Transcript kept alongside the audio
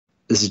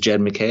This is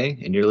Jed MacKay,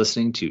 and you're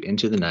listening to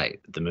Into the Night,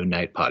 the Moon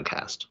Knight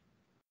podcast.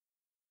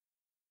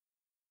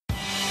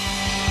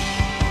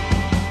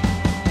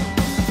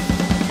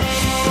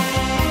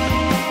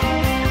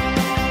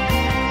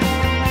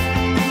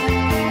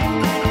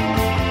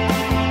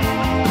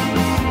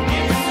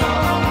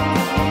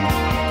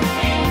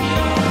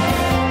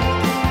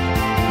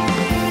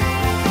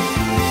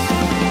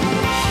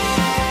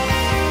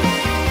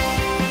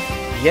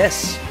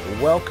 Yes,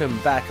 welcome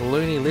back,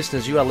 loony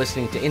listeners. You are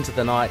listening to Into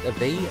the Night of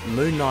the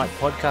Moon Knight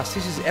podcast.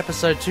 This is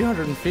episode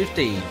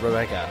 250,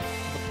 Rebecca.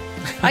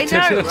 I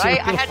know, right?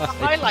 I had to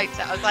highlight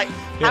it. I was like,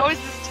 how is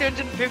this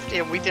 250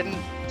 and we didn't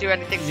do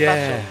anything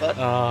special? But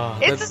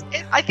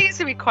I think it's going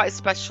to be quite a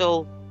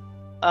special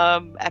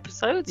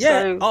episode.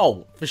 Yeah,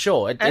 so, for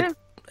sure.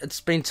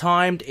 It's been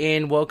timed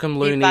in. Welcome,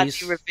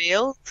 loonies.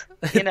 Revealed,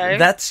 you know.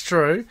 That's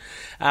true.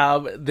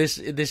 This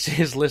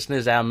is,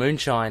 listeners, our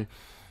Moonshine.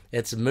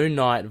 It's Moon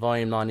Knight,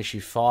 Volume 9,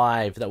 Issue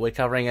 5 that we're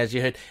covering. As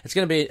you heard,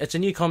 it's a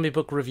new comic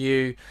book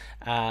review.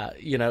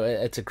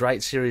 It's a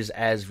great series,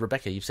 as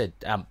Rebecca, you've said.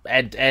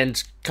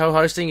 And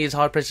co-hosting is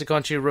High Priestess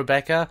Conchu,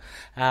 Rebecca.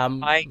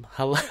 Hi.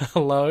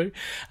 Hello.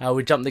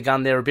 We jumped the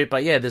gun there a bit,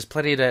 but yeah, there's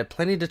plenty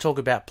to talk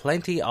about,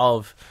 plenty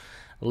of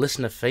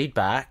listener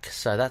feedback,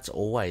 so that's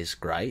always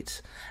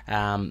great.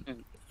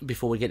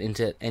 Before we get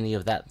into any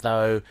of that,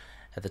 though,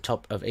 at the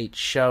top of each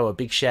show, a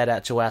big shout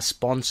out to our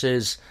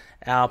sponsors,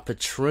 our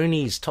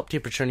patroonies,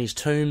 top-tier patroonies,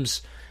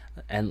 Tombs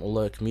and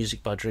Lurk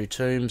Music by Drew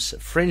Toombs,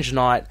 Fringe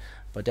Night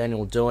by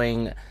Daniel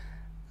Doing,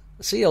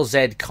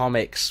 CLZ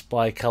Comics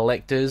by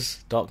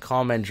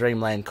Collectors.com, and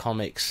Dreamland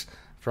Comics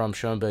from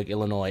Schoenberg,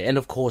 Illinois. And,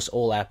 of course,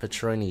 all our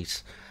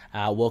patroonies.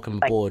 Welcome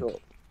aboard.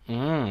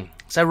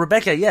 So,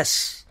 Rebecca,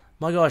 yes,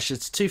 my gosh,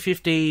 it's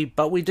 250,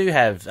 but we do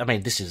have,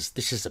 this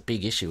is a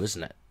big issue,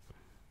 isn't it?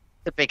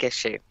 It's a big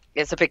issue.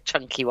 It's a big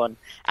chunky one,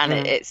 and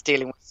it's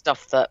dealing with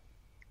stuff that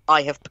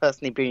I have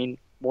personally been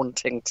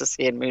wanting to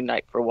see in Moon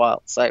Knight for a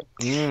while, so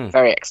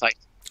very excited.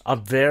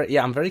 I'm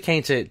very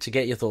keen to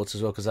get your thoughts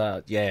as well, because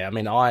I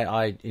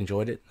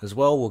enjoyed it as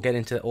well. We'll get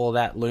into all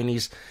that,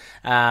 loonies.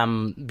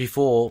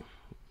 Before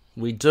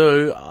we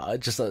do,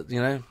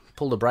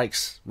 pull the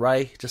brakes,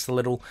 Ray, just a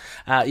little.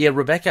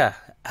 Rebecca,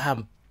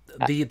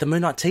 the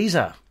Moon Knight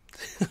teaser.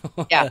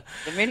 Yeah,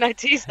 the Moon Knight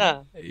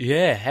teaser.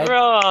 Yeah.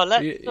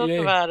 Let's talk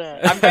about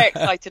it. I'm very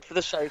excited for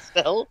the show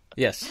still.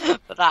 Yes.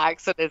 But that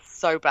accent is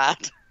so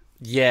bad.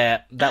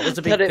 Yeah, that was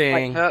a big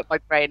thing. It hurt my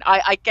brain.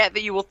 I get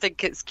that you will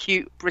think it's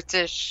cute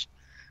British,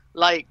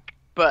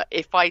 but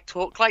if I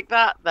talk like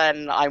that,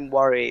 then I'm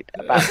worried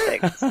about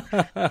things.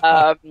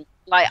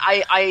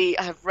 I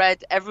have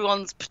read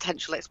everyone's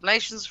potential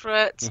explanations for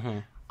it. Mm-hmm.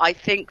 I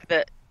think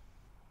that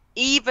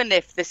even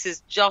if this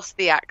is just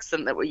the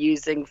accent that we're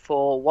using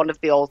for one of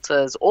the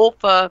alters or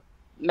for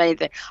main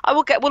thing,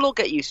 we'll all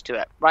get used to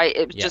it, right?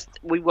 It was just,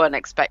 we weren't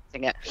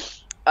expecting it.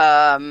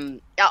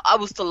 I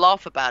will still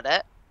laugh about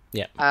it.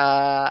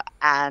 Yeah.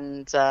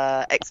 And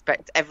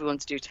expect everyone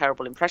to do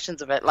terrible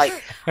impressions of it.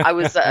 Like, I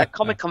was at a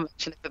comic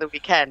convention for the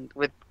weekend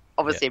with,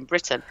 obviously in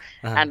Britain,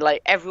 and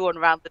everyone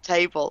around the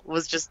table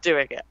was just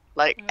doing it.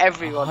 Like,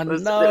 everyone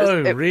was.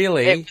 No,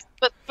 really?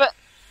 But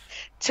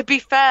to be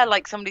fair,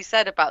 like somebody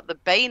said about the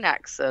Bane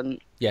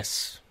accent.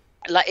 Yes.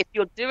 Like, if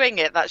you're doing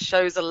it, that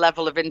shows a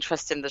level of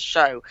interest in the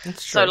show.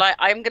 That's true. So,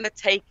 I'm going to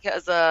take it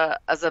as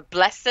a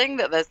blessing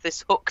that there's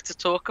this hook to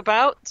talk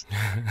about,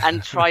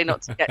 and try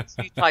not to get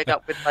too tied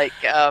up with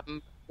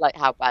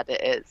how bad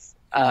it is.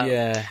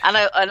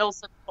 And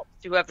also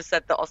to whoever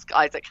said that Oscar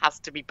Isaac has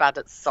to be bad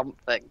at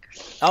something.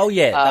 Oh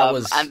yeah, that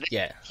was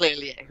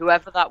clearly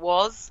whoever that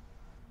was.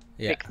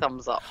 Big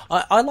thumbs up.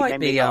 I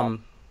like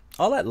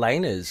I like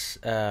Lena's,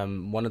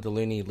 one of the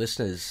loony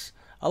listeners.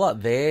 I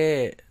like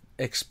their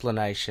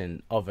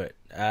explanation of it.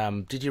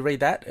 Did you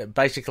read that?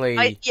 Basically,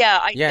 I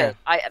did.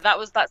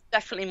 That's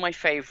definitely my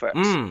favourite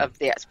of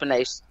the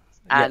explanations,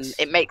 and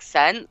it makes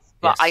sense.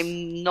 But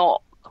I'm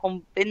not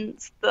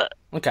convinced that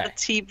the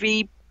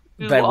TV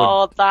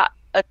are that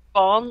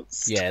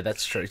advanced. Yeah,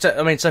 that's true.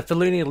 So for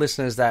loony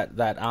listeners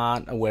that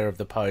aren't aware of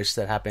the post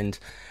that happened.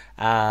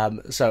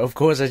 So of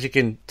course, as you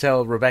can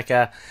tell,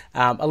 Rebecca,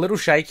 a little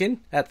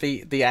shaken at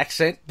the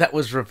accent that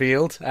was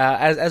revealed,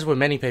 as were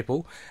many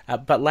people.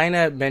 But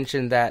Lena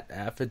mentioned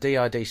that for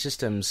DID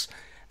systems,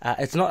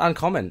 it's not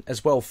uncommon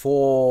as well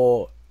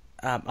for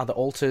other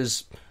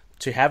alters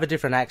to have a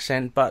different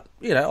accent, but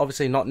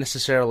obviously not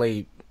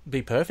necessarily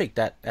be perfect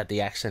at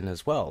the accent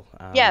as well.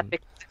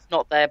 Because it's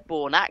not their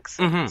born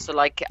accent. Mm-hmm. So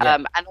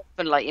and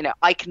often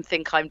I can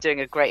think I'm doing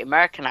a great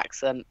American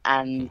accent,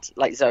 and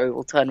Zoe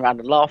will turn around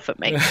and laugh at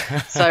me.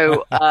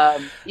 So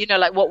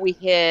what we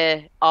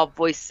hear our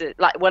voices,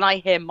 when I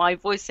hear my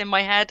voice in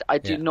my head, I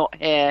do not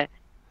hear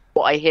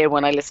what I hear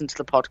when I listen to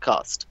the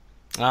podcast.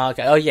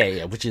 Okay. Oh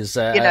yeah, which is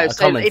a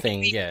common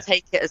thing. Yeah.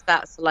 Take it as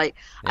that. So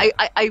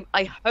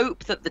I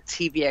hope that the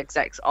TV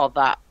execs are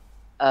that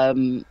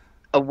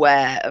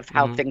aware of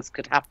how things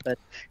could happen,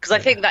 because I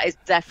think that is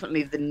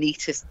definitely the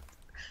neatest.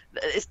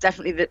 It's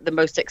definitely the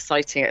most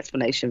exciting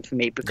explanation for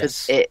me,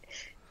 because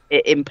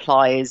it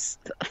implies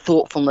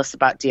thoughtfulness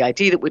about DID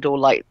that we'd all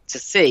like to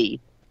see.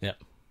 Yeah.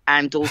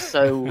 And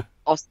also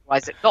Oscar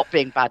Isaac not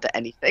being bad at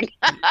anything.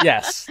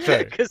 Yes,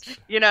 true. Because,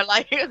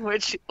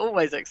 which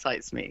always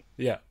excites me.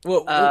 Yeah.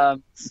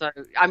 So,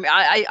 I mean,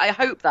 I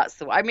hope that's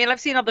the way. I mean,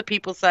 I've seen other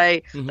people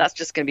say that's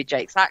just going to be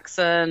Jake's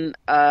accent.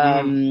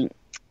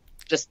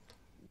 Just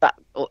that,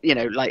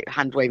 like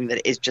hand waving that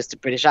it is just a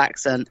British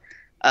accent.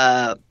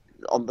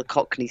 On the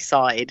Cockney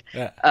side.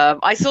 Yeah.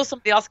 I saw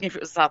somebody asking if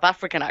it was a South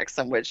African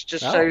accent, which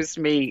just shows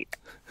me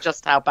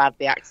just how bad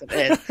the accent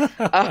is.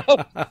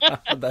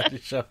 That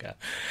is shocking.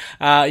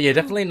 Yeah,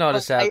 definitely not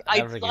a South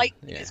African. I like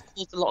that it's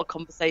caused a lot of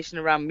conversation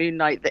around Moon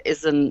Knight that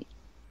isn't...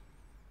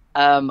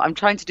 I'm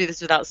trying to do this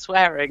without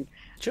swearing.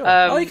 Sure.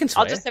 You can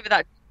swear. I'll just say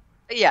without...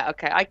 Yeah,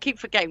 okay. I keep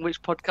forgetting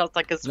which podcast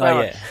I can swear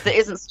on. That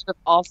isn't sort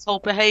of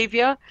arsehole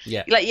behaviour.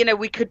 Yeah. Like,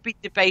 we could be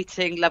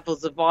debating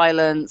levels of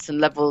violence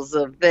and levels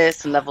of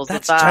this and levels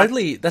of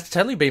that. That's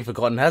totally been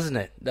forgotten, hasn't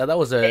it? That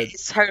was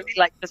It's totally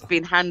like just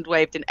been hand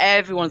waved, and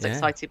everyone's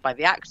excited by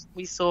the action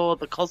we saw,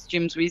 the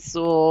costumes we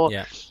saw.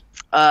 Yeah.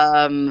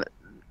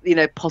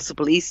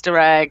 Possible Easter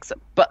eggs,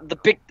 but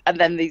and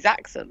then these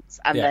accents,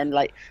 and then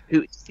like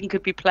who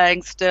could be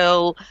playing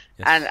still,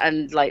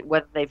 and like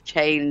whether they've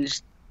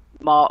changed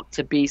Marc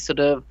to be sort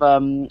of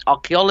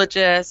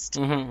archaeologist,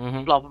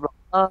 blah blah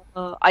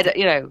blah. I don't,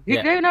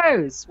 who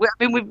knows?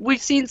 We've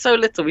seen so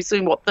little. We've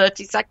seen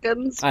 30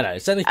 seconds. I know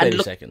it's only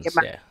 30 seconds.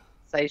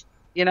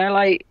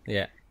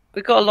 Yeah,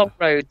 we've got a long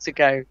road to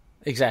go.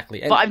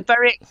 Exactly. But I'm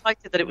very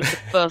excited that it was the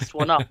first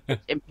one up,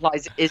 which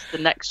implies it is the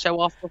next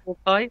show after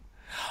Hawkeye.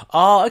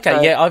 Oh,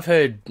 okay. Yeah, I've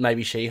heard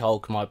maybe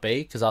She-Hulk might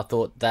be, because I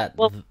thought that.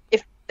 Well,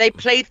 if they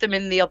played them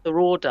in the other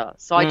order,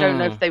 so I don't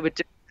know if they would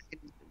do.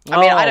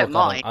 I don't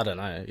mind. I don't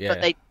know. Yeah,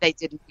 but they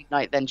didn't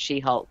unite then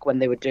She-Hulk when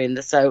they were doing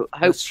this. So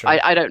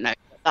I don't know.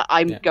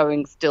 I'm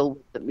going still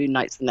with that Moon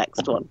Knight's the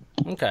next one.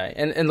 Okay,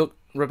 and look,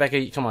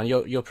 Rebecca, come on,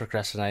 you're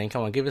procrastinating.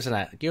 Come on, give us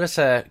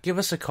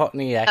a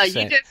Cockney accent.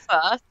 No, you do it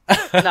first.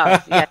 No,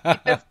 you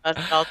do it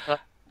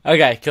first.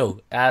 Okay,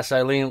 cool.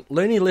 So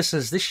Looney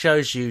listeners, this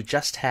shows you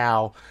just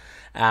how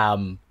far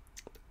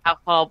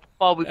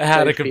we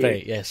how to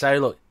compete. Yeah. So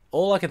look,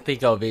 all I can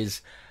think of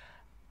is,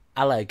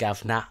 hello,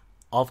 governor.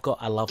 I've got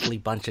a lovely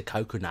bunch of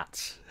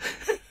coconuts.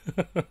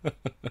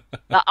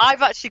 Now,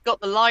 I've actually got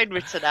the line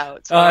written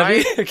out.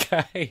 Right?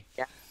 Okay.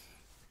 Yeah.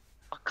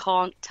 I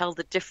can't tell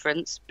the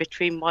difference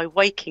between my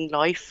waking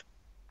life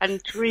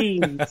and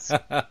dreams.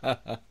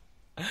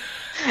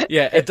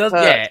 Yeah, it does.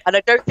 Yeah, and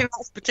I don't think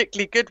that's a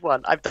particularly good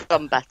one. I've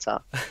done better.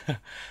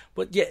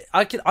 But yeah,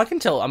 I can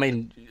tell. I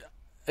mean,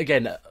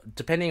 again,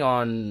 depending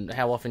on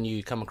how often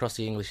you come across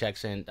the English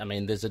accent, I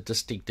mean, there's a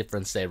distinct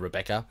difference there,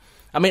 Rebecca.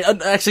 I mean,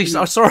 actually,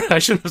 I'm sorry, I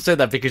shouldn't have said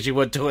that because you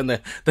weren't doing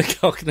the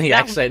Cockney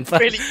accent.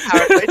 But... really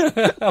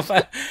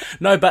paranoid.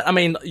 No, but I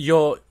mean,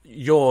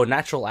 your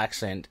natural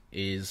accent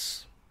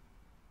is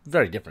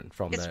very different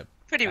from the...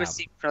 Pretty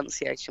received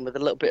pronunciation with a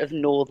little bit of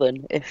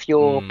northern, if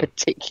you're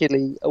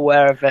particularly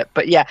aware of it.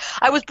 But yeah,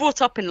 I was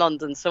brought up in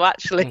London, so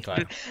actually,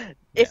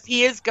 if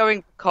he is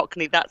going for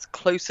Cockney, that's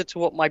closer to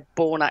what my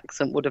born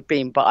accent would have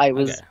been. But I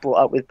was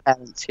brought up with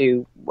parents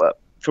who were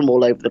from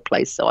all over the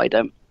place, so I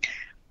don't.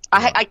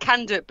 I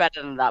can do it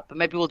better than that, but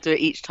maybe we'll do it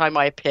each time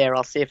I appear.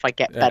 I'll see if I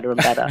get better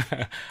and better.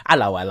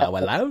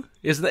 Hello.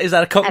 Is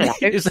that a Cockney?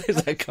 Is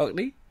that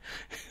Cockney?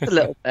 A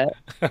little bit.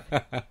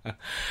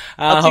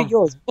 I'll do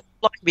yours.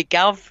 Blimey,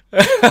 Gav.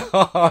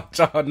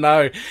 Oh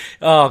no!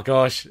 Oh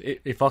gosh!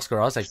 If Oscar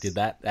Isaac did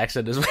that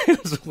accent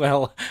as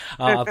well,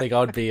 I think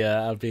I'd be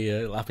up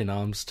in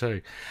arms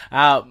too.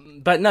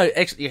 But no,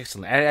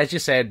 excellent. As you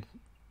said,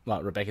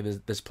 like Rebecca,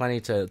 there's plenty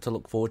to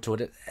look forward to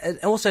it. And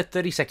also,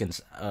 30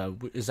 seconds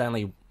is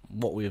only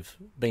what we've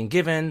been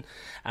given.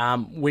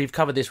 We've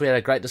covered this. We had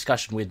a great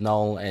discussion with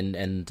Noel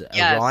and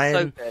Ryan.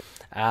 So good.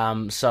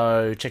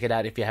 So check it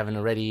out if you haven't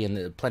already, and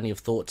there are plenty of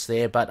thoughts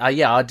there. But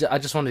I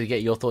just wanted to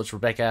get your thoughts,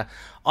 Rebecca,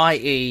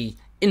 i.e.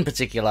 in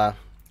particular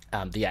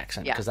the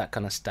accent, because that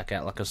kind of stuck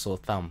out like a sore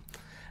thumb.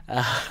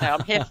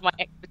 I'm here for my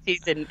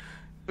expertise in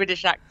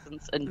British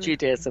accents and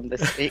Judaism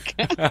this week.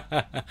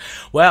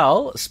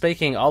 Well,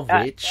 speaking of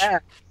which,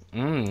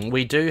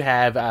 we do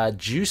have a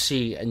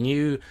juicy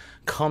new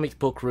comic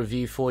book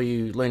review for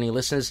you, Looney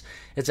listeners.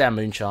 It's our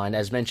Moonshine,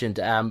 as mentioned.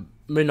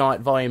 Moon Knight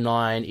Volume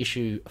 9,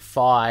 Issue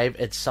 5.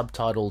 It's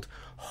subtitled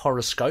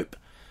Horoscope,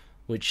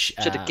 which...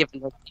 Should have given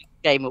the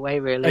game away,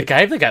 really. It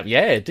gave the game,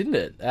 yeah, didn't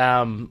it?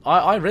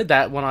 I read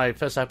that when I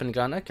first opened,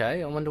 going,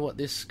 okay, I wonder what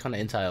this kind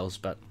of entails,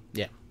 but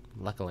yeah,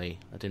 luckily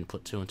I didn't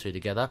put two and two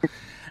together.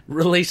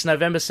 Released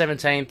November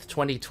 17th,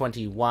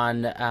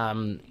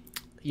 2021.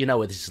 You know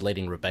where this is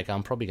leading, Rebecca.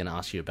 I'm probably going to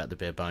ask you about the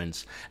bare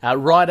bones.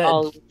 Writer...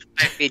 I'll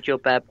feed your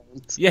bare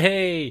bones.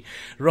 Yay!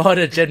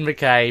 Writer Jed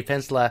MacKay,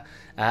 penciler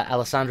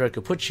Alessandro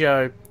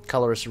Cappuccio,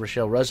 colorist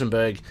Rachelle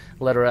Rosenberg,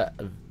 letterer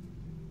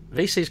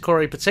VC's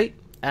Petit,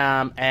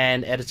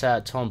 and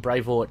editor Tom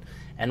Brevoort.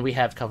 And we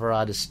have cover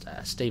artist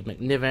Steve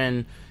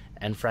McNiven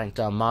and Frank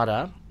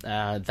D'Armata.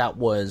 That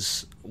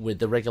was with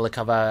the regular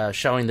cover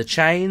showing the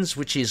chains,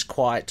 which is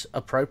quite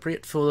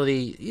appropriate for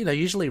the,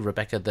 usually,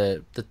 Rebecca,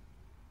 the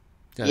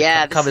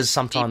covers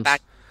sometimes.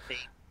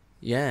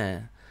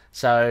 Yeah.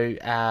 So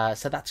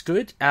that's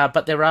good.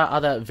 But there are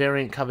other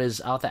variant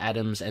covers, Arthur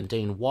Adams and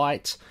Dean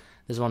White.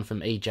 There's one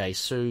from E.J.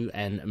 Sue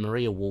and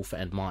Maria Wolfe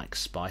and Mike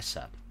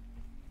Spicer.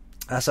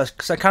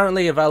 So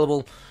currently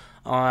available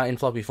in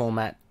floppy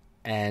format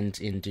and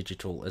in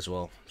digital as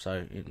well.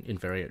 So in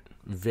variant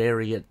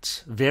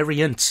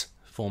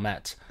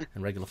format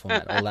and regular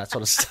format, all that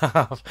sort of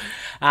stuff.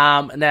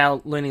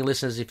 Now, learning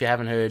listeners, if you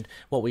haven't heard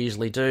what we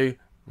usually do,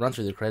 run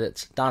through the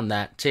credits, done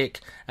that,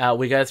 tick.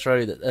 We go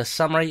through a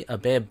summary, a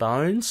bare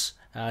bones,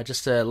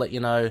 just to let you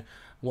know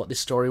what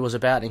this story was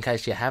about in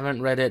case you haven't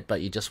read it,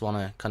 but you just want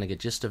to kind of get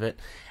gist of it.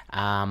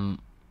 And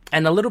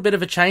a little bit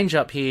of a change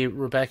up here,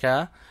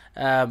 Rebecca.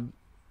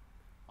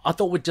 I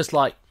thought we'd just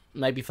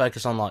maybe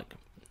focus on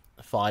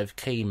 5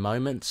 key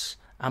moments.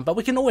 But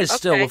we can always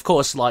still, of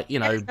course,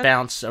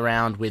 bounce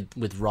around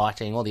with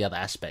writing, all the other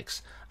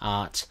aspects,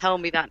 art. Tell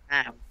me that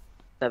now.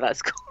 So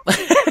that's cool.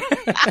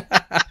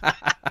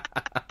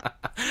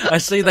 I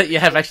see that you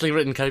have actually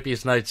written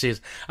copious notes here.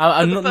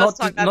 I'm not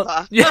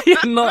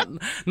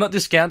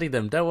discounting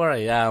them. Don't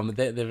worry.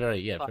 They're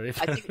very very.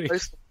 I think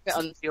most fit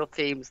under your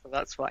theme, so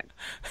that's fine.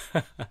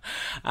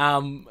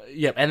 And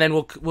then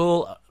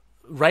we'll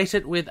rate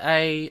it with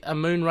a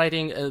moon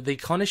rating, the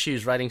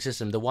Conishue's rating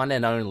system, the one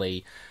and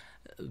only,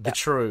 the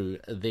true,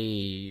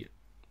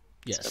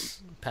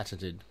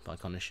 patented by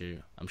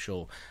Conishue, I'm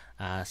sure.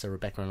 So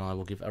Rebecca and I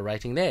will give a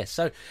rating there.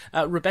 So,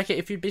 Rebecca,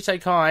 if you'd be so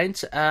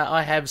kind,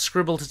 I have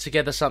scribbled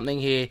together something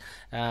here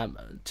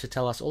to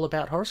tell us all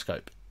about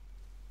Horoscope.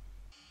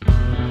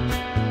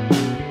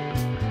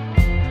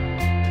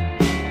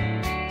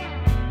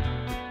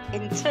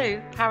 In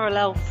 2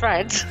 parallel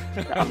threads,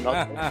 I'm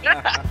not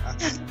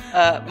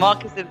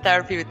Marc is in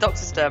therapy with Dr.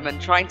 Sterman,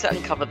 trying to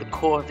uncover the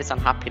core of his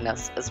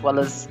unhappiness,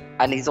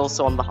 and he's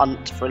also on the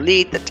hunt for a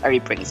lead that Terry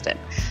brings to him.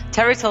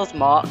 Terry tells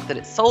Marc that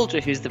it's Soldier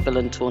who's the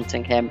villain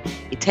taunting him.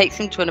 He takes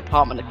him to an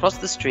apartment across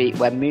the street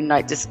where Moon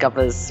Knight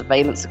discovers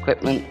surveillance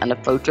equipment and a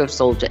photo of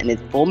Soldier in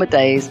his former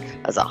days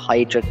as a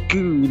Hydra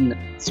goon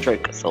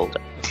stroke soldier.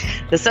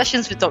 The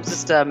sessions with Dr.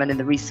 Sterman in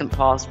the recent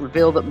past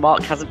reveal that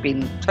Marc hasn't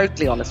been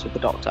totally honest with the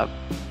Doctor,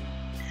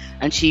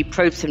 and she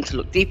probes him to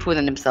look deeper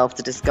within himself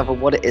to discover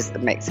what it is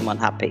that makes him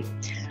unhappy.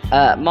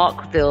 Marc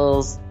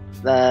reveals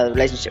the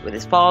relationship with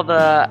his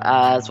father,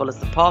 as well as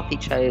the path he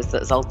chose that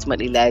has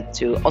ultimately led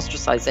to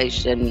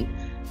ostracization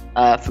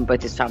from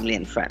both his family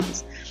and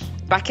friends.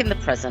 Back in the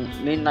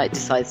present, Moon Knight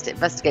decides to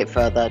investigate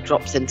further,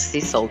 drops in to see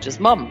Soldier's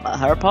mum at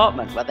her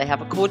apartment, where they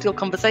have a cordial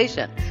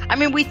conversation. I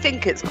mean, we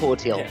think it's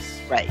cordial, yes.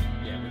 Right?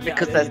 Yeah,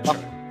 because there's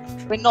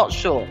muffins. We're not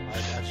sure,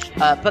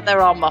 but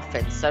there are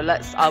muffins, so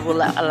I will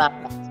allow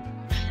that.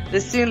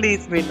 This soon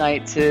leads Moon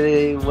Knight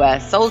to where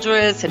Soldier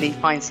is, and he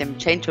finds him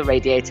chained to a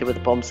radiator with a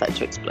bomb set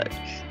to explode.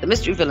 The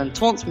mystery villain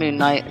taunts Moon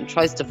Knight and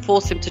tries to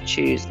force him to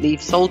choose,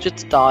 leave Soldier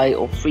to die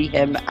or free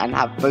him and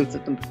have both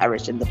of them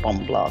perish in the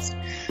bomb blast.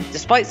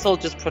 Despite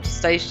Soldier's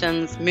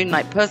protestations, Moon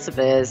Knight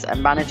perseveres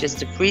and manages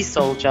to free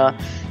Soldier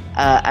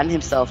and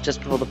himself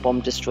just before the bomb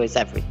destroys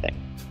everything.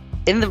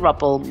 In the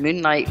rubble, Moon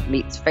Knight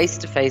meets face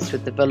to face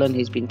with the villain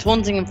who's been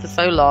taunting him for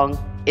so long.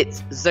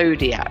 It's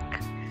Zodiac.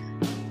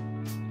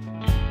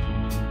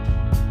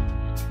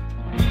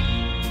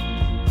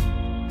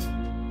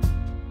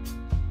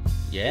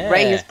 Yeah.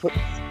 Ray has put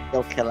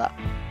serial killer.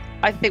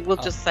 I think we'll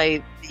just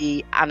say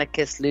the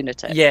anarchist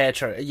lunatic. Yeah,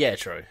 true. Yeah,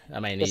 true. I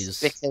mean,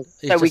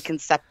 we can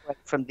separate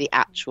from the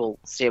actual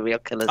serial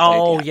killer.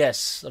 Oh, Zodiac.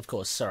 Yes, of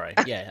course. Sorry.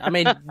 Yeah, I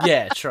mean,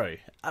 yeah, true.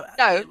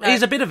 No,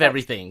 he's a bit of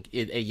everything.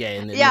 In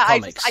the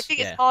comics. I think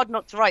it's hard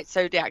not to write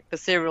Zodiac the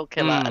serial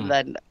killer, and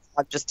then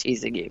I'm just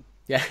teasing you.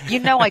 Yeah. You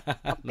know I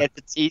can't get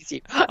to tease you.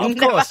 I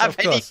never have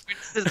any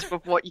criticism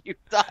of what you've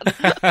done.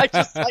 I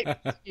just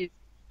like to tease.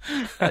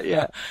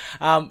 Yeah.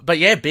 But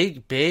yeah,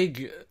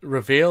 big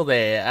reveal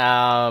there.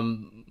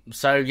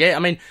 So yeah, I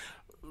mean,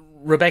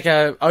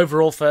 Rebecca,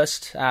 overall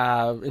first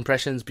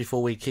impressions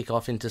before we kick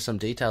off into some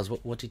details.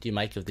 What did you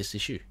make of this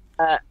issue?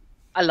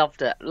 I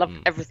loved it. Loved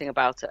everything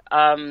about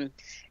it.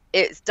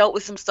 It's dealt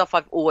with some stuff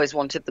I've always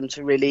wanted them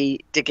to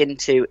really dig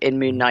into in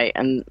Moon Knight,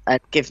 and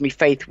gives me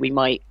faith we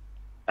might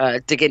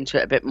dig into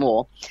it a bit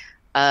more.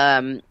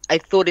 I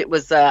thought it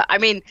was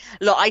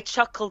I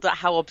chuckled at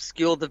how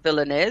obscure the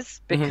villain is,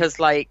 because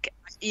I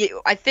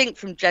think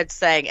from Jed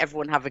saying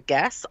everyone have a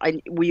guess,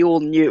 we all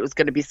knew it was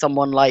going to be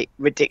someone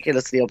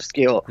ridiculously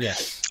obscure.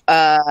 Yes.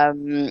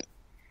 I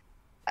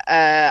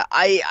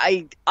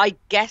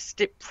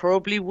guessed it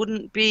probably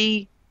wouldn't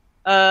be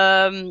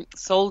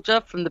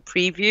Soldier from the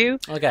preview.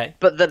 Okay.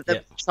 But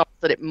the chance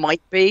that it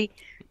might be.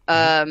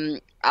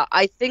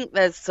 I think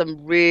there's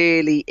some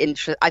really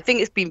interesting. I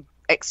think it's been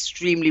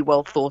extremely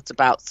well thought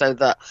about, so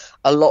that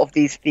a lot of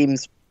these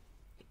themes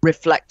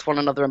reflect one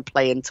another and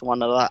play into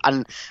one another,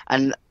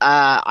 and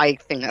I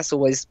think that's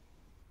always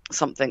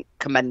something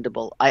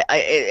commendable.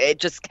 It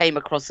just came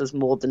across as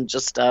more than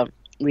just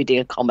reading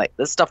a comic.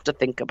 There's stuff to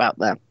think about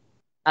there.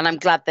 And I'm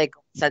glad they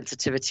got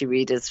sensitivity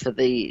readers for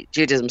the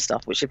Judaism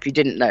stuff, which if you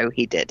didn't know,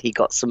 he did. He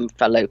got some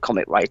fellow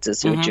comic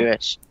writers who are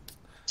Jewish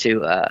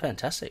to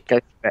fantastic go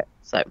through it.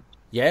 So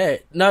yeah,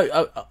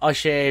 no, I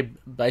share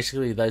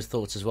basically those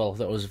thoughts as well.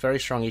 That was a very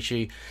strong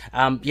issue.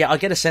 Yeah, I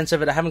get a sense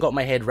of it. I haven't got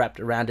my head wrapped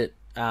around it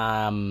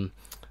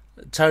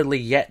totally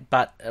yet,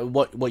 but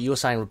what you were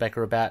saying,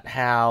 Rebecca, about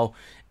how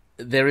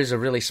there is a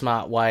really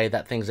smart way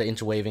that things are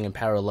interweaving and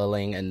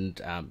paralleling,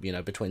 and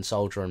between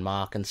Soldier and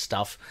Marc and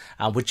stuff,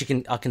 which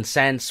I can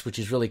sense, which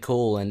is really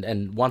cool.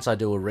 And once I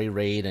do a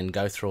reread and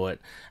go through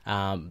it,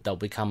 they'll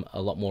become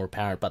a lot more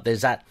apparent. But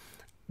there's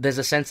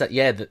a sense that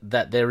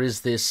that there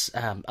is this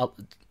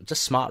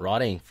just smart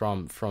writing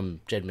from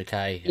Jed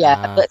MacKay.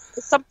 Yeah, but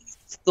somebody's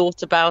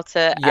thought about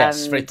it.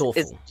 Yes, and very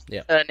thoughtful. Is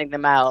yeah, turning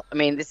them out. I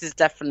mean, this is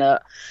definite.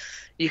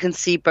 You can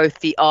see both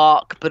the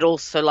arc, but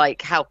also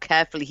like how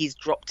carefully he's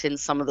dropped in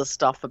some of the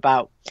stuff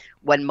about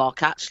when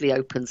Marc actually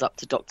opens up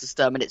to Dr.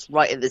 Sterman. It's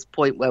right at this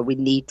point where we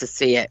need to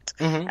see it,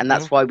 and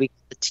that's why we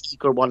got the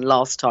Tigra one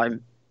last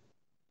time.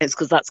 It's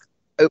because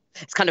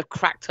it's kind of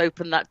cracked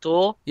open that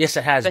door. Yes,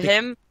 it has for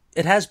him.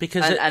 It has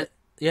because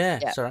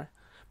yeah. Sorry.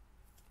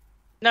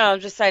 No, I'm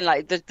just saying,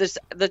 like, there's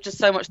just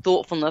so much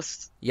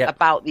thoughtfulness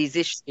about these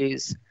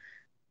issues,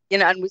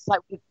 and it's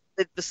like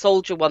the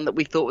Soldier one that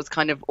we thought was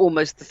kind of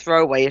almost the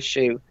throwaway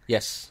issue.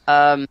 Yes.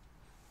 I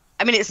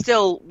mean, it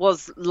still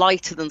was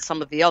lighter than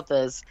some of the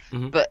others,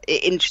 but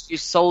it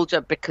introduced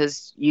Soldier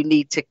because you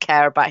need to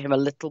care about him a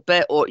little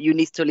bit, or you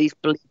need to at least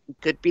believe he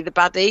could be the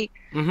baddie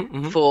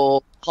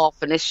for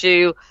half an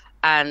issue,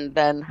 and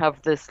then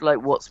have this,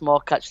 like, what's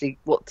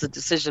the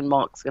decision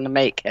Marc's going to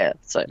make here.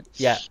 So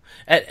yeah,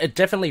 it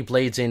definitely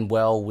bleeds in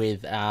well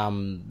with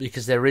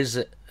because there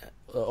is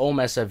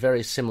almost a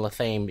very similar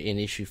theme in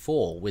issue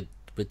 4 with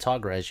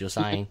Tigra, as you're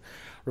saying,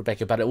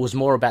 Rebecca, but it was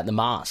more about the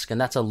mask, and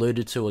that's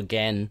alluded to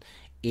again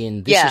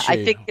in this issue.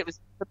 I think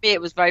for me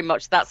it was very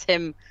much that's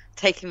him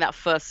taking that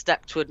first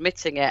step to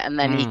admitting it, and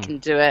then he can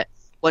do it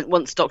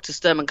once Dr.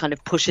 Sterman kind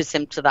of pushes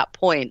him to that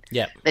point.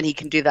 Then he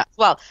can do that as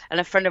well. And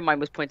a friend of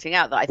mine was pointing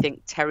out that I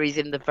think Terry's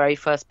in the very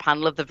first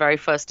panel of the very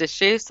first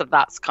issue, so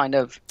that's kind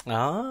of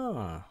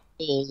little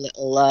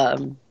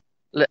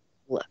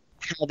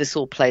how this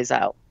all plays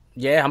out.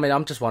 Yeah, I mean,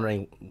 I'm just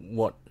wondering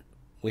what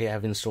we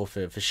have in store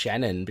for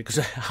Shannon, because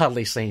I've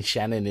hardly seen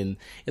Shannon in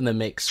the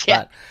mix.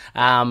 Yeah.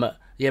 But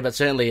but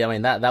certainly, I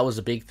mean, that was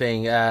a big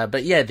thing.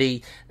 But yeah,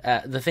 the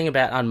thing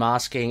about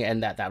unmasking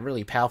and that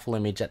really powerful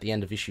image at the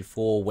end of issue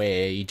 4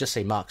 where you just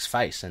see Marc's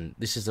face, and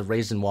this is the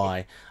reason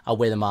why I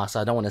wear the mask.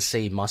 I don't want to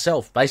see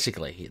myself.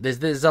 Basically,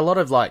 there's a lot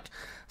of like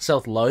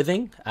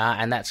self-loathing,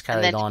 and that's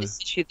carried on. In this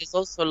issue, there's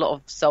also a lot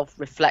of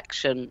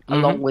self-reflection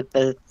along with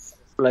the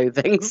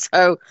self-loathing.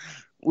 So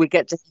we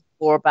get to hear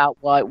more about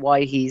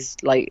why he's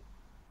like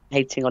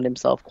hating on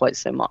himself quite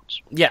so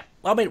much. Yeah,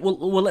 I mean, well,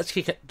 let's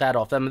kick that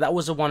off. I mean, that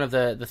was one of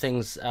the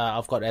things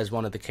I've got as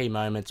one of the key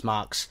moments,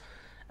 Marc's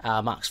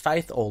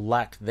faith or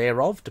lack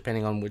thereof,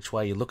 depending on which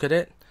way you look at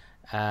it.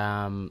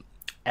 And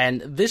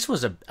this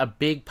was a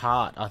big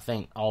part, I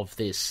think, of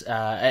this.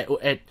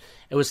 It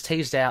was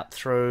teased out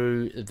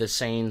through the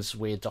scenes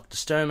with Dr.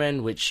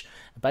 Sterman, which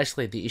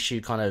basically the issue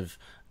kind of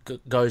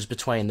goes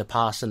between the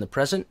past and the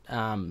present.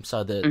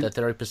 So the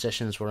therapy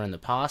sessions were in the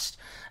past.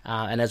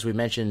 And as we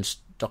mentioned,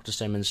 Dr.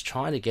 Sterman's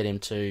trying to get him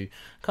to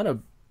kind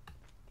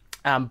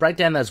of break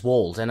down those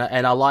walls. And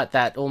I like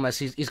that almost.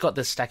 He's got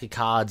this stack of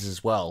cards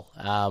as well,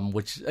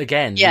 which,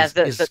 again,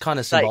 is kind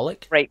of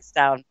symbolic. Like, breaks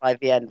down by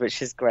the end,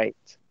 which is great.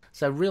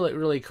 So really,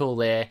 really cool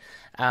there.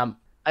 I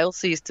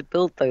also used to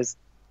build those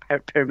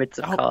pyramids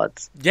of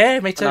cards. Yeah,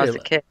 me too. When I was a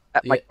kid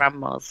at my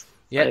grandma's.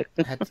 Yeah,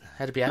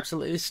 had to be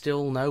absolutely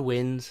still, no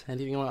winds,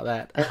 anything like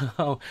that.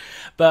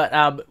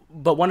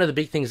 But one of the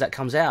big things that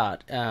comes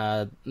out,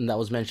 and that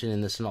was mentioned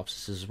in the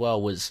synopsis as well,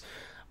 was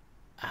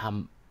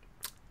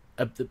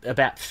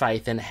about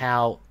faith and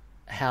how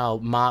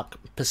Marc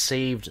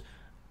perceived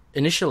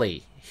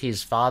initially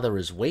his father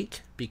as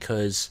weak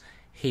because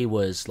he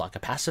was like a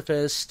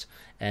pacifist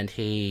and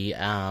he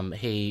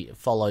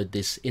followed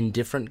this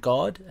indifferent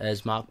God,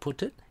 as Marc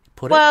put it.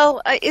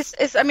 Well,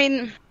 it's I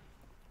mean,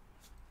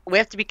 we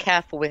have to be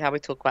careful with how we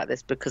talk about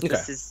this because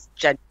this is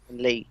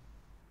genuinely,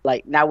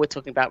 like, now we're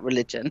talking about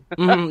religion.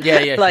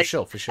 Yeah, like,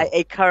 for sure.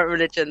 A current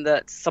religion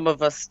that some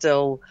of us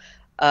still.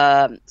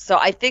 So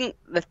I think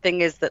the thing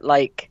is that,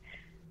 like,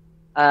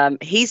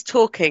 he's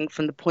talking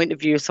from the point of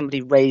view of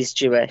somebody raised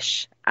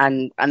Jewish,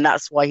 and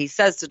that's why he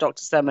says to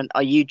Dr. Sterman,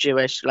 "Are you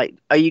Jewish? Like,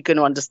 are you going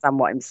to understand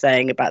what I'm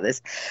saying about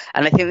this?"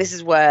 And I think this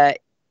is where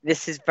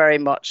this is very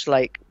much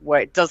like where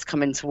it does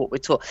come into what we're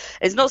talking.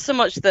 It's not so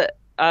much that.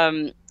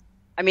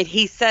 I mean,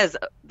 he says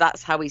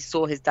that's how he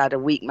saw his dad, a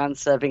weak man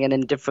serving an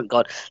indifferent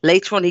God.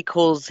 Later on, he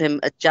calls him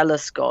a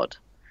jealous God.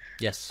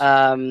 Yes.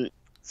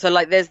 So,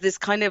 like, there's this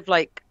kind of,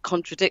 like,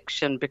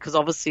 contradiction because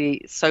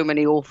obviously so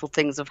many awful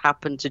things have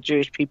happened to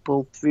Jewish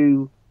people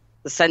through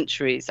the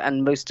centuries,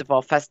 and most of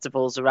our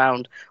festivals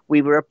around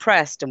we were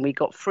oppressed and we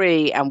got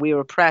free, and we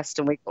were oppressed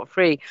and we got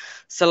free.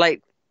 So,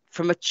 like,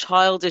 from a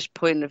childish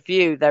point of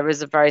view, there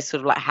is a very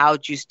sort of like, how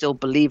do you still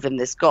believe in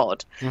this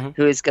God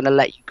who is going to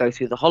let you go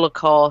through the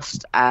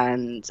Holocaust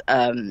and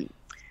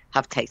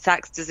have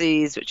Tay-Sachs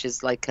disease, which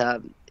is like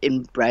a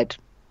inbred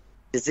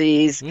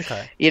disease,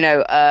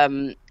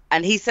 and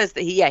he says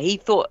that he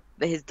thought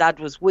that his dad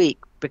was weak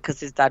because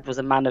his dad was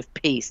a man of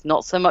peace,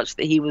 not so much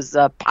that he was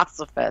a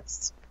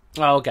pacifist.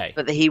 Oh, okay.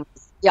 But that he was.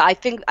 Yeah, I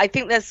think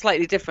they're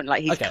slightly different.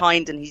 Like, he's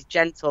kind and he's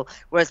gentle,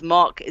 whereas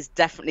Marc has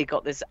definitely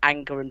got this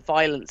anger and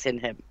violence in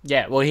him.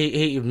 Yeah, well,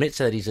 he admits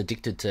that he's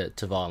addicted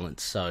to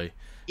violence. So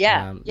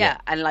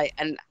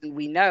and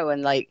we know,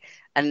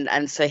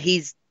 and so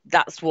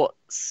that's what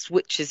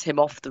switches him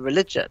off the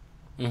religion.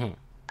 Mm-hmm.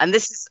 And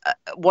this is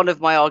one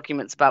of my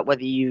arguments about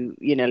whether you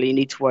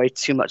need to worry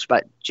too much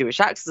about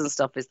Jewish accents and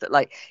stuff, is that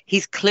like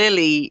he's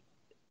clearly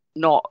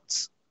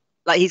not,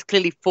 like, he's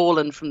clearly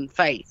fallen from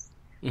faith.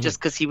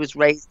 Just because he was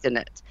raised in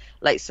it.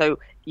 Like, so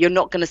you're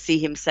not going to see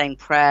him saying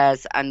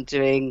prayers and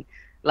doing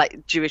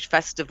like Jewish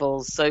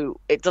festivals. So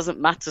it doesn't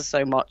matter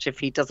so much if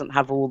he doesn't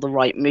have all the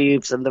right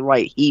moves and the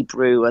right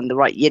Hebrew and the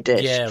right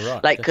Yiddish. Yeah,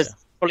 right. Like, because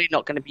he's probably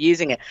not going to be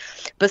using it.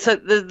 But so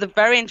the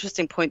very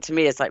interesting point to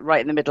me is like right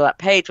in the middle of that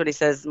page when he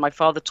says, my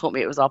father taught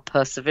me it was our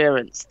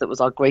perseverance that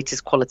was our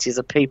greatest quality as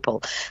a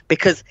people.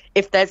 Because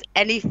if there's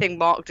anything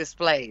Marc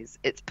displays,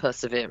 it's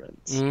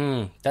perseverance.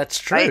 That's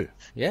true. Right?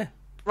 Yeah.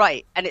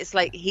 Right, and it's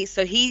like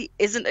he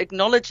isn't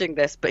acknowledging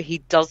this, but he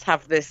does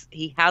have this.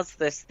 He has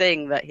this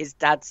thing that his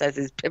dad says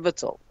is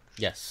pivotal.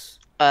 Yes.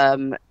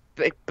 But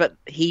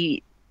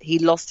he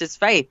lost his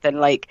faith, and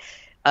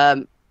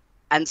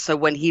so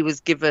when he was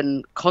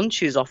given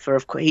Khonshu's offer,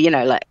 of course,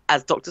 like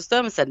as Dr.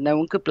 Sterman said, no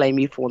one could blame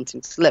you for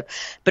wanting to live.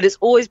 But it's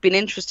always been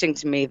interesting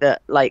to me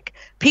that like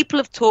people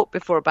have talked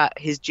before about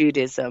his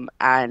Judaism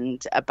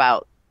and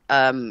about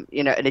an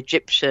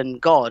Egyptian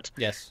god.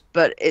 Yes.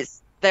 But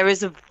there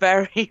is a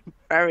very,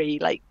 very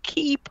like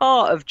key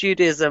part of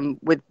Judaism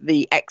with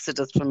the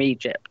Exodus from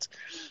Egypt.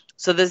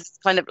 So there's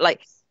kind of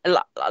like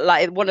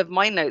one of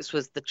my notes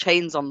was the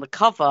chains on the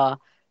cover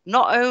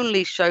not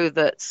only show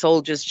that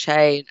soldiers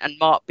chain and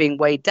Marc being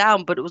weighed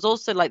down, but it was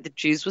also like the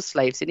Jews were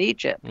slaves in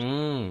Egypt.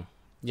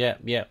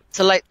 Yeah.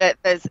 So like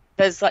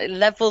there's like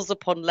levels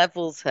upon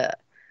levels here,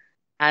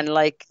 and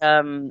like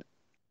but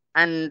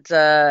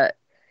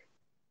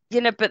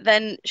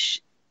then.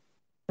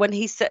 When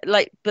he said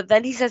but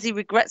then he says he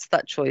regrets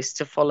that choice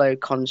to follow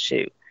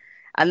Khonshu,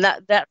 and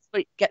that's where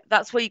you get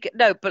that's where you get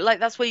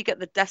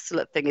the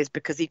desolate thing, is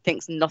because he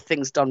thinks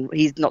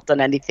he's not done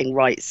anything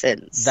right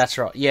since. That's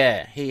right.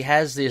 Yeah, he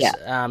has this.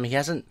 Yeah. He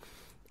hasn't.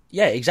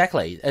 Yeah,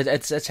 exactly.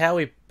 It's how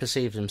he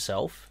perceives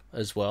himself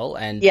as well,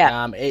 and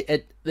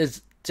it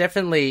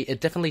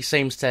definitely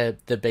seems to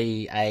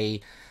be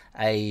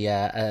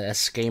a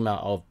schema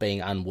of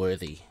being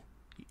unworthy.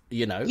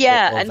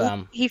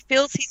 And he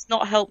feels he's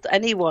not helped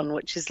anyone,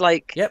 which is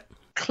like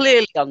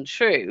clearly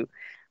untrue,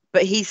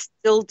 but he's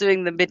still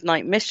doing the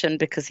midnight mission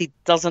because he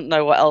doesn't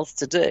know what else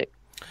to do.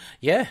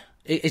 Yeah,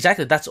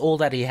 exactly. That's all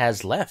that he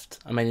has left.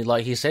 I mean,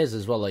 like he says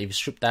as well, like, if you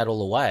strip that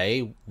all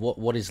away,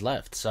 what is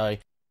left? So,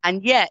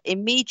 and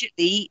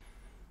immediately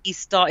he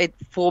started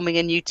forming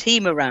a new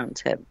team around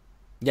him.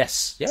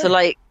 Yes. Yeah. So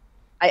like,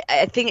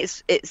 I think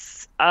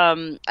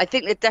I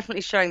think they're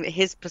definitely showing that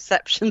his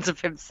perceptions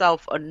of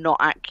himself are not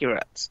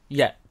accurate.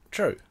 Yeah,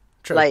 true.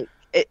 Like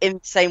in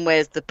the same way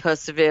as the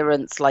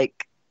perseverance,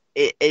 like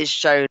it is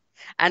shown,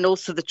 and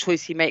also the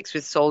choice he makes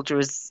with Soldier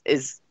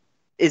is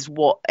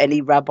what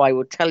any rabbi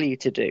would tell you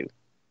to do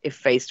if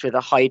faced with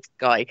a hide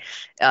guy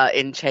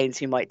in chains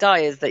who might die,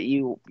 is that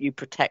you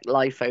protect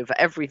life over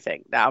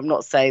everything. Now, I'm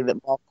not saying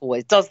that Marc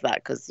always does that,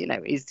 because he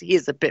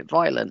is a bit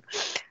violent,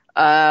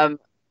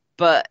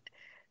 but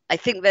I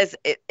think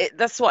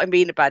that's what I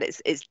mean about it.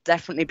 It's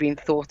definitely been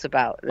thought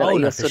about. That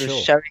you're sort of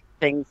showing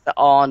things that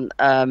aren't.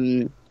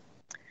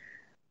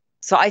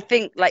 So I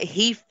think like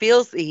he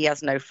feels that he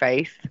has no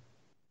faith,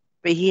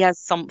 but he has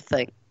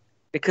something,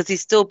 because he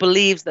still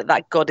believes that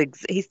God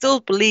he still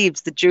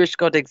believes the Jewish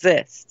God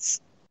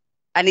exists,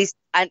 and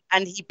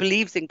he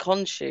believes in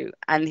Khonshu,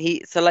 and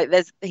he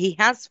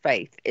has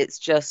faith. It's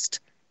just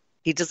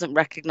he doesn't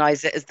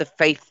recognize it as the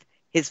faith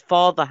his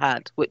father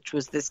had, which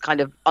was this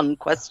kind of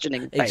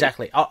unquestioning faith.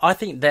 Exactly. I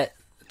think that,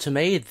 to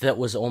me, that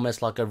was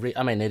almost like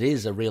it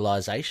is a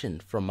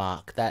realization from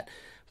Marc that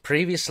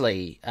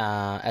previously,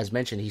 as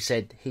mentioned, he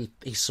said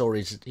he saw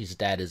his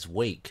dad as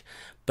weak,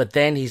 but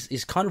then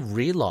he's kind of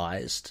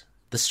realized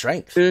the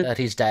strength that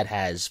his dad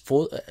has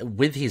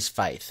with his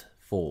faith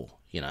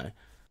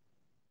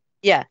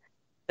Yeah,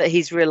 that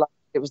he's realized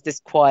it was this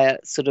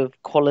quiet sort of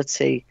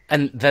quality.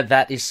 And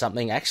that is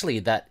something, actually,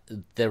 that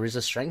there is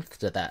a strength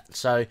to that.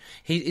 So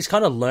he's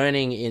kind of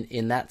learning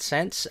in that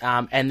sense.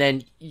 And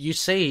then you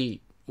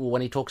see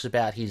when he talks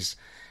about his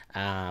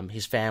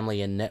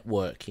family and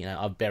network,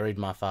 I've buried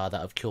my father,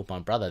 I've killed my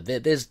brother.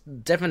 There's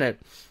definite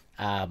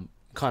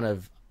kind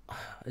of,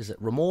 is it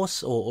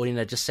remorse or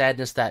just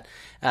sadness that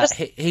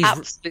he's...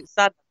 Absolute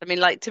sadness. I mean,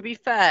 like, to be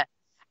fair,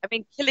 I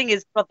mean, killing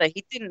his brother,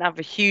 he didn't have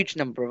a huge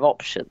number of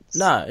options.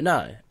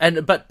 No,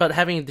 and but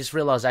having this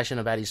realization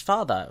about his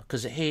father,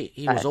 because he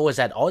was always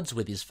at odds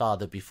with his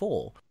father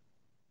before.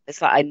 It's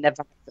like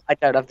I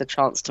don't have the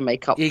chance to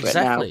make up for it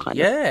now. Exactly,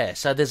 yeah.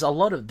 So there's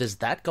there's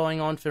that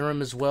going on for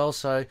him as well.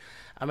 So,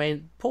 I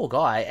mean, poor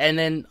guy. And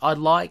then I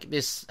like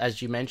this,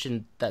 as you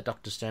mentioned, that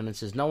Dr. Sterman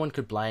says no one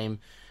could blame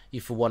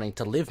you for wanting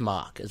to live,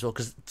 Marc, as well.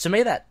 Because to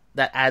me, that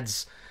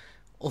adds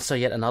also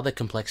yet another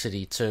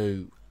complexity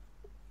to,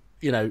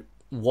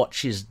 what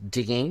she's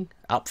digging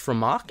up from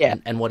Marc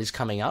and what is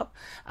coming up.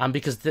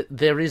 Because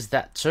there is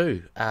that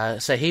too.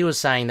 So he was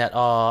saying that,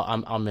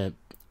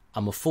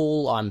 I'm a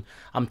fool.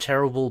 I'm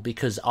terrible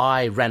because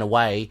I ran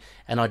away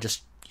and I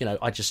just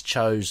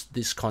chose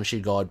this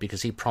Khonshu god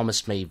because he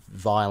promised me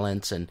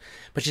violence.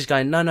 But she's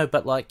going, no,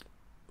 but like,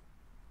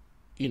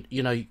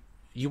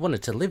 you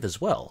wanted to live as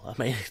well.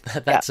 I mean,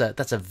 that's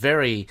a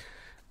very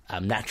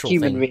natural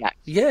human thing.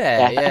 reaction.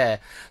 Yeah.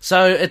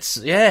 So it's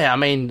I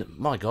mean,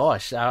 my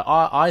gosh,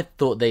 I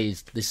thought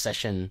this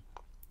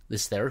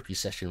therapy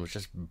session was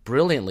just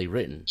brilliantly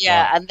written.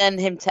 Yeah, and then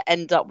him to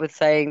end up with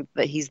saying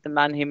that he's the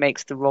man who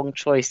makes the wrong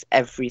choice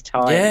every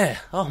time. Yeah.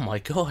 Oh my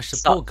gosh,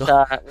 the poor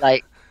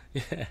guy.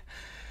 Yeah.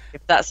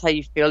 If that's how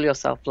you feel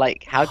yourself,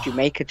 like, how do you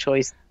make a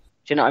choice?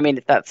 Do you know what I mean?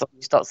 If that's how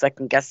you start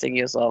second guessing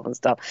yourself and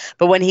stuff.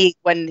 But when he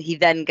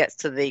then gets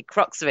to the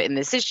crux of it in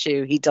this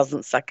issue, he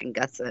doesn't second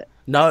guess it.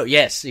 No,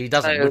 yes, he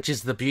doesn't, which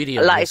is the beauty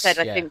of like this. I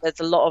said, I think there's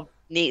a lot of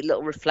neat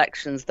little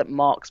reflections that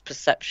Marc's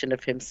perception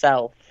of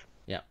himself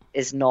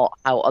is not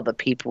how other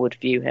people would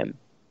view him.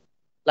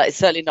 Like, it's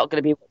certainly not going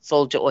to be what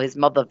Soldier or his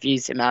mother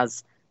views him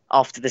as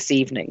after this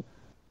evening.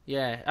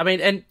 Yeah, I mean,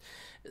 and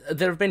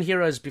there have been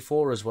heroes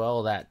before as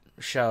well that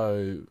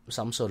show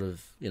some sort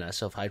of,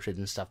 self-hatred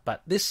and stuff,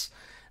 but this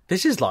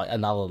is like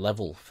another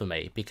level for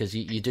me, because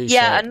you do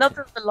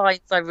another of the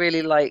lines I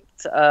really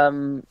liked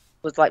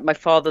was like, my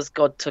father's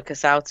god took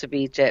us out of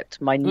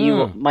Egypt, my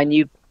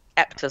new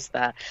kept us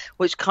there,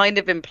 which kind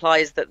of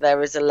implies that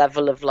there is a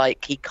level of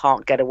like, he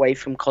can't get away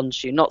from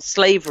Khonshu, not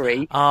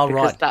slavery,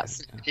 because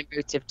that's an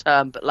emotive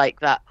term, but like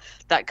that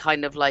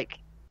kind of like,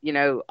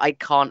 I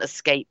can't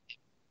escape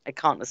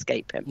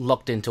him,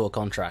 locked into a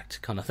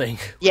contract kind of thing.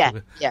 yeah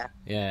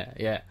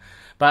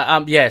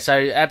But so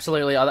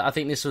absolutely, I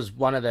think this was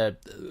one of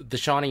the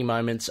shining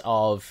moments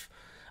of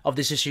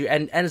this issue,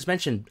 and as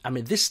mentioned, I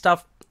mean, this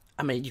stuff,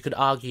 I mean, you could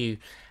argue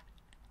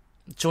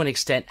to an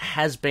extent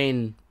has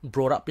been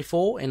brought up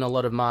before in a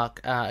lot of Marc,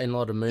 in a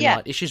lot of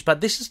Moonlight issues, but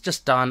this is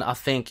just done, I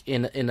think,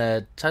 in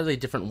a totally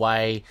different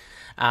way.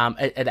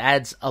 It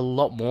adds a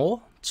lot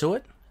more to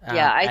it.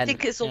 I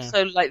think it's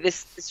also like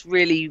this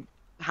really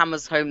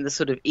hammers home the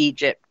sort of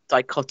Egypt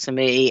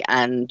dichotomy,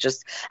 and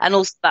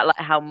also that, like,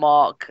 how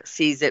Marc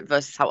sees it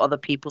versus how other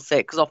people see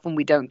it, because often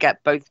we don't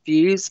get both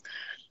views.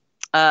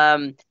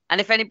 And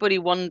if anybody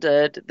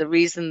wondered, the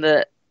reason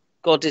that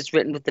God is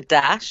written with the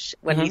dash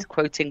when he's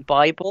quoting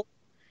Bible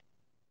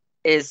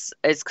is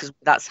because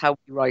that's how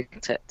we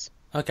write it.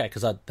 Okay,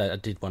 because I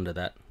did wonder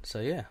that. So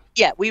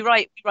yeah, we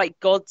write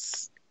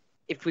gods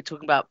if we're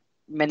talking about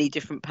many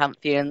different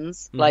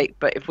pantheons, but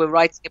if we're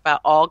writing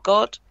about our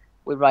God,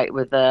 we write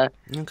with a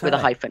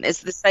hyphen.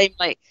 It's the same,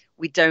 like,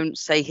 we don't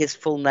say his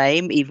full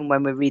name even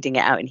when we're reading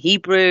it out in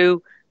Hebrew.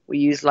 We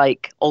use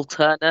like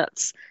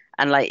alternates,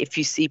 and like if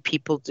you see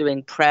people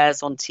doing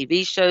prayers on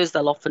TV shows,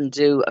 they'll often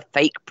do a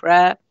fake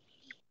prayer,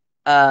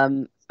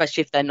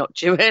 especially if they're not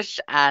Jewish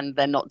and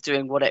they're not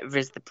doing whatever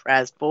is the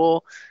prayer's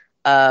for.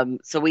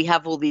 So we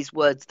have all these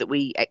words that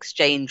we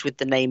exchange with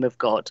the name of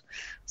God.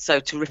 So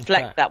to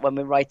reflect that when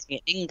we're writing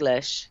in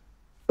English,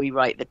 we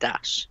write the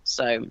dash.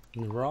 So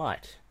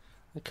right.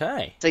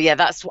 Okay. So yeah,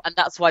 that's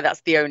why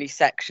that's the only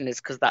section, is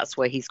because that's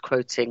where he's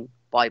quoting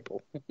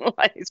Bible.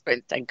 He's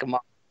quoting Ten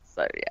Commandments.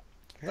 So yeah,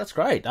 that's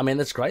great. I mean,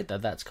 that's great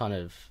that that's kind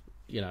of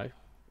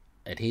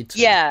adhered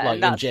to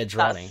like in Jed's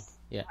writing.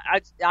 Yeah,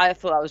 I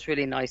thought that was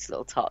really nice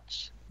little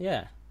touch.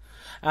 Yeah.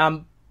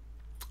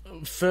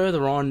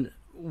 Further on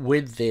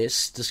with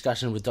this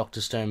discussion with Dr.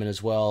 Sterman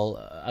as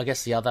well, I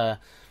guess the other,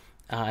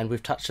 and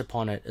we've touched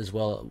upon it as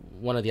well,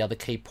 one of the other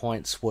key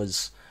points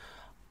was,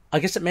 I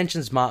guess it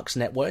mentions Marc's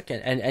network,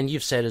 and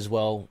you've said as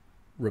well,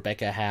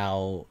 Rebecca,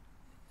 how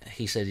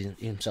he said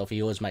himself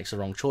he always makes the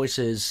wrong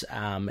choices.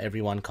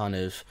 Everyone kind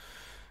of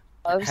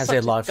has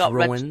their life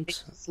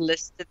ruined.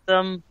 Listed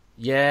them.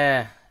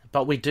 Yeah,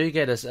 but we do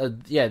get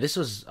this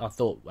was, I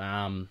thought,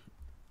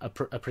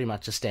 pretty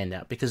much a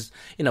standout, because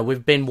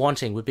we've been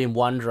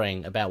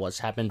wondering about what's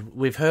happened.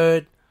 We've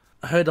heard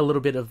a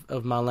little bit of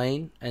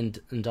Marlene and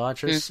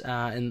Dietrich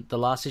in the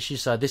last issue,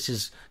 so this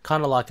is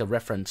kind of like a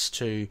reference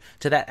to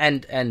that,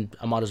 and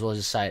I might as well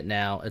just say it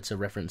now, it's a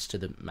reference to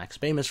the Max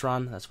Bemis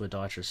run. That's where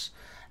Dietrich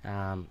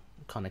kind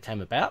of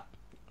came about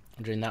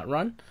during that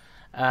run.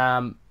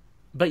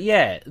 But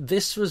yeah,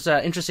 this was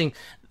interesting.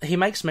 He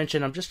makes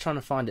mention, I'm just trying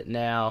to find it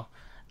now,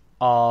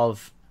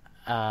 of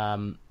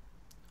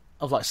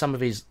like some of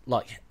his,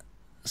 like,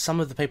 some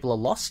of the people are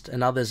lost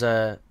and others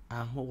are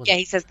what was it?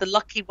 He says the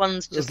lucky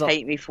ones just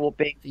hate me for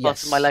being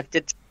part of my life.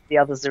 The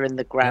others are in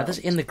the ground. Others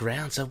in the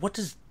ground. So what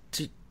does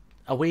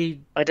Are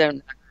we I don't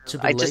know. to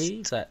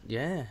believe that?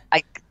 Yeah.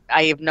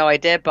 I have no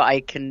idea, but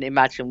I can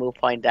imagine we'll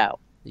find out.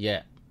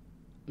 Yeah.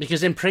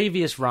 Because in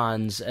previous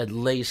runs, at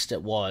least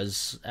it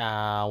was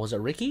it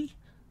Ricky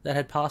that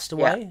had passed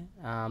away?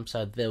 Yeah.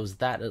 So there was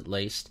that at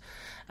least.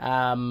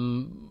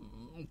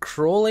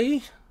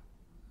 Crawley,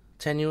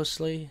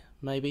 tenuously,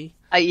 maybe?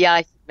 Yeah,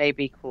 I think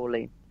maybe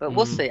Crawley. But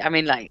we'll see. I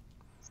mean,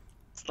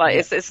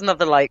 it's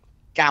another,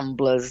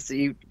 gamblers.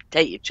 You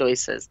take your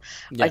choices.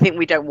 Yeah. I think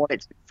we don't want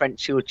it to be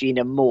French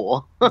Georgina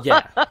more.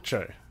 Yeah,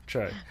 true.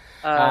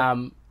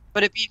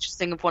 But it'd be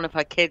interesting if one of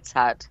her kids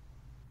had.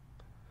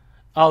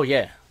 Oh,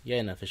 yeah.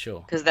 Yeah, no, for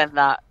sure. Because then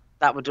that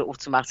would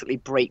automatically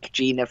break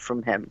Gina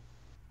from him.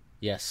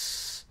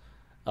 Yes.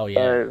 Oh,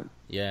 yeah.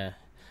 Yeah.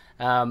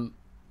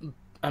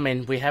 I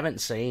mean, we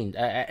haven't seen...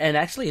 and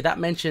actually, that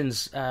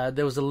mentions...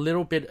 there was a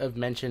little bit of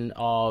mention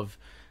of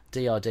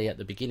DRD at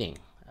the beginning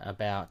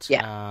about...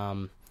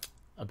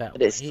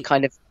 But it's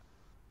kind of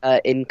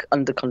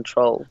under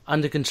control.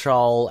 Under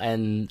control,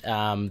 and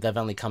they've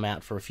only come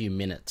out for a few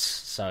minutes.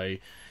 So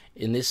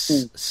in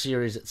this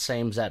series, it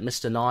seems that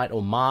Mr. Knight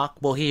or Marc...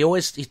 Well,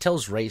 he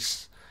tells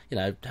Reese,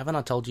 haven't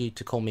I told you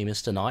to call me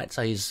Mr. Knight?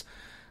 So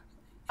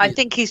I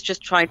think he's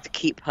just trying to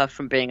keep her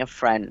from being a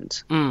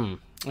friend.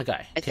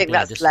 Okay. I think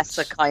that's less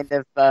a kind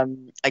of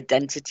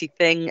identity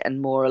thing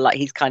and more like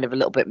he's kind of a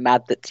little bit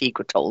mad that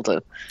Tigra told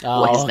her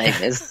what his name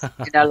is.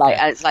 And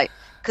it's like,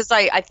 because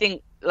I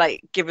think,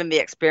 given the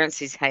experience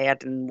he's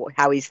had and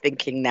how he's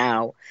thinking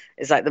now,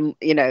 is like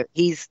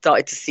he's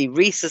started to see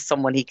Reese as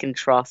someone he can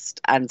trust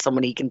and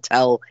someone he can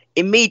tell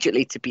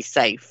immediately to be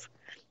safe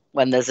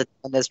when there's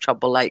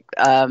trouble.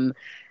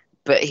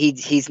 But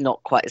he's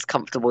not quite as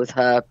comfortable with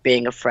her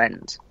being a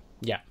friend.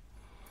 Yeah.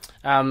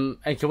 And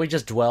can we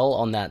just dwell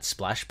on that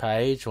splash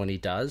page when he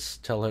does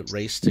tell her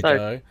Reese to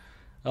go?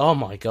 Oh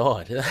my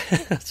god,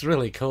 that's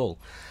really cool.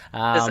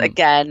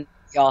 Again,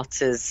 the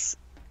art is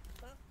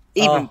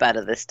even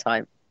better this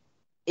time.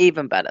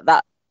 Even better.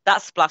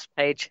 That splash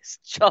page is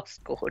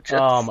just gorgeous.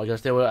 Oh my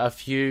gosh, there were a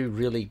few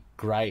really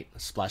great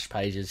splash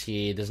pages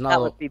here. There's that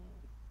would be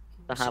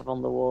to have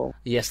on the wall.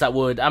 Yes, that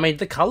would. I mean,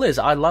 the colours.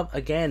 I love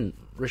again.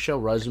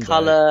 Rachelle Rosenberg. The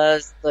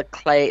colours, the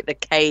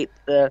cape,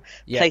 the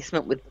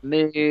placement with the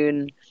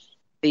moon,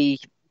 the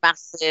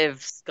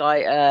massive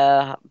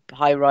sky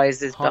high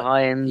rises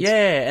behind.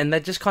 Yeah, and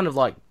they just kind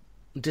of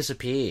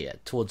disappear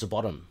towards the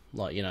bottom,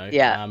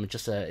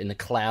 just in a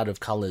cloud of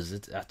colours.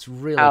 It's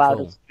really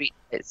cool.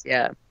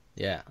 Yeah.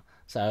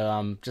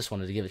 So just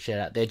wanted to give a shout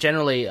out there.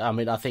 Generally, I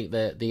mean, I think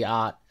the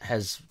art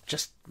has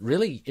just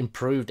really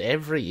improved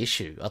every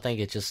issue. I think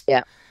it just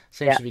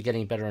seems to be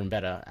getting better and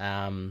better.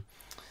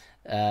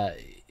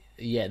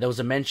 There was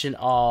a mention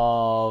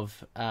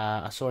of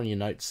I saw in your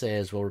notes there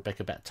as well,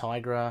 Rebecca, about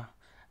Tigra.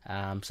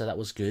 So that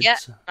was good. Yeah,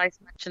 nice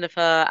mention of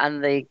her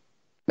and the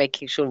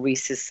making sure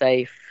Reese is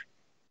safe.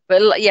 But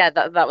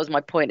that was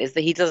my point, is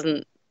that he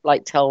doesn't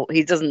tell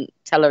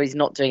her he's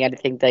not doing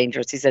anything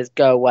dangerous. He says,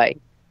 go away.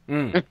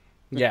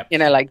 Yeah.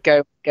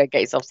 Go get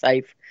yourself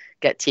safe,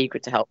 get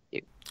Tigra to help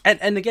you.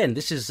 And again,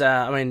 this is,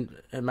 I mean,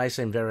 it may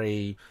seem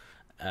very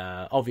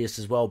obvious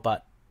as well,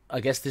 but I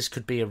guess this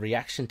could be a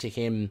reaction to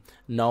him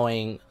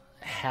knowing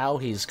how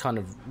he's kind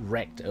of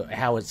wrecked,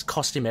 how it's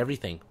cost him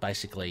everything,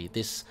 basically,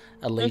 this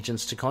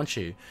allegiance to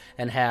Khonshu,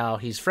 and how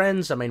his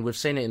friends, I mean, we've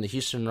seen it in the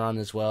Houston run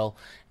as well,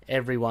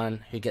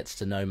 everyone who gets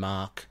to know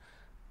Marc,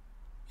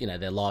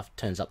 their life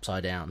turns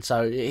upside down.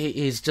 So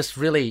he's just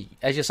really,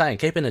 as you're saying,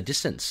 keeping a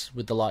distance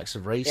with the likes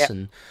of Reese,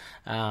 and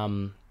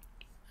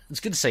it's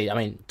good to see. I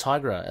mean,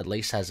 Tigra at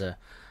least has a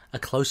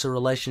closer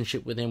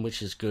relationship with him,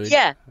 which is good.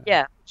 Yeah,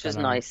 which is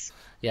nice.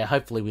 Yeah,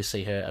 hopefully we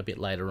see her a bit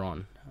later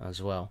on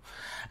as well.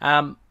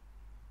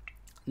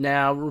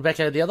 Now,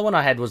 Rebecca, the other one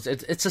I had was,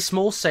 it's a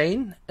small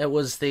scene. It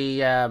was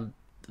the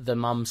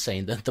mum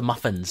scene, the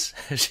muffins,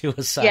 she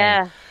was saying.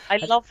 Yeah, I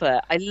love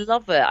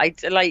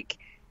it.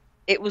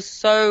 It was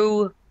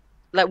so,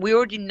 we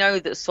already know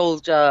that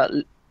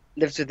Soldier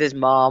lives with his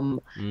mom.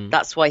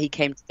 That's why he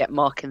came to get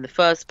Marc in the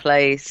first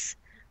place.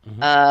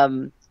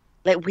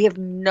 We have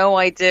no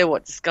idea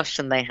what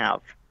discussion they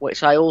have,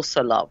 which I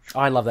also love.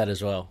 I love that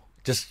as well.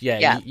 Just,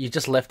 you're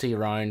just left to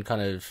your own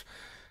kind of,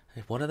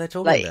 what are they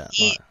talking about?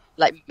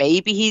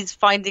 Maybe he's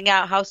finding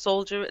out how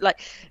Soldier,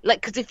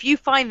 because if you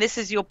find this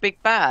is your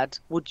big bad,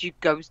 would you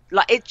go,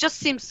 it just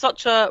seems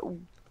such a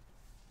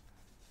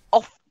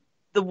off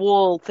the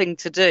wall thing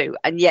to do,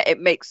 and yet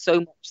it makes so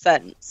much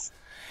sense.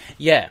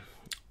 Yeah.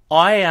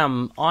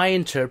 I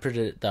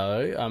interpreted it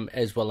though,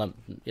 as well,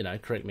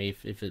 correct me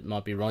if it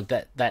might be wrong,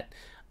 that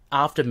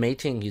after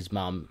meeting his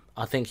mum,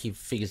 I think he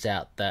figures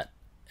out that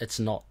it's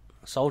not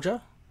Soldier.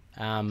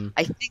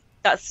 I think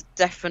that's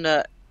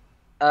definite.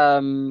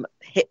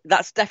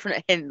 That's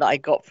definite hint that I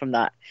got from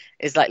that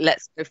is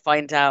let's go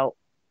find out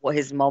what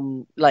his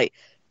mom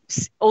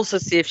also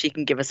see if she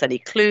can give us any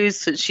clues.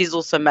 So she's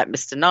also met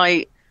Mr.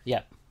 Knight. Yeah.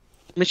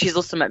 I mean, she's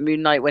also met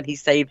Moon Knight when he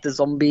saved the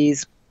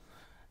zombies.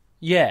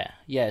 Yeah,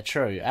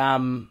 true.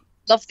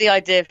 Love the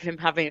idea of him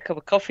having a cup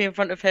of coffee in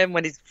front of him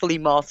when he's fully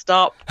masked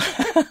up.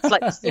 It's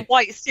like, it's the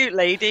white suit,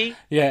 lady.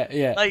 Yeah,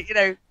 yeah. Like,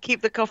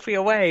 keep the coffee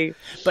away.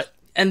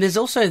 And there's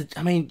also,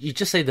 I mean, you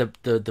just see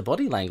the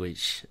body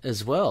language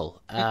as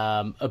well,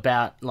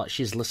 about, like,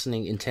 she's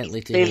listening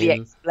intently to Clearly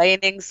him.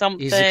 explaining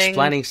something. He's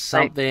explaining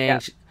something. Yeah.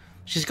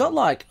 She's got,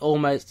 like,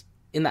 almost,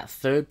 in that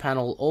third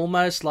panel,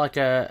 almost like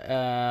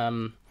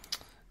a,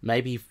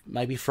 maybe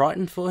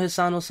frightened for his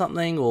son or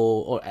something,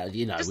 or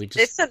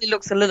It certainly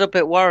looks a little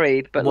bit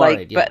worried, but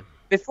but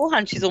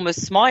beforehand she's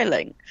almost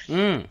smiling.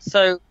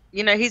 So,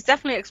 he's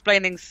definitely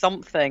explaining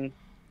something.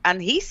 And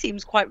he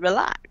seems quite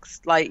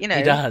relaxed, like, He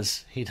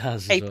does.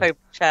 Capo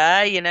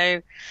chair,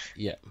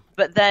 Yeah.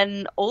 But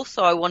then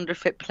also, I wonder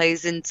if it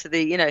plays into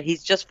the,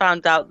 he's just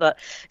found out that.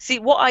 See,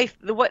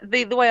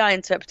 the way I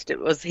interpreted it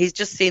was he's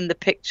just seen the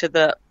picture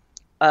that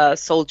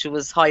Soldier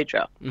was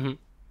Hydra,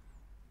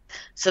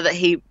 so that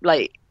he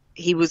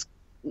was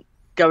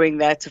going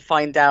there to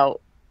find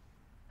out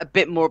a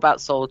bit more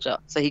about Soldier,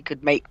 so he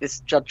could make this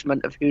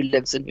judgment of who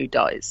lives and who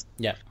dies.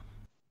 Yeah,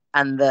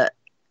 and that.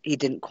 He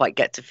didn't quite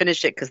get to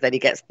finish it because then he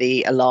gets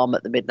the alarm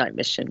at the midnight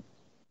mission.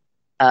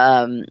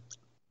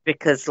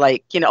 Because,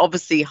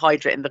 obviously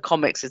Hydra in the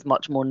comics is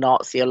much more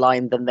Nazi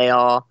aligned than they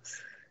are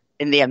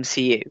in the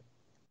MCU.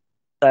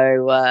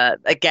 So,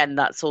 again,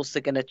 that's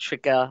also going to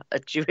trigger a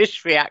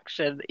Jewish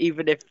reaction,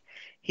 even if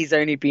he's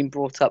only been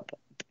brought up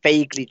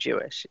vaguely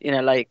Jewish,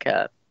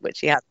 which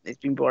he hasn't. He's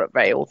been brought up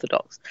very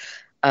Orthodox.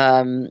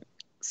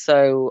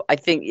 So I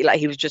think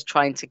he was just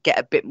trying to get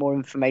a bit more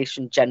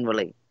information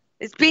generally.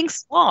 It's being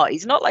smart.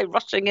 He's not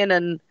rushing in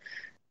and,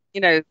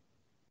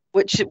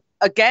 which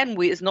again,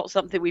 is not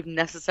something we've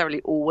necessarily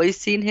always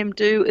seen him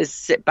do, is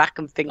sit back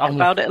and think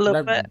about it a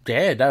little bit.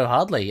 Yeah, no,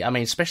 hardly. I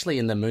mean, especially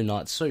in the Moon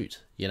Knight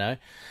suit, Yeah.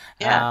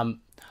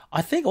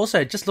 I think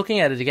also, just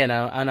looking at it again,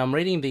 and I'm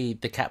reading the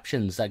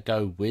captions that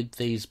go with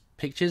these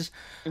pictures,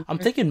 I'm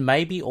thinking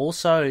maybe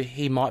also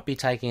he might be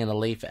taking a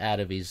leaf out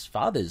of his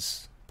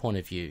father's point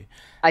of view.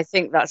 I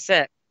think that's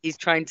it. He's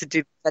trying to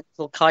do the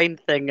gentle, kind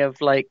thing of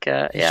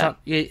yeah,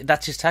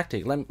 that's his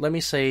tactic. Let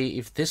me see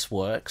if this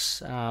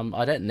works.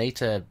 I don't need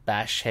to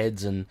bash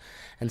heads and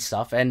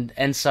stuff.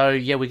 And so,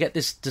 yeah, we get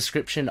this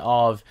description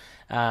of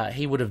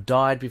he would have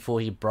died before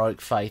he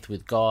broke faith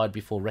with God,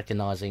 before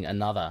recognizing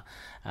another.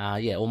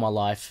 All my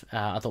life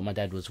I thought my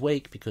dad was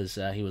weak because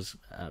he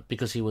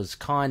was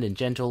kind and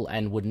gentle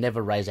and would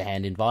never raise a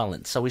hand in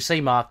violence. So we see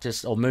Marc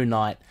or Moon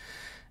Knight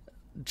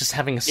just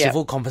having a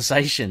civil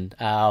conversation.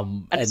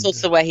 And it's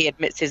also where he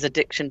admits his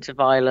addiction to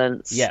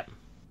violence. Yeah.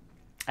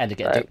 And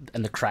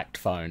the cracked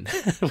phone,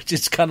 which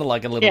is kind of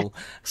like a little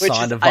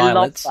sign of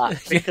violence. I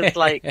love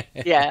that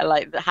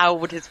because, how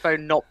would his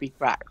phone not be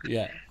cracked?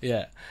 Yeah.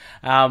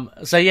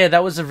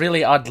 That was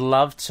I'd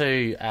love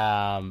to.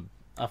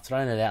 I've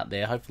thrown it out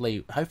there.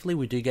 Hopefully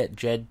we do get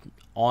Jed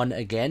on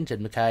again, Jed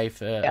MacKay,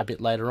 for a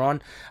bit later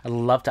on. I'd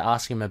love to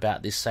ask him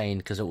about this scene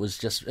because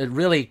it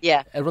really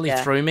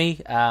threw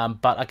me.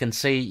 But I can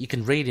see you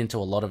can read into a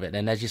lot of it,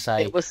 and as you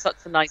say, it was such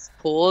a nice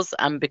pause,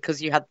 and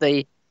because you had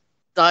the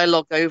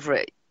dialogue over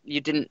it, you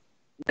didn't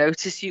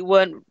notice you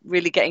weren't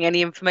really getting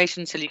any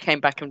information until you came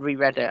back and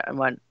reread it and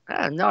went,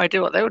 I have no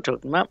idea what they were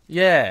talking about.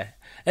 Yeah,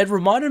 it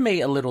reminded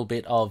me a little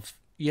bit of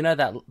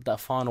that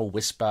final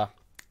whisper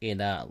in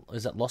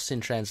is it Lost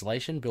in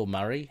Translation, Bill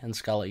Murray and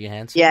Scarlett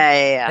Johansson?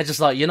 Yeah. It's just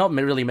like you're not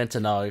really meant to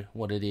know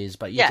what it is,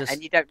 but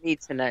and you don't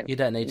need to know. You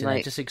don't need to know.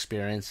 Just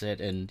experience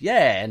it, and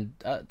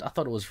I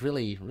thought it was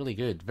really, really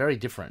good, very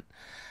different.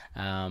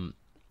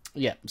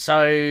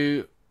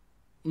 So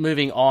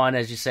moving on,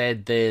 as you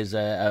said, there's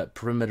a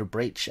perimeter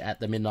breach at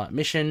the Midnight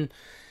Mission,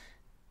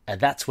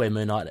 and that's where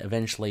Moon Knight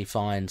eventually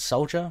finds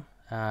Soldier.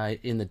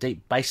 In the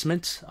deep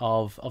basement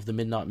of the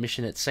Midnight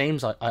Mission, it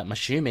seems. I'm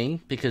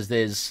assuming because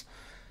there's.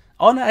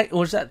 Oh no!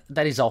 Or is that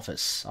his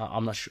office?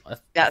 I'm not sure.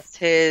 That's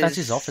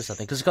his office, I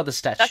think, because it's got the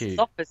statue. That's his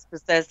office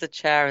because there's the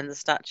chair and the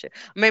statue.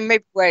 I mean,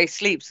 maybe where he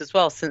sleeps as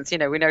well, since we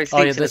know he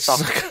sleeps in the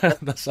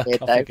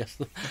sarcophagus.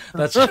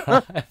 That's right.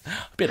 A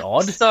bit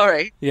odd.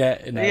 Sorry.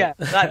 Yeah. No. Yeah.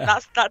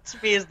 That to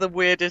me is the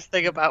weirdest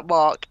thing about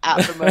Marc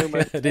at the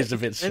moment. It is a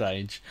bit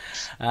strange,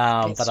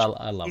 but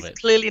I love it. He's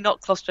clearly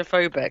not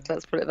claustrophobic.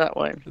 Let's put it that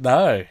way.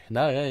 No.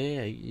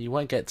 Yeah. You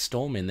won't get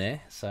Storm in there,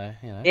 so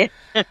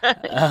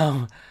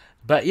Yeah.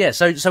 But yeah,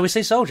 so we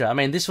see Soldier. I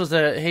mean,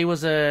 he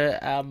was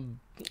a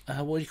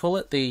what do you call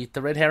it? The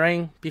red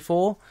herring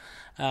before.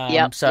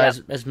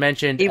 As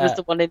mentioned, he was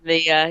the one in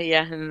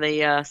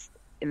the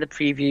in the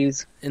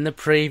previews. In the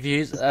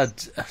previews,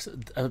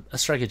 a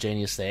stroke of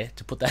genius there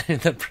to put that in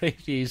the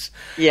previews.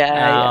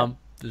 It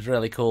was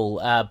really cool.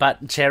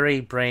 But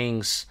Cherry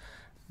brings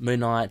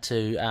Moon Knight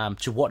to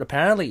what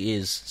apparently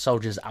is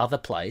Soldier's other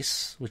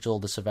place, which all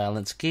the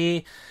surveillance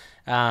gear.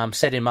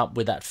 Set him up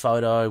with that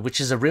photo,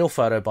 which is a real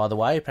photo, by the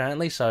way,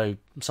 apparently. So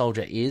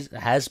Soldier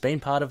has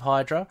been part of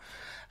Hydra,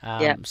 he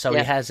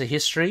has a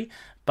history.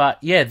 But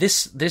yeah,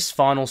 this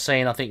final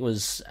scene I think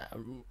was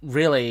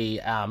really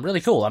really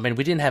cool. I mean,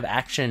 we didn't have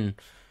action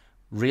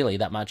really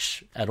that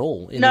much at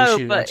all in No,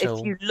 issue but until...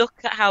 if you look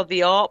at how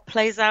the art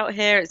plays out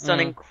here, it's done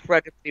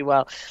incredibly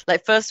well.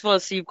 Like, first of all,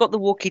 so you've got the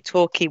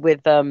walkie-talkie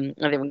with I think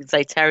we can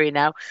say Terry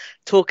now,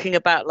 talking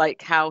about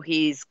like how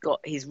he's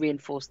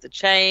reinforced the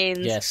chains.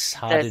 Yes,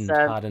 There's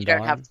hardened you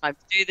don't have iron. time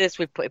to do this.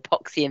 We've put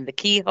epoxy in the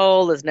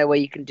keyhole. There's no way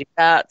you can do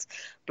that.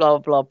 Blah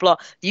blah blah.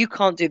 You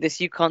can't do this.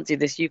 You can't do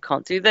this. You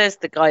can't do this.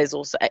 The guy is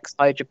also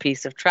ex-Hydra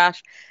piece of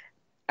trash.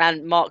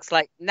 And Mark's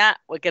like, nah,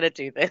 we're gonna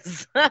do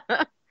this.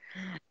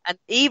 And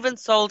even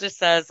Soldier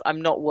says,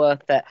 "I'm not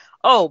worth it."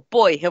 Oh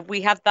boy, have we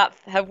had that?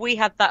 Have we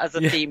had that as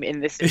a theme in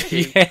this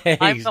issue? Yeah,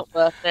 I'm not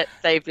worth it.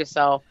 Save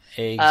yourself.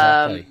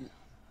 Exactly.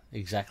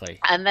 Exactly.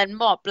 And then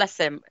Mark, bless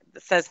him,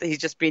 says that he's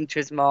just been to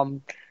his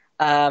mom.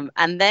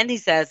 And then he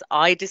says,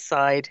 "I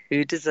decide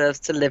who deserves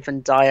to live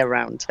and die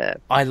around here."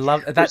 I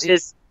love that. Which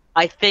is,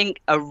 I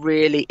think, a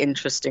really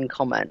interesting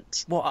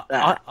comment. Well,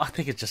 I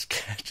think it's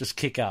just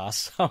kick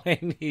ass. I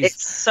mean,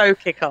 it's so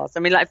kick ass.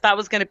 I mean, like, if that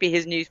was going to be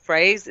his new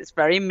phrase, it's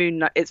very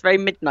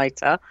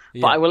Midnighter,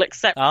 but I will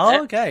accept it.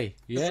 Oh, okay,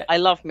 yeah. I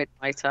love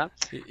Midnighter,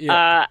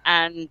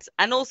 and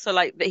also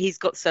like that he's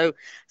got so.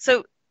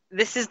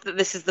 This is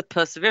the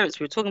perseverance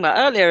we were talking about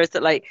earlier. Is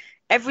that like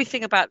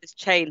everything about this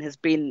chain has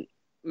been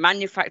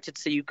manufactured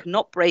so you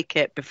cannot break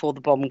it before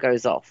the bomb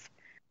goes off.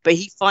 But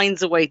he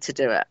finds a way to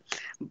do it,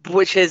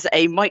 which is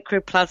a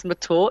microplasma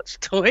torch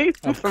toy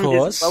from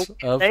his days.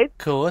 Of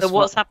course. So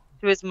what's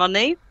happened to his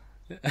money?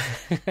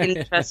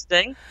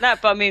 Interesting. No,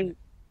 but I mean,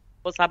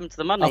 what's happened to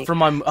the money? From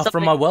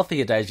my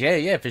wealthier days,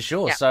 yeah, for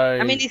sure. Yeah. So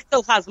I mean, he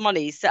still has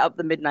money. He set up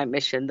the Midnight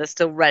Mission. There's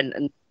still rent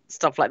and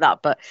stuff like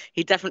that, but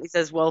he definitely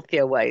says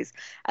wealthier ways.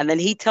 And then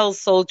he tells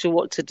Soldier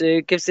what to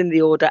do, gives him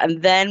the order,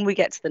 and then we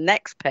get to the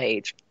next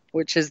page,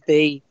 which is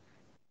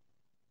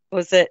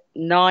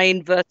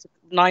nine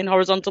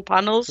horizontal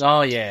panels?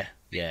 Oh yeah.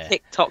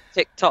 Tick tock,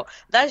 tick tock.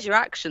 There's your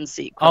action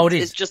sequence. Oh, it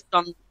is.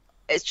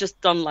 It's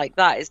just done like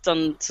that. It's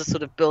done to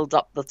sort of build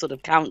up the sort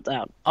of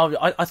countdown. Oh,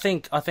 I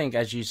think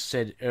as you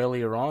said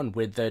earlier on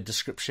with the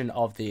description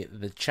of the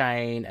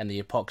chain and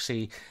the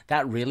epoxy,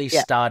 that really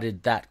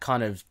started that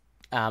kind of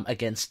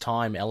against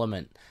time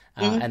element,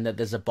 and that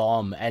there's a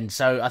bomb, and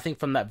so I think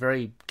from that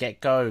very get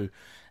go,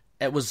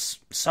 it was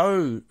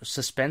so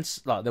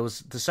suspense. Like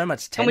there's so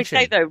much tension. Can we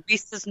say though,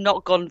 Reese has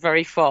not gone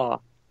very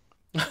far.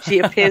 She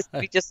appears to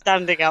be just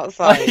standing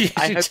outside.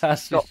 I hope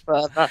she's not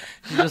further.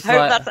 I hope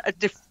that's a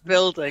different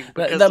building.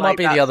 That might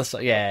be the other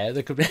side. Yeah,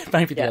 there could be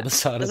maybe the other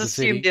side of the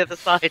city. Let's assume the other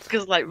side,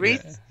 because like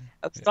Reese,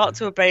 start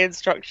to obey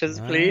instructions,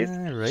 please.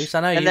 Reese,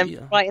 I know. And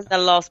then right in the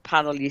last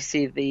panel, you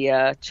see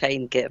the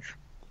chain give.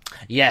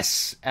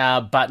 Yes,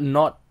 but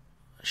not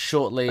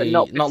shortly,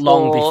 not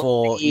long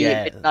before the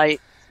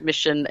Midnight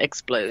Mission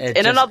explodes.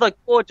 Another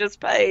gorgeous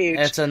page.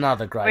 It's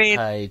another great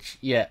page.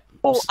 Yeah.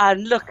 Oh,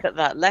 and look at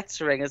that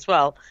lettering as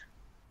well.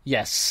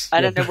 Yes.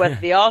 I don't know whether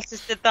the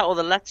artist did that or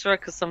the letterer,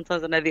 because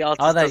sometimes I know the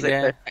artist does it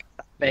that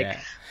big. Yeah.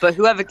 But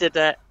whoever did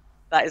it,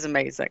 that is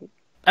amazing.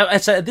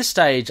 And so at this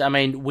stage, I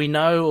mean, we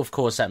know, of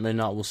course, that Moon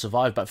Knight will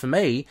survive. But for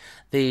me,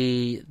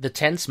 the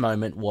tense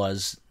moment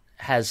was,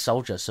 has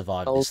Soldier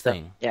survived this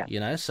thing? Yeah.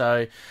 You know,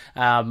 so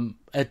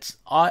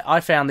I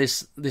found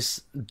this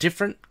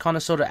different kind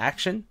of sort of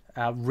action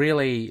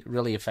really,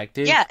 really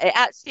effective. Yeah, it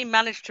actually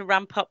managed to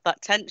ramp up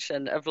that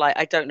tension of like,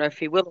 I don't know if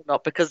he will or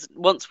not, because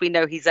once we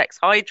know he's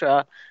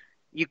ex-Hydra,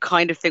 you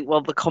kind of think,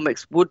 well, the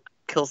comics would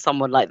kill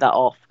someone like that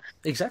off.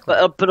 Exactly.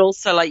 But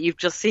also, like, you've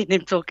just seen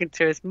him talking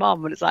to his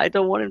mum, and it's like, I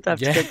don't want him to have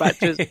to go back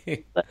to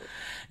his mum.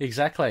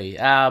 Exactly.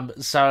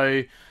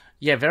 So,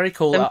 yeah, very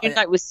cool. The Moon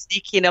Knight was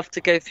sneaky enough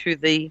to go through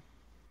the...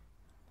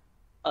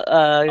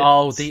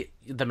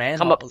 the manhole.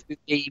 Come up through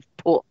the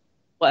port,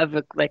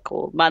 whatever they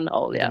call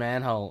manhole, yeah. The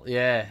manhole,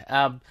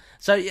 yeah.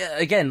 So, yeah,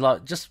 again,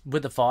 like, just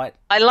with the fight...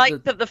 I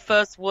like that the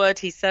first word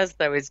he says,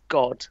 though, is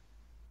God.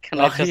 Can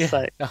I just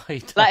say? Oh, he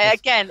does. Like,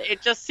 again,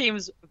 it just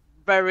seems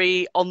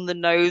very on the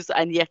nose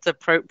and yet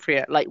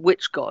appropriate. Like,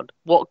 which God?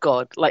 What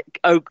God? Like,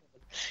 oh God.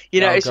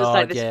 You know, it's just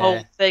like this whole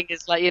thing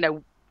is like, you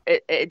know,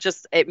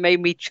 it made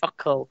me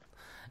chuckle.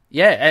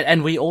 Yeah,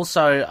 and we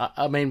also,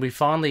 I mean, we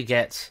finally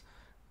get,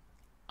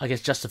 I guess,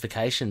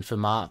 justification for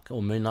Marc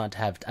or Moon Knight to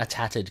have a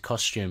tattered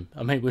costume.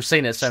 I mean, we've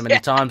seen it so many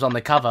times on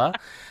the cover,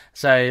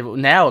 so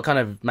now it kind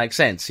of makes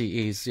sense.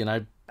 He's, you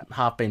know,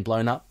 half been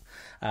blown up.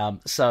 Yeah,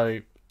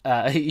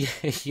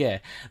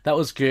 that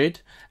was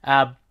good.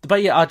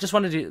 But yeah, I just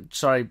wanted to,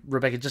 sorry,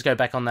 Rebecca, just go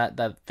back on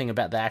that thing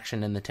about the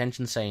action and the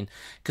tension scene.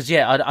 Because,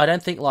 yeah, I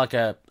don't think like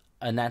a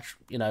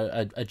natural, you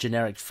know, a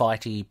generic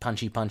fighty,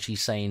 punchy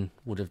scene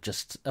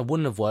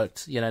wouldn't have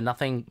worked. You know,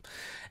 nothing,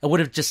 it would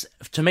have just,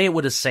 to me, it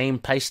would have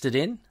seemed pasted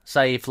in.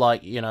 Say if,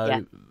 like, you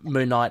know,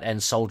 Moon Knight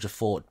and Soldier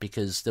fought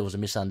because there was a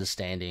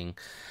misunderstanding.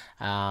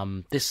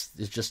 This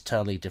is just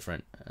totally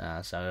different.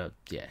 So,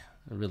 yeah.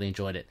 I really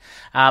enjoyed it.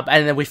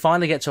 And then we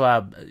finally get to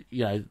our,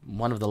 you know,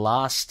 one of the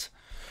last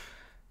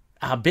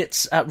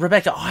bits.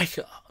 Rebecca,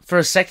 for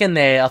a second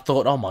there, I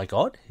thought, oh my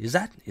God, is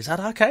that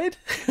Arcade?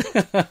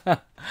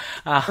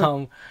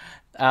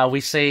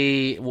 We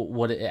see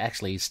what it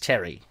actually is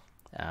Terry,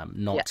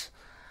 not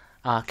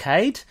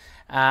arcade,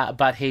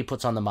 but he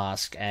puts on the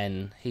mask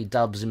and he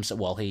dubs himself.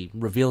 Well, he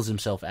reveals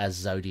himself as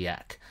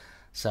Zodiac.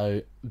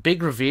 So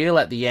big reveal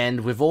at the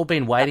end. We've all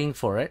been waiting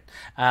for it.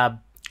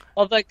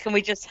 Although, can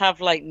we just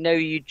have like "No,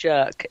 you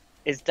jerk"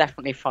 is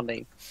definitely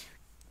funny.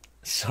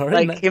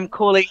 Sorry, like him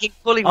calling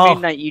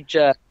Moon Knight "you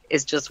jerk"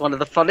 is just one of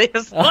the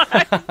funniest.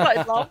 I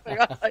started laughing.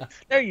 I was like,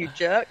 "No, you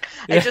jerk!"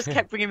 Yeah. It just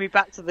kept bringing me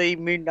back to the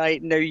Moon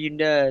Knight "No, you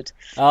nerd."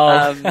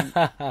 Oh,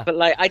 But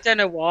like, I don't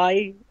know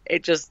why.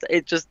 It just.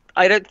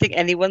 I don't think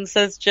anyone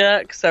says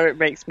jerk, so it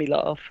makes me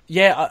laugh.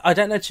 yeah. I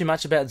don't know too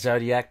much about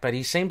Zodiac, but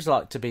he seems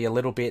like to be a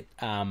little bit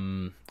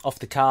off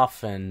the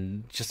cuff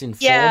and just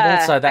informal.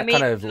 Yeah, so that I mean,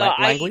 kind of look,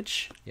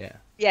 language, yeah.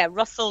 Yeah,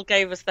 Russell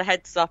gave us the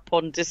heads up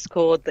on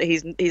Discord that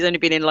he's only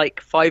been in like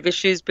 5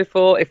 issues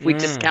before, if we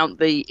discount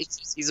the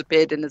issues he's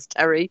appeared in as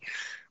Terry.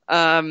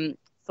 So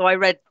I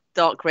read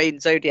Dark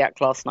Reign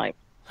Zodiac last night.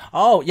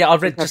 Oh, yeah,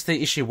 I've read just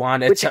the issue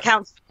 1. Which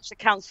accounts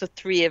for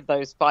 3 of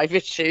those 5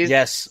 issues.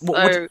 Yes.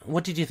 So,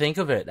 what did you think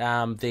of it?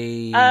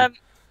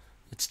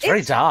 It's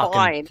very dark.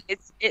 Fine.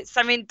 It's.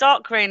 I mean,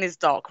 Dark Reign is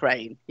Dark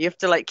Reign. You have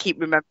to like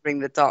keep remembering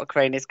that Dark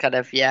Reign is kind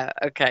of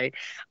okay.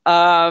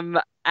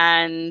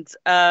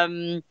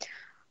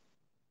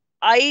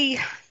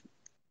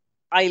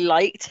 I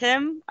liked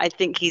him. I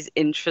think he's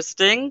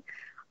interesting.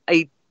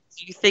 I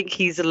do think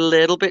he's a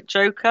little bit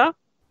Joker.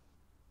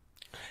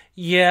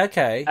 Yeah,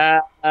 okay.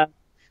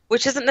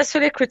 Which isn't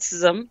necessarily a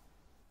criticism,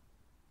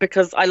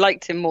 because I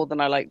liked him more than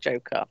I like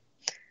Joker.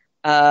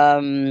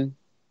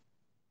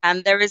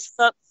 And there is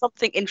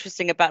something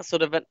interesting about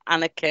sort of an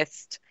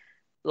anarchist,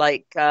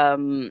 like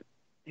who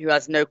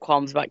has no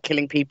qualms about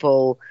killing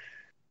people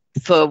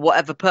for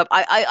whatever purpose.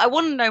 I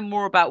want to know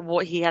more about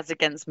what he has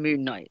against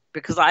Moon Knight,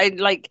 because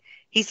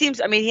he seems.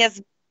 I mean, he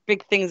has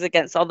big things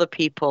against other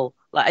people.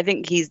 Like, I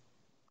think he's,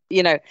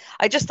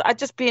 I'd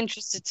just be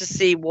interested to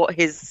see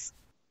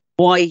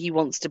why he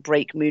wants to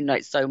break Moon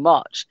Knight so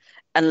much,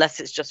 unless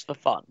it's just for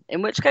fun.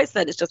 In which case,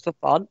 then it's just for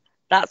fun.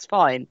 That's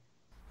fine.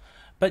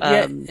 But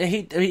yeah,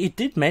 he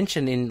did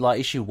mention in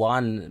like issue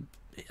 1,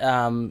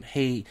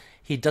 he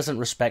doesn't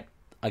respect,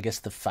 I guess,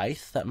 the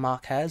faith that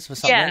Marc has or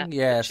something.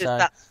 Yeah, so.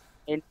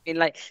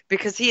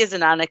 Because he is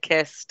an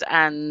anarchist,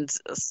 and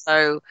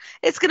so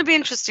it's going to be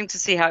interesting to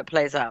see how it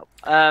plays out.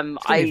 I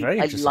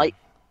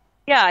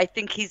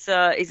think he's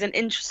an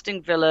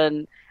interesting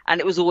villain,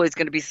 and it was always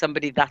going to be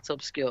somebody that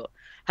obscure.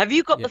 Have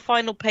you got the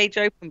final page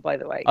open, by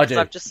the way? I do.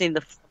 I've just seen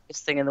the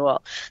funniest thing in the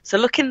world. So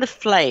look in the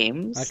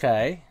flames.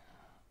 Okay.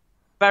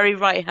 Very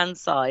right hand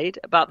side,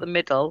 about the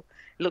middle.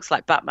 It looks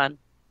like Batman.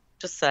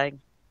 Just saying.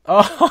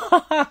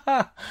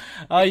 Oh,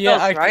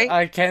 yeah, right?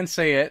 I can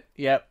see it.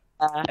 Yep.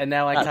 And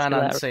now I can't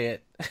unsee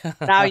it.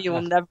 Now you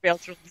will never be able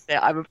to unsee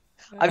it.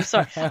 I'm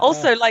sorry.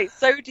 Also, like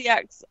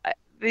Zodiac's,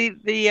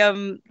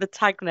 the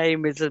tag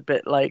name is a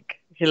bit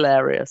like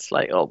hilarious.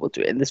 Like, oh, we'll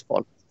do it in this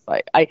font.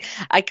 Like,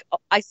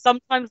 I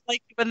sometimes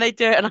like it when they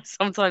do it, and I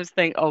sometimes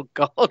think, oh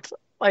God,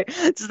 like,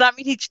 does that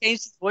mean he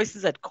changed his voice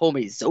and said, "Call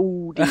me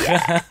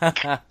Zodiac"?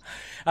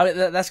 I mean,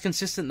 that's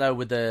consistent though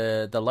with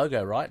the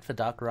logo, right, for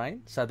Dark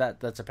Reign. So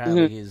that's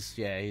apparently his.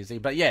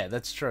 But yeah,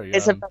 that's true.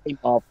 It's a very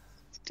mob.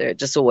 It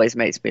just always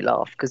makes me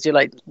laugh, because you're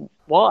like,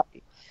 why?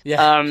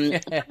 Yeah.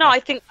 No,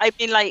 I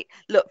mean, like,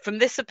 look, from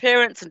this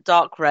appearance and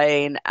Dark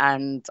Reign,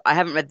 and I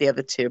haven't read the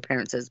other 2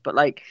 appearances, but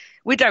like,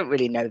 we don't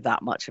really know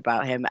that much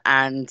about him.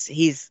 And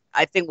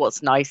I think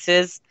what's nice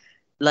is,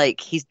 like,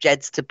 he's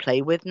Jed's to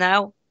play with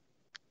now.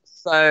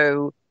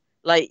 So,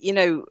 like,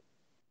 you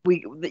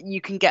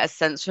can get a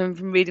sense from him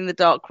from reading the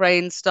Dark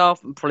Reign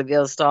stuff and probably the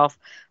other stuff,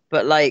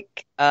 but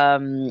like,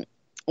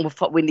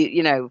 we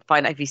need,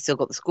 find out if he's still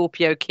got the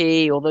Scorpio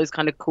key, all those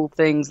kind of cool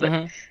things,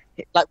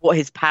 like what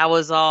his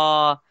powers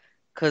are.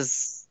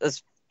 Because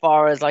as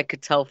far as I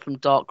could tell from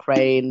Dark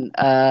Reign,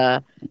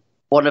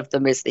 one of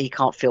them is that he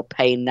can't feel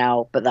pain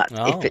now, but that's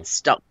if it's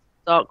stuck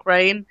Dark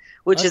Reign,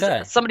 which is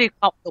somebody who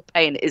can't feel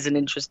pain is an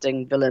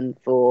interesting villain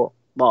for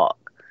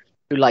Marc,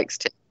 who likes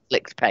to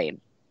inflict pain.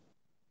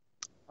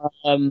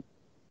 I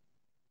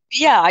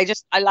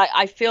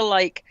feel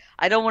like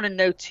I don't want to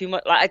know too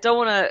much. Like, I don't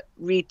want to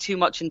read too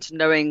much into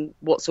knowing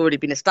what's already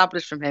been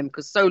established from him,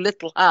 because so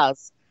little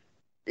has.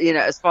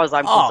 As far as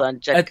I'm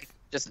concerned, Jed can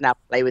just now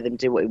play with him,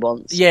 do what he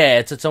wants. Yeah,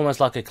 it's almost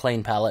like a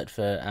clean palette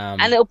for.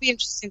 And it'll be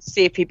interesting to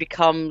see if he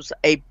becomes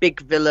a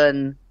big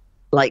villain,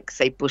 like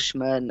say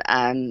Bushman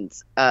and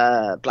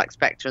Black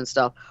Spectre and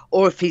stuff,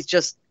 or if he's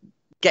just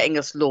getting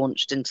us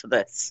launched into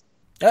this.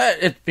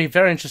 It'd be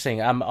very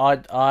interesting.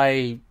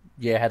 I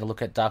had a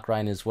look at Dark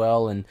Reign as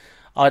well, and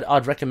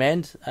I'd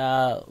recommend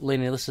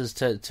listening listeners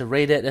to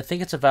read it. I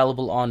think it's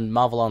available on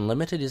Marvel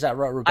Unlimited. Is that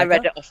right, Rebecca? I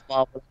read it off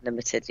Marvel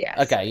Unlimited, yes.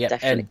 Okay, yeah.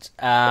 Definitely.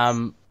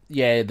 And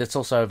that's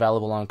also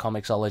available on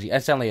Comixology.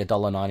 It's only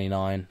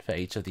 $1.99 for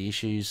each of the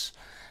issues.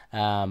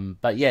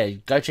 But yeah,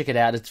 go check it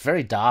out. It's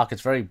very dark.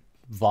 It's very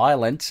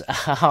violent.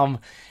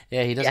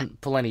 He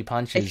doesn't pull any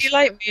punches. If you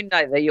like Moon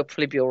Knight, though, you'll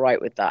probably be all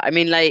right with that. I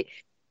mean, like, if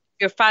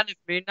you're a fan of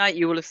Moon Knight,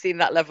 you will have seen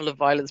that level of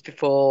violence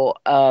before,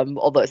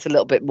 although it's a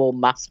little bit more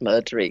mass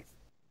murdery.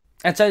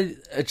 And so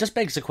it just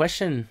begs the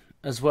question,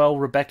 as well,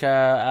 Rebecca.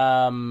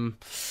 I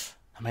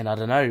mean, I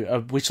don't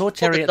know. We saw All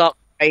Terry. the Dark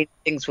Reign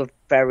things were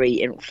very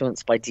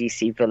influenced by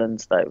DC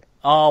villains, though.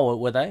 Oh,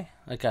 were they?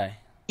 Okay.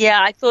 Yeah,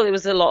 I thought it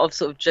was a lot of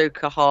sort of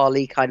Joker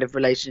Harley kind of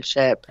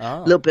relationship,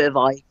 a little bit of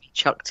Ivy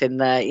chucked in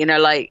there,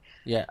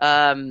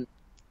 Yeah.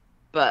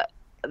 But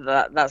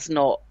that's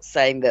not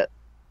saying that.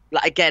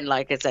 Like, again,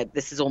 like I said,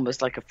 this is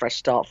almost like a fresh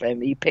start for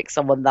him. You pick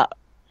someone that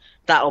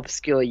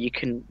obscure, you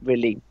can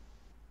really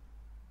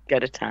go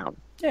to town.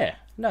 Yeah.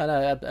 No,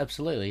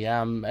 absolutely.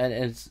 And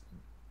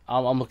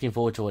I'm looking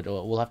forward to it.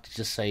 We'll have to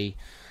just see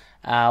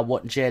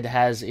what Jed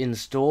has in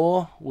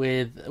store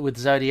with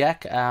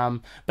Zodiac.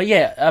 But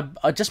yeah,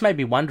 it just made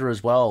me wonder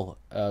as well,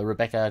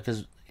 Rebecca,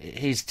 because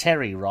he's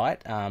Terry, right?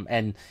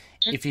 And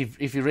if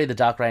you read the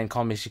Dark Reign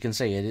comics, you can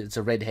see it. It's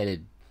a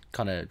red-headed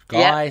kind of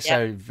guy,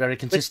 so very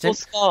consistent. With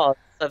full scars,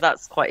 so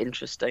that's quite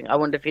interesting. I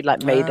wonder if he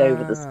made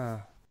over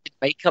the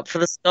makeup for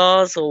the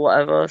scars or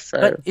whatever. So,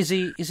 but is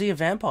he a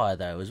vampire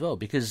though as well?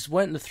 Because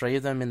weren't the three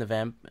of them in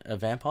the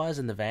vampires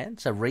in the van?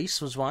 So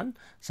Reese was one.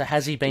 So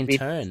has he been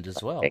turned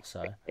as well?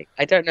 So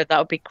I don't know. That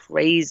would be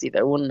crazy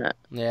though, wouldn't it?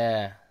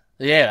 Yeah.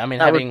 I mean,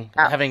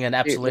 having an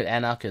absolute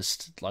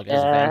anarchist as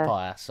a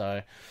vampire.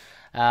 So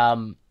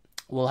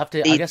we'll have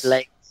to. I guess.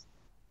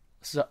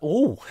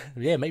 So,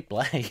 meet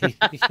Blade.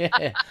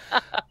 Yeah,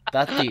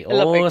 that'd be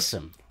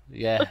awesome.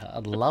 Yeah,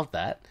 I'd love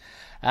that.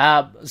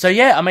 So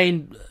yeah, I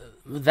mean,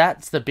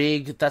 that's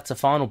the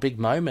final big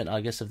moment,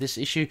 I guess, of this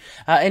issue.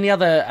 Any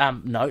other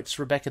notes,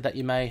 Rebecca, that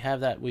you may have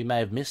that we may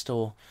have missed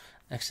or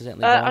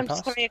accidentally gone I'm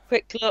past? just having a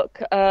quick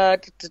look.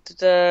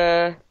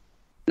 No,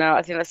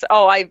 I think that's.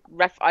 Oh,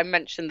 I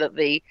mentioned that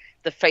the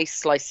face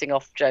slicing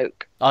off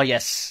joke. Oh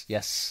yes.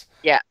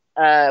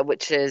 Yeah,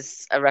 which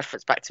is a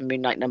reference back to Moon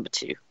Knight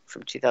 #2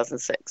 from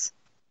 2006.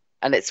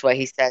 And it's where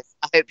he says,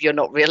 "I hope you're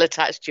not real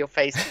attached to your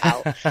face,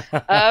 pal."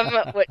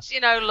 Which,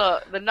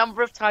 look, the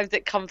number of times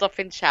it comes up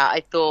in chat,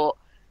 I thought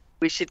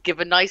we should give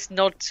a nice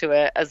nod to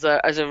it as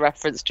a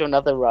reference to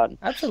another run.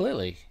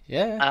 Absolutely,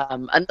 yeah.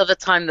 Another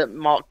time that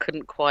Marc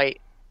couldn't quite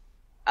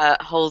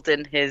hold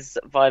in his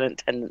violent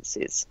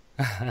tendencies.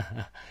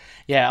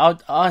 Yeah,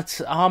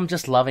 I'm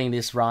just loving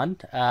this run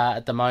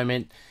at the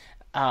moment.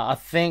 I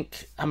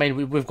think,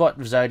 we've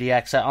got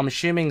Zodiac, so I'm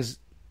assuming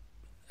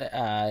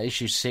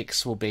issue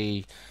 6 will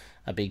be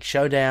a big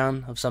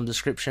showdown of some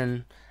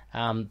description.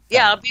 I'll be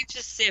interested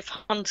to see if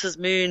Hunter's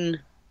Moon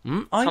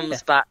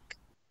comes back.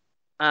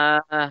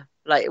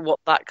 What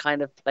that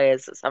kind of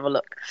plays. Let's have a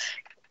look.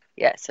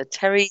 Yeah, so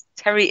Terry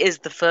is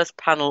the first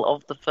panel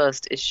of the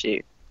first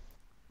issue.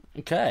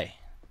 Okay.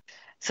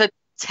 So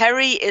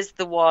Terry is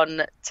the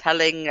one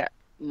telling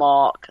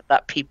Marc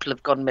that people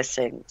have gone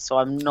missing. So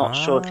I'm not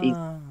sure if he's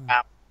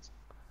found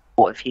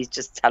or if he's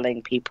just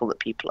telling people that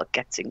people are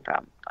getting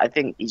found. I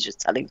think he's just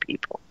telling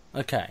people.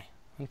 Okay.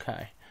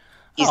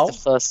 He's the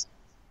first.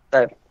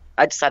 So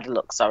I just had a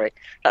look. Sorry,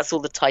 that's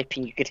all the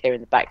typing you could hear in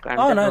the background.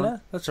 Oh no,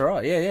 that's all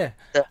right. Yeah.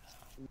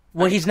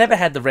 Well, he's never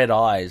had the red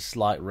eyes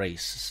like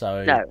Reese,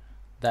 so no.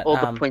 Or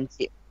the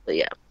pointy.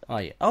 Yeah. Oh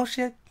yeah. Oh,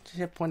 she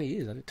had pointy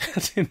ears. I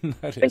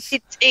didn't notice.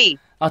 Pointy teeth.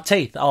 Oh,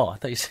 teeth. Oh, I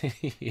thought you said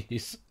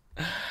ears.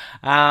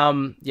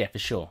 Yeah, for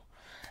sure.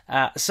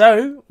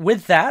 So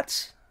with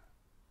that,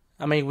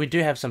 we do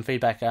have some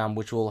feedback,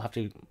 which we'll have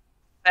to.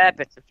 Fair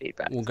bit of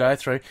feedback. We'll go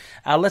through.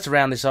 Let's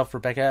round this off,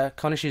 Rebecca.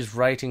 Konishi's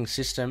rating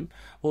system.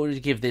 What would you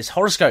give this?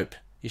 Horoscope,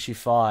 issue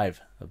 5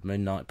 of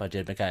Moon Knight by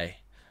Jed MacKay.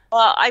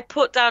 Well, I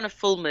put down a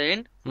full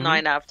moon,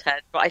 9 out of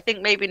 10, but I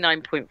think maybe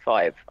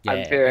 9.5. Yeah,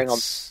 I'm veering on.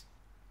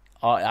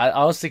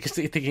 I was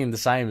thinking the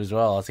same as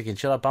well. I was thinking,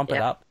 should I bump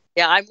it up?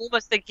 Yeah, I'm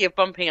almost thinking of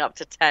bumping up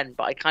to 10,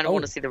 but I kind of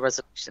want to see the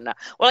resolution now.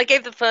 Well, I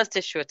gave the first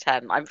issue a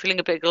 10. I'm feeling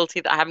a bit guilty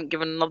that I haven't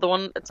given another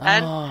one a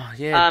 10. Oh,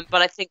 yeah.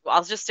 But I think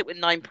I'll just sit with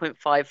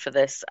 9.5 for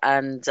this,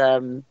 and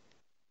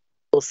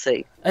we'll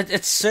see.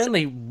 It's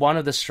certainly one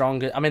of the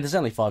strongest. There's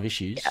only 5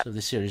 issues of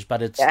the series,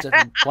 but it's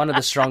one of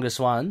the strongest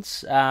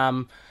ones.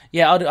 I'd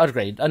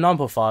agree. A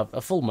 9.5,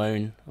 a full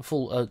moon,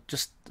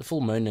 just a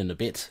full moon and a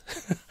bit.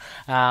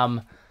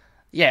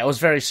 It was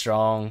very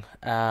strong.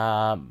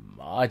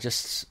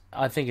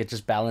 I think it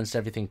just balanced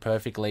everything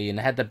perfectly and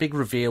had the big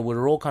reveal. We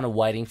were all kind of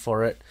waiting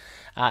for it,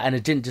 and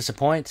it didn't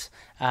disappoint.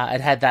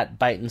 It had that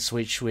bait and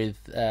switch with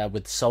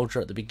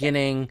Soldier at the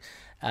beginning.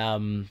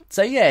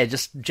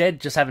 Just Jed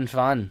just having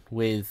fun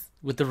with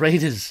the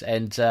readers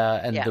and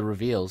the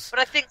reveals. But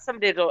I think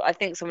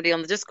somebody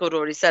on the Discord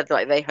already said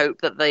that they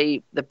hope that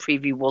the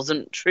preview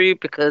wasn't true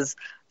because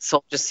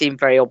Soldier seemed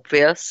very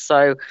obvious.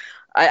 So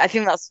I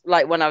think that's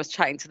when I was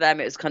chatting to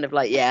them, it was kind of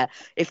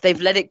if they've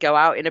let it go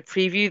out in a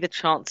preview, the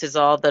chances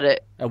are that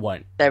it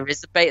won't. There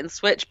is a bait and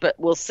switch, but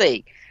we'll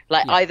see.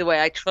 Either way,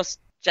 I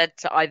trust Jed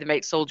to either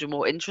make Soldier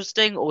more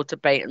interesting or to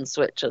bait and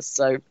switch us.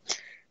 So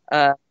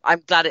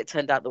I'm glad it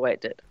turned out the way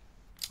it did.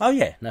 Oh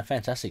yeah, no,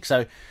 fantastic.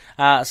 So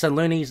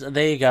Loonies,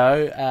 there you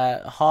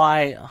go.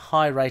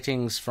 High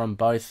ratings from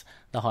both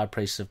the High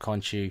Priests of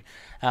Khonshu.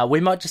 We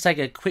might just take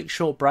a quick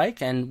short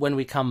break, and when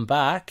we come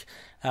back,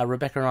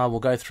 Rebecca and I will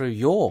go through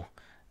your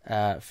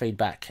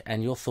feedback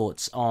and your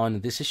thoughts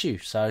on this issue.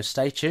 So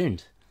stay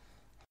tuned.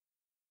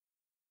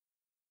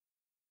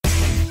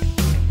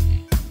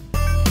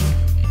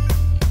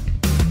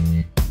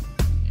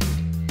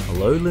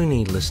 Hello,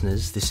 Looney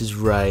listeners. This is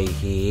Ray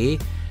here.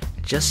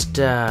 Just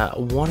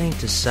wanting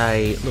to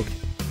say, look,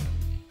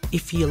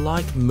 if you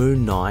like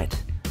Moon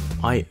Knight,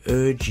 I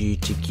urge you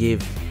to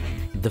give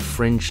The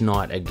Fringe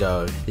Knight a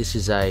go. This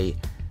is a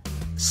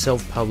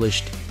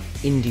self-published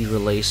indie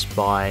release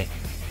by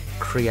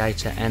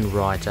creator and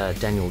writer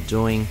Daniel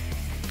Doing,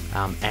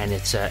 and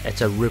it's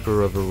a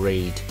ripper of a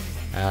read.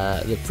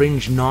 The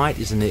Fringe Knight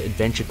is an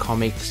adventure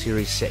comic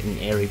series set in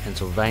Erie,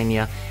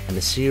 Pennsylvania, and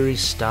the series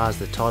stars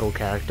the title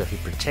character who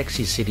protects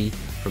his city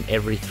from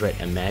every threat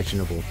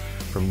imaginable,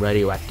 from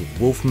radioactive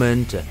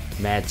wolfmen to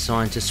mad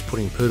scientists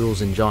putting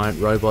poodles in giant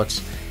robots.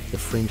 The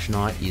Fringe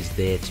Knight is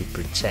there to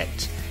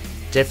protect.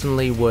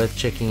 Definitely worth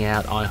checking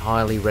out. I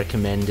highly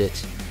recommend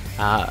it.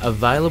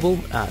 Available,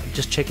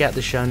 just check out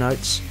the show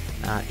notes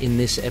in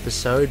this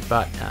episode,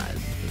 but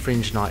the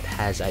Fringe Knight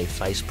has a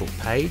Facebook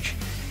page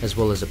as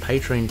well as a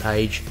Patreon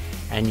page,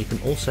 and you can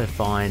also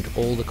find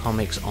all the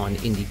comics on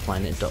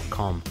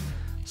indieplanet.com.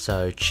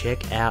 So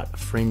check out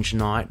Fringe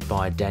Knight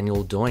by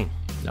Daniel Doing.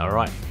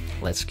 Alright,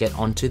 let's get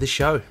on to the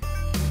show.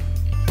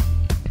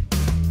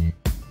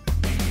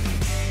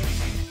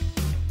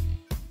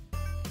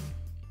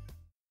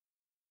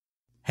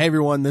 Hey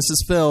everyone, this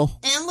is Phil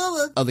and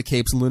Lula of the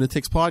Capes and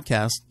Lunatics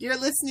podcast. You're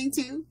listening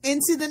to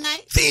Into the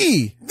Night,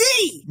 The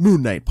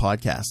Moon Knight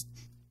podcast.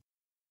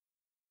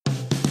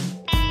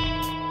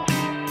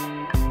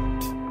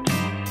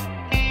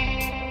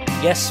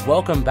 Yes,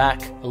 welcome back,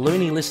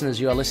 Looney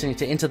listeners. You are listening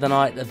to Into the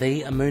Night,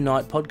 the Moon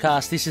Knight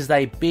podcast. This is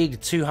a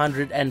big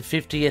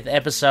 250th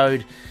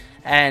episode,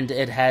 and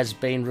it has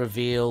been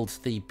revealed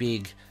the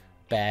big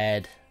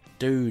bad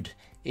dude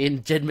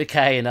in Jed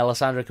MacKay and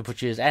Alessandro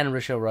Cappuccio's and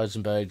Rachelle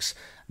Rosenberg's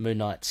Moon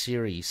Knight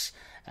series.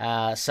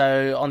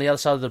 So on the other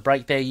side of the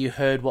break there, you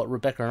heard what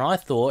Rebecca and I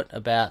thought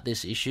about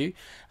this issue.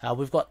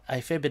 We've got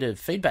a fair bit of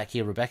feedback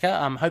here, Rebecca.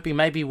 I'm hoping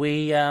maybe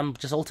we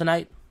just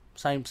alternate,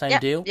 same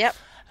deal. Yep.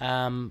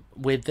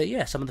 With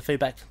some of the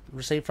feedback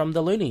received from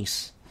the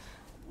Loonies.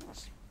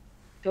 Do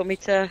you want me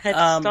to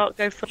start?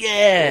 Go for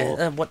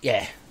what?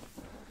 Yeah.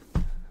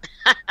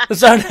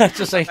 So no,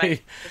 just saying.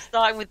 Right.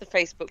 Starting with the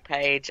Facebook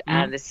page,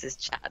 and this is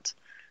Chad.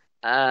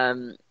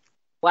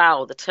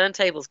 Wow, the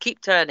turntables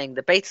keep turning.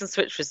 The bait and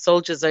switch with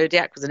Soldier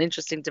Zodiac was an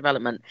interesting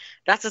development.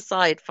 That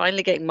aside,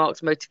 finally getting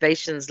Marc's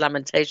motivations,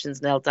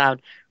 lamentations nailed down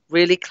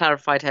really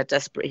clarified how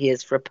desperate he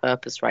is for a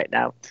purpose right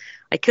now.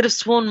 I could have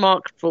sworn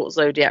Marc fought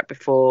Zodiac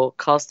before,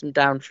 cast him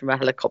down from a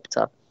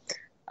helicopter.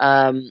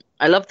 I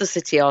love the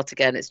city art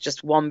again. It's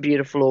just one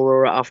beautiful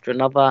aurora after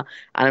another,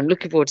 and I'm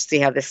looking forward to see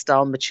how this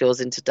style matures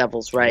into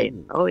Devil's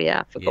Reign. Oh yeah,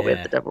 I forgot we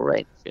had the Devil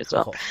Reign as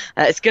well.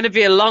 It's going to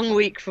be a long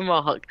week for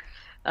Marc.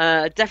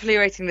 Definitely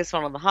rating this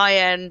one on the high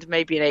end,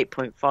 maybe an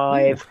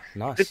 8.5.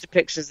 Nice. Good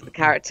depictions of the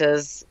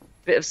characters,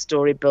 bit of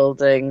story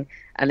building,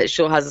 and it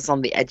sure has us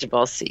on the edge of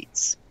our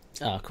seats.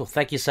 Oh, cool.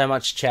 Thank you so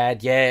much,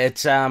 Chad. Yeah,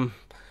 it's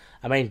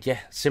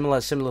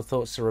similar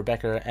thoughts to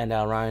Rebecca and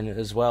our own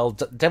as well.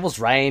 Devil's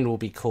Reign will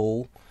be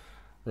cool,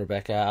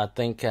 Rebecca. I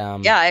think.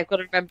 I've got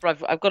to remember.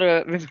 I've got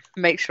to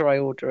make sure I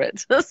order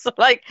it. So,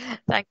 thanks,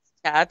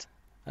 Chad.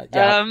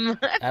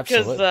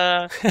 Absolutely.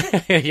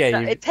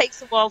 Because it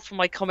takes a while for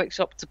my comic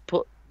shop to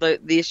put the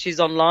issues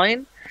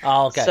online.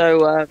 Oh, okay.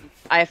 So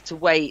I have to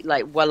wait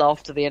well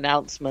after the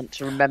announcement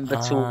to remember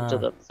to order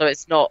them. So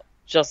it's not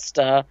just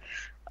a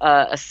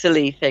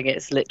silly thing.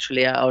 It's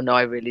literally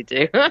I really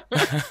do.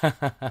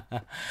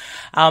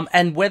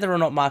 And whether or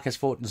not Marc has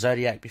fought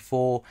Zodiac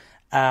before,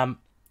 I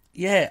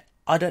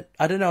don't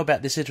know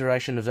about this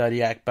iteration of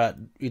Zodiac, but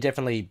you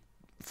definitely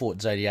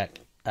fought Zodiac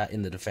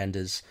in the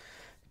Defenders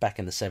back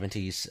in the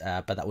 70s.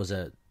 But that was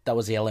the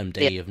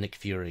LMD of Nick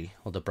Fury,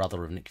 or the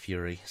brother of Nick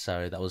Fury.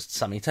 So that was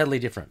something totally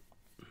different.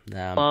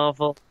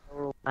 Marvel,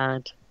 they're all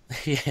mad.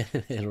 Yeah,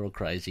 they're all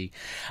crazy.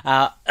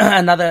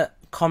 Another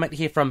comment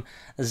here from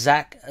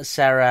Zach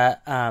Sarandria.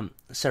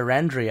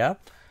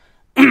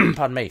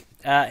 Pardon me.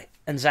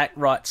 And Zach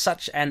writes,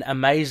 such an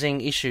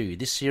amazing issue.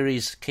 This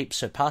series keeps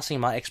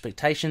surpassing my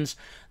expectations.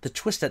 The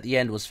twist at the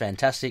end was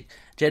fantastic.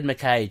 Jed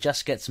MacKay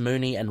just gets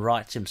Mooney and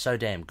writes him so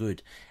damn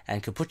good.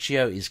 And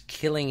Cappuccio is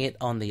killing it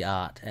on the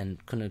art,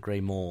 and couldn't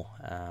agree more.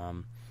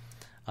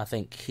 I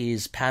think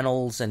his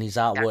panels and his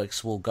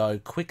artworks will go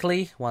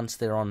quickly once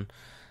they're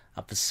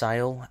up for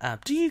sale.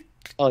 Do you...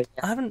 Oh, yeah.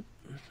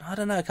 I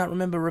don't know, I can't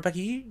remember, Rebecca.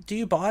 Do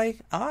you buy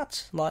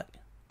art?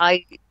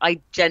 I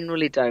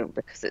generally don't,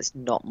 because it's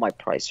not my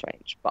price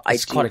range. But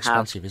it's quite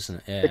expensive, isn't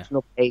it? Yeah.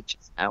 Original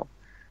pages now.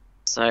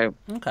 So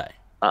okay.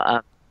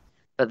 But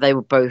they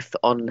were both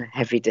on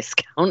heavy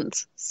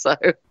discount, so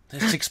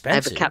it's expensive. I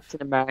have a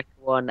Captain America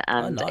one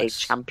and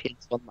nice. a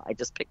Champions one that I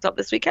just picked up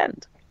this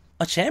weekend.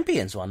 A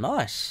Champions one,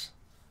 nice.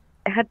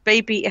 It had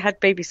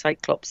baby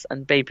Cyclops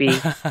and baby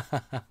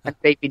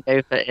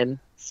Nova in.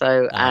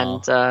 So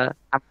and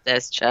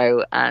Amadeus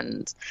Cho,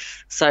 and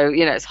so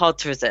it's hard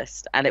to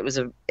resist, and it was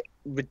a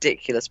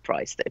ridiculous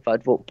price that if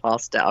I'd walked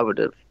past it I would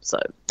have. So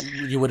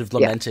you would have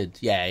lamented,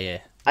 yeah.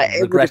 It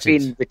would have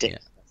been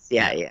ridiculous,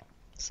 yeah.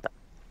 So,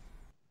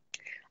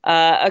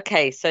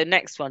 Okay, so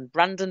next one,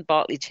 Brandon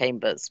Bartley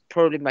Chambers.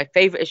 Probably my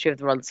favourite issue of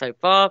the run so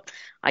far.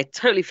 I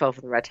totally fell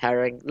for the red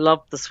herring.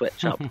 Loved the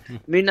switch up.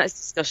 Moon Knight's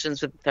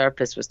discussions with the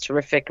therapist was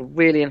terrific and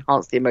really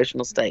enhanced the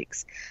emotional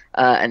stakes.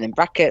 And in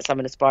brackets, I'm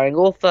an aspiring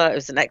author. It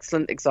was an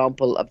excellent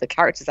example of the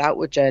character's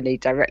outward journey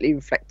directly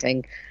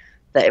reflecting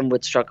their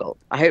inward struggle.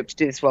 I hope to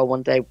do this well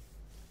one day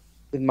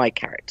with my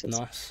characters.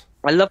 Nice.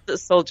 I love that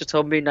Soldier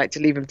told Moon Knight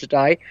to leave him to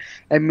die,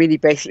 and Mooney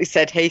basically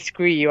said, "Hey,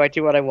 screw you! I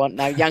do what I want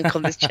now. Yank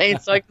on this chain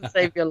so I can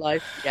save your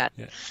life." Yeah.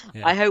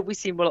 I hope we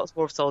see lots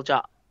more of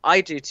Soldier.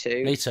 I do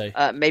too. Me too.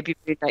 Maybe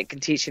Moon Knight can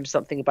teach him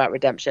something about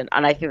redemption,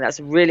 and I think that's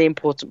a really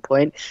important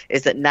point.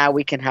 Is that now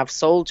we can have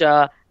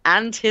Soldier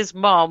and his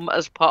mom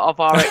as part of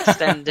our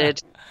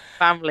extended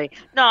family?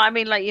 No, I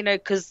mean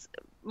because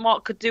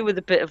Marc could do with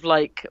a bit of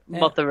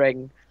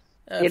mothering,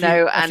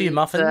 a few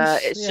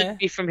muffins. It should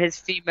be from his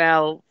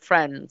female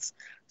friends.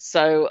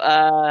 So,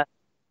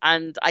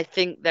 and I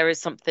think there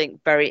is something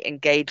very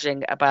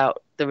engaging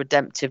about the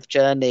redemptive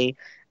journey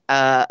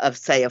of,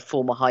 say, a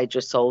former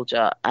Hydra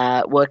soldier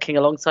working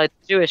alongside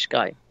a Jewish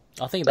guy.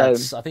 I think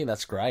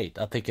that's great.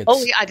 I think it's.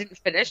 Oh, yeah, I didn't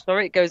finish.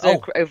 Sorry, it goes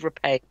over a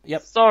page.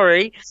 Yep.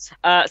 Sorry.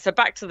 So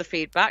back to the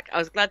feedback. I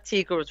was glad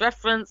Tigra was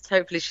referenced.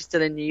 Hopefully, she's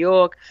still in New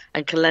York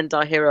and can lend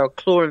our hero a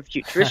claw in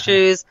future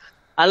issues.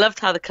 I loved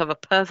how the cover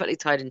perfectly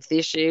tied into the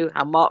issue.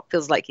 How Marc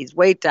feels like he's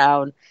weighed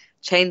down,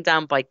 chained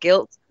down by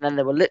guilt, and then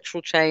there were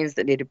literal chains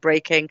that needed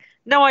breaking.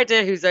 No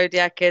idea who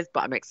Zodiac is,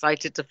 but I'm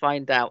excited to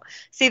find out.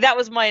 See, that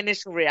was my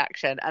initial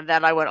reaction, and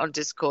then I went on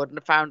Discord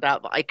and found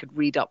out that I could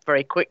read up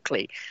very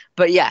quickly.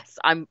 But yes,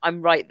 I'm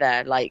right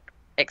there,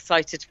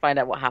 excited to find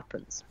out what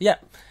happens. Yeah,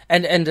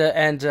 and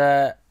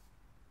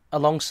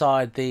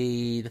alongside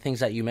the things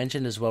that you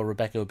mentioned as well,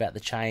 Rebecca, about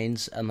the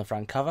chains on the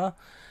front cover,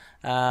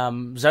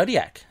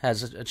 Zodiac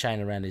has a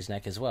chain around his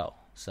neck as well.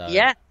 So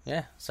yeah,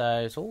 so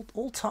it's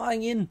all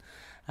tying in.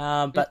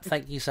 But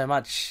thank you so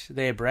much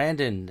there,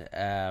 Brandon.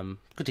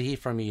 Good to hear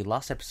from you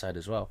last episode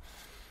as well.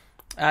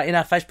 In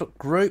our Facebook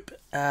group,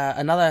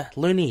 another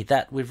loony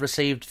that we've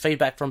received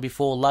feedback from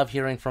before. Love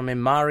hearing from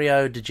him,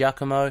 Mario Di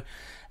Giacomo.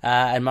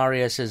 And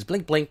Mario says,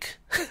 blink, blink.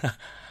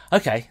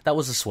 Okay, that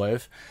was a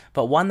swerve,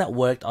 but one that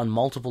worked on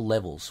multiple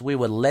levels. We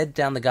were led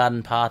down the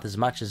garden path as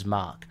much as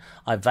Marc.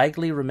 I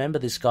vaguely remember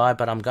this guy,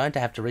 but I'm going to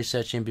have to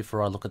research him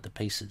before I look at the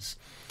pieces.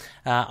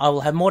 I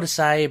will have more to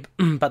say,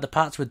 but the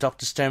parts with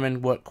Dr.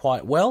 Sterman work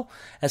quite well.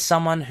 As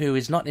someone who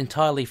is not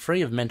entirely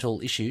free of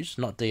mental issues,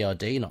 not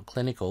DID, not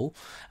clinical,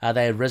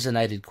 they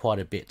resonated quite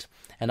a bit.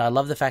 And I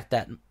love the fact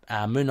that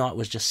Moon Knight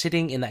was just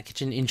sitting in that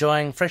kitchen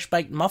enjoying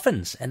fresh-baked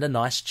muffins and a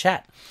nice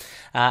chat.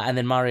 And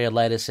then Mario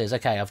later says,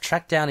 okay, I've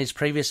tracked down his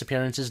previous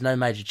appearances, no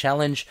major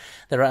challenge.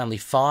 There are only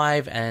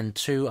 5 and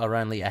 2 are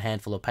only a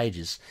handful of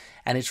pages.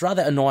 And it's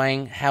rather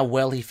annoying how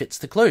well he fits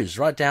the clues,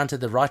 right down to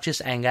the righteous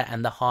anger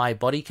and the high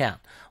body count.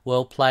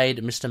 Well played,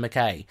 Mr.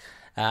 MacKay.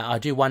 I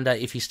do wonder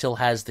if he still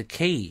has the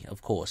key,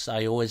 of course.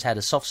 I always had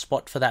a soft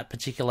spot for that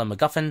particular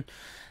MacGuffin.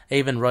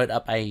 Even wrote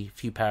up a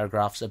few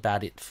paragraphs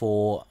about it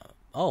for,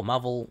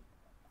 Marvel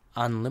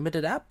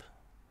Unlimited app?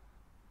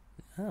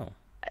 Oh,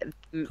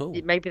 cool.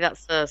 Maybe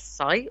that's a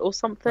site or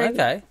something.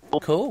 Okay,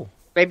 cool.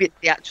 Maybe it's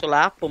the actual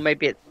app, or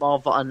maybe it's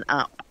Marvel an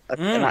app,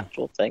 an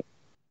actual thing.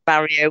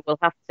 Barrio will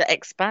have to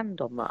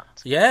expand on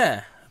that.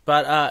 Yeah,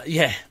 but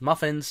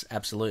muffins,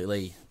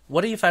 absolutely.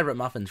 What are your favourite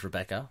muffins,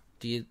 Rebecca?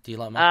 Do you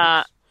like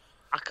muffins?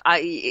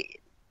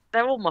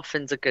 They're all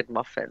muffins are good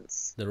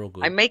muffins. They're all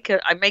good. I make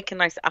a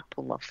nice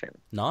apple muffin.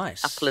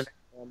 Nice. Apple and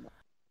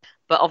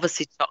but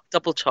obviously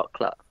double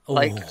chocolate. Oh,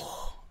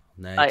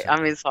 I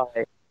mean,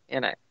 sorry,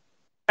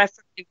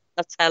 preferably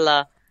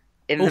Nutella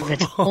in the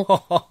middle.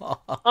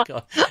 Oh,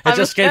 God. It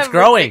just keeps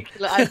growing.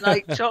 I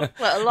like chocolate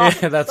a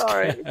lot. Yeah, that's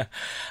sorry.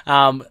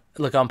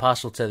 Look, I'm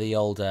partial to the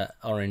old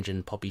orange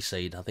and poppy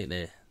seed. I think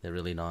they're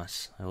really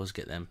nice. I always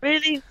get them.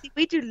 Really,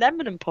 we do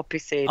lemon and poppy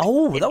seed.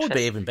 Oh, that would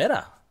be even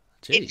better.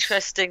 Jeez.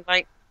 Interesting,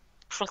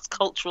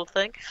 cross-cultural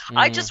thing.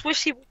 I just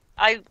wish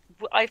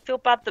I feel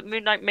bad that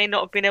Moon Knight may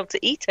not have been able to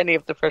eat any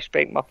of the fresh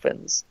baked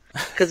muffins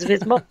because of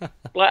his mum.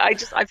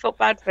 I felt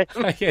bad for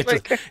him. Yeah,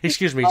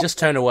 excuse me, just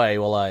turn away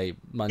while I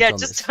munch on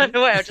this. Yeah, just turn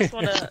away. I just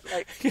want to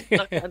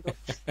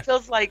It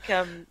feels like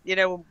when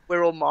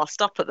we're all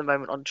masked up at the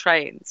moment on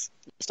trains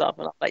and stuff,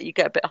 and you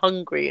get a bit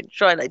hungry and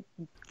try and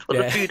put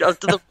the food under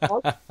the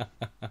mask.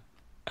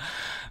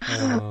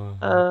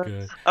 All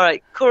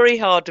right, Corey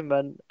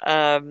Hardiman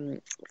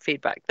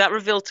feedback. That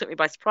reveal took me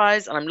by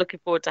surprise, and I'm looking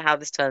forward to how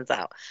this turns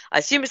out. I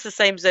assume it's the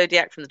same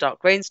Zodiac from the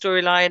Dark Reign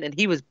storyline, and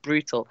he was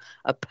brutal,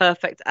 a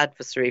perfect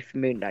adversary for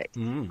Moon Knight.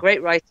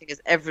 Great writing as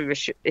every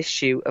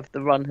issue of the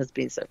run has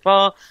been so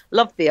far.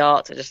 Love the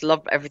art. I just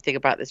love everything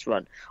about this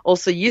run.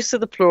 Also, use of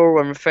the plural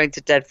when referring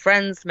to dead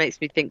friends makes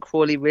me think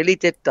Crawley really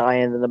did die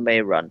in the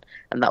May run,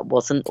 and that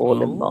wasn't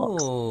all in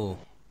Marc's. Oh,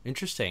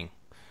 interesting.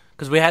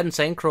 Because we hadn't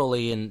seen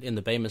Crawley in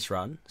the Bemis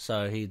run,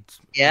 so he'd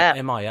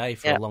MIA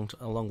for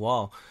a long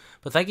while.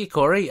 But thank you,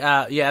 Corey.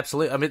 Yeah,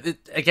 absolutely. I mean,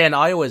 again,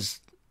 I always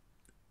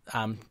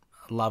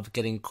love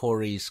getting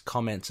Corey's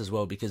comments as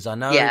well, because I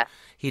know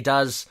he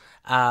does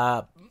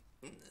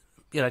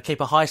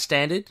keep a high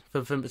standard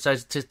so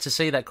to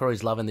see that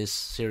Corey's loving this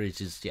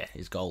series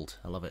is gold.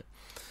 I love it.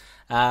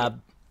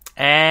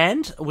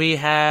 And we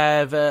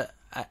have a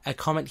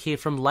comment here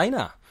from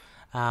Lena,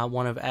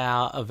 one of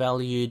our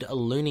valued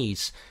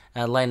loonies.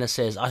 Lena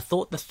says, I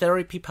thought the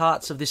therapy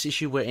parts of this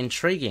issue were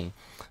intriguing.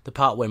 The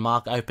part where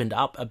Marc opened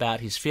up about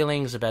his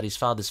feelings, about his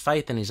father's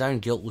faith and his own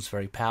guilt was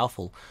very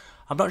powerful.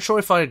 I'm not sure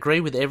if I agree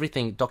with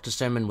everything Dr.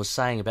 Sterman was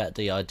saying about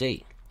DID.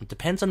 It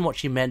depends on what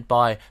she meant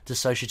by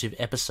dissociative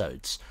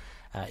episodes.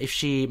 If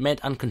she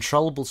meant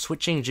uncontrollable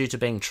switching due to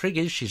being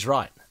triggers, she's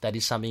right. That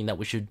is something that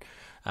we should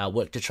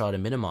work to try to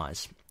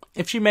minimise.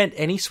 If she meant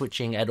any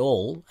switching at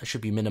all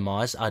should be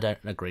minimised, I don't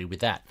agree with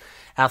that.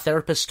 Our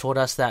therapist taught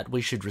us that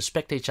we should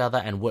respect each other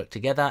and work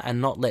together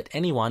and not let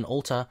any one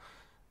alter,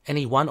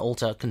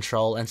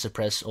 control and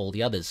suppress all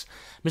the others.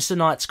 Mr.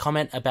 Knight's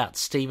comment about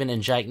Stephen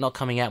and Jake not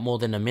coming out more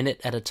than a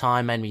minute at a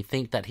time made me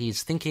think that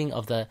he's thinking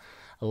of the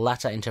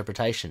latter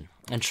interpretation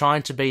and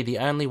trying to be the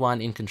only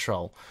one in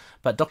control.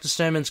 But Dr.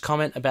 Sterman's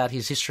comment about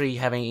his history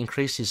having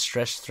increased his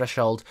stress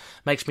threshold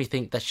makes me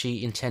think that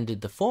she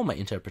intended the former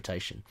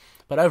interpretation.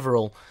 But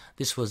overall,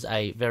 this was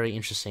a very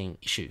interesting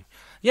issue.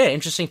 Yeah,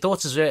 interesting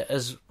thoughts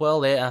as well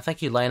there.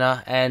 Thank you,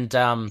 Lena. And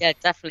yeah,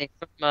 definitely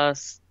from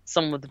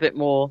someone with a bit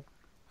more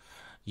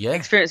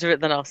experience of it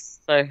than us.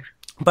 So,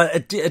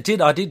 but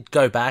I did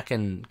go back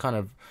and kind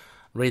of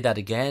read that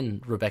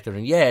again, Rebecca,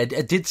 and yeah,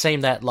 it did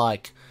seem that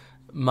like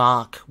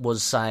Marc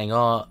was saying,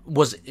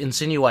 was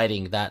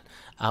insinuating that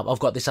I've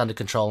got this under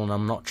control and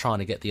I'm not trying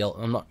to get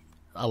I'm not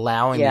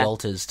allowing the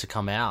alters to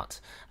come out.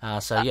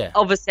 So yeah,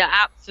 obviously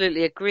I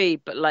absolutely agree,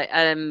 but like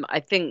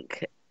I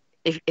think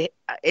if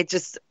it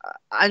just,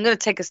 I'm going to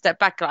take a step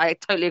back. I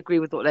totally agree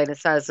with what Lena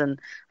says, and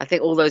I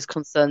think all those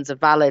concerns are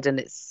valid, and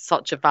it's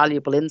such a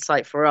valuable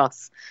insight for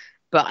us.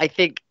 But I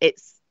think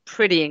it's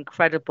pretty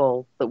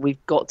incredible that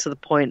we've got to the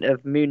point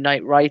of Moon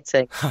Knight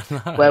writing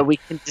where we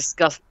can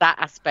discuss that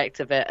aspect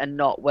of it and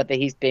not whether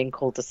he's being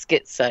called a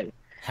schizo.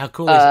 How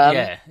cool is it?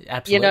 Yeah,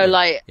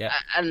 absolutely.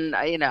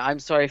 And I'm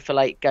sorry for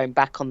like going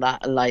back on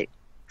that and like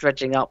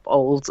dredging up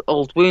old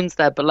wounds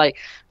there, but like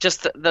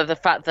just the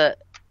fact that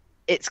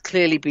it's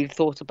clearly been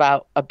thought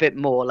about a bit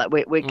more. Like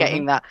we're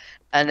getting that,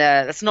 and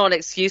that's not an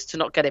excuse to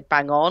not get it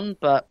bang on,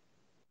 but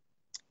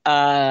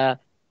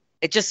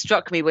it just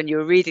struck me when you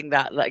were reading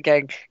that, like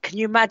going, can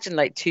you imagine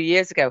like 2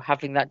 years ago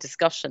having that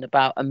discussion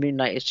about a Moon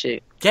Knight issue?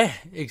 Yeah,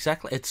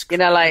 exactly. It's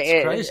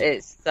crazy.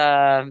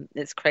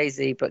 It's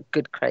crazy, but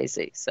good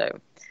crazy. So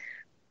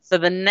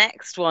the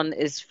next one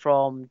is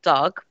from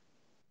Doug.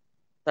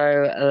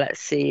 So let's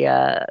see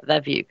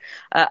their view.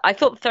 I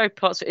thought the therapy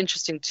parts were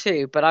interesting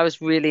too, but I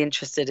was really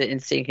interested in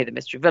seeing who the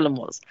mystery villain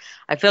was.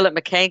 I feel like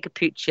MacKay and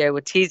Cappuccio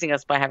were teasing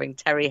us by having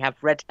Terry have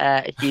red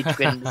hair, a huge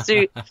grin in the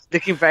suit,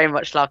 looking very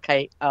much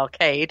like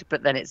Arcade,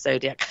 but then it's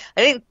Zodiac.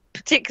 I think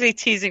particularly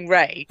teasing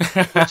Ray,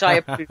 which I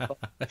approve of.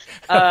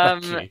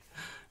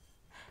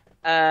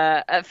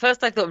 At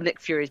first I thought of Nick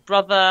Fury's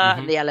brother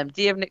and the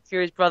LMD of Nick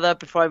Fury's brother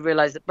before I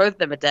realised that both of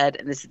them are dead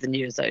and this is the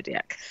new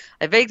Zodiac.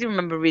 I vaguely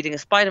remember reading a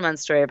Spider-Man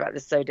story about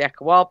this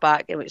Zodiac a while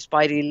back in which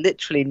Spidey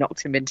literally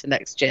knocked him into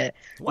next year.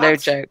 What? No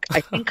joke.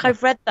 I think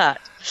I've read that.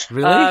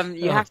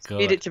 Really? You have to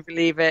read it to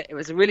believe it. It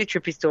was a really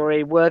trippy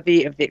story,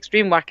 worthy of the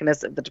extreme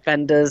wackiness of the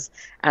Defenders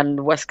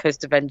and West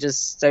Coast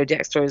Avengers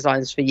Zodiac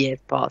storylines for years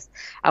past.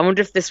 I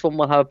wonder if this one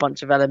will have a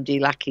bunch of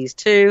LMD lackeys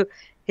too.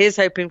 Here's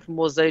hoping for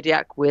more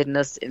Zodiac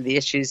weirdness in the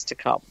issues to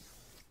come.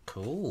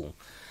 Cool.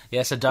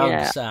 Yeah, so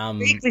Doug's...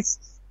 Vaguely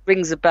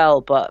rings a bell,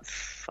 but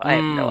I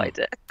have no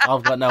idea.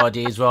 I've got no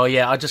idea as well.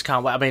 Yeah, I just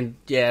can't wait. I mean,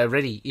 yeah,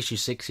 already issue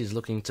 6 is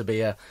looking to be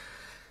a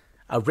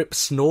rip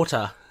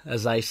snorter,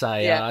 as they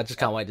say. Yeah. I just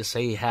can't wait to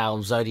see how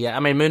Zodiac...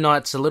 I mean, Moon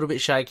Knight's a little bit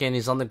shaken.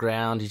 He's on the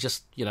ground. He's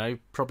just,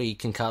 probably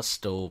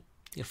concussed or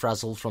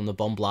frazzled from the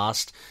bomb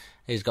blast.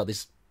 He's got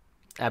this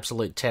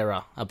absolute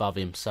terror above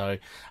him, so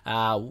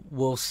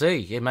we'll see.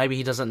 Yeah, maybe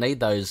he doesn't need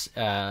those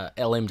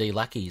LMD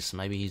lackeys.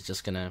 Maybe he's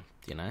just gonna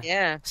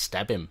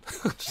stab him.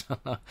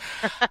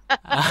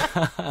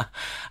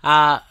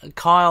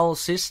 Kyle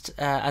Sist,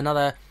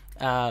 another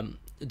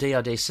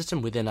DID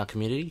system within our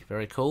community,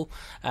 very cool,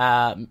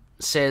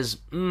 says,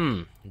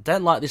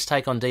 don't like this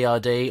take on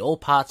DID. All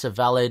parts are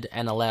valid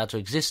and allowed to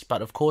exist,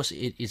 but of course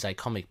it is a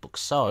comic book,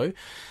 so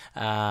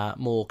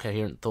more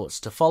coherent thoughts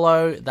to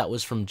follow. That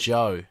was from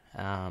Joe,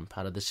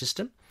 part of the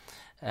system.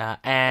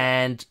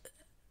 And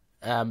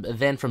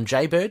then from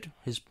Jaybird,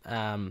 who's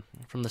from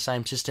the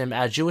same system,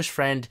 our Jewish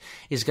friend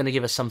is going to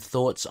give us some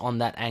thoughts on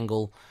that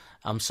angle.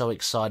 I'm so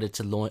excited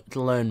to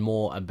learn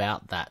more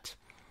about that.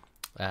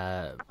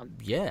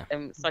 Yeah.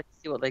 I'm excited to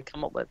see what they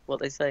come up with, what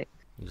they say.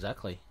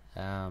 Exactly.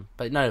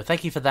 But no,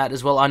 thank you for that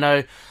as well. I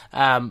know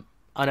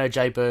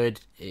Jaybird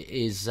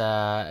is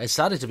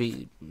started to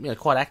be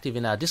quite active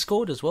in our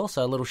Discord as well.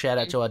 So a little shout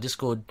out to our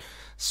Discord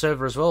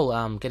server as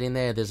well. Get in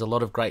there. There's a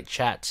lot of great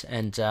chat,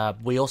 and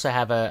we also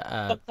have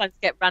sometimes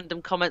get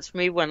random comments from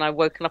me when I've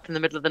woken up in the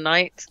middle of the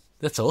night.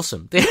 That's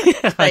awesome.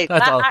 Say that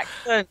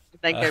accent,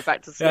 then go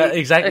back to sleep.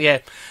 Exactly, yeah.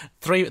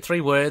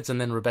 Three words and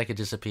then Rebecca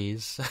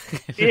disappears.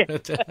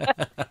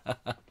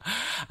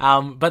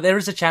 But there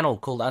is a channel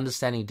called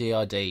Understanding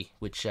DID,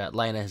 which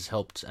Lena has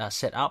helped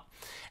set up.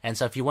 And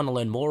so if you want to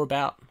learn more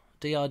about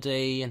DID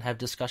and have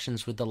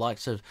discussions with the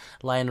likes of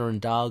Lena and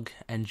Doug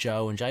and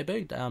Joe and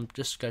JB,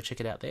 just go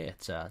check it out there.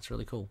 It's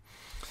really cool.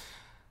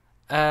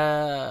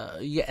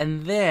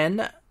 And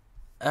then...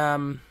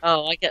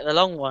 I get the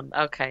long one.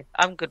 Okay,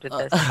 I'm good with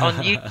this. On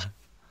YouTube.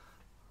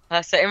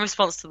 So in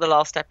response to the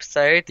last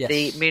episode,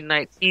 the Moon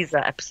Knight teaser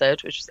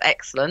episode, which was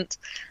excellent,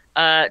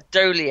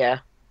 Dolia,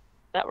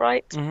 is that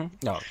right? Mm-hmm.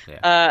 No,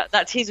 yeah.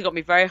 That teaser got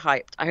me very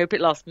hyped. I hope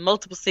it lasts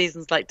multiple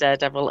seasons like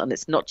Daredevil, and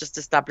it's not just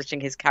establishing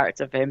his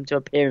character for him to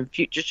appear in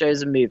future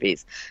shows and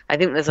movies. I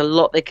think there's a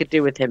lot they could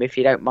do with him, if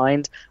you don't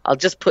mind. I'll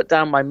just put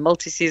down my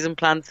multi-season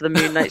plan for the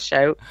Moon Knight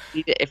show.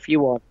 Read it if you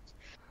want.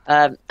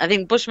 I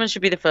think Bushman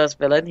should be the first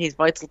villain. He's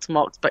vital to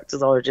Mark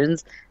Spector's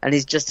origins, and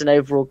he's just an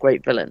overall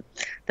great villain.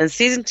 Then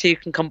Season 2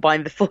 can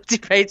combine the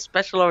 40-page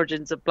special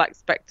origins of Black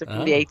Spector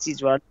from the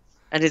 80s run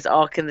and his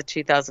arc in the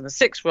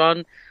 2006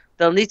 run.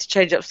 They'll need to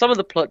change up some of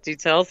the plot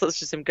details,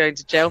 such as him going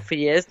to jail for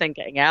years, then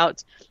getting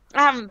out.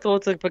 I haven't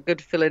thought of a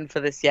good fill-in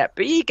for this yet,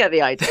 but you get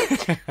the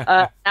idea.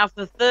 Now, for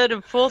the third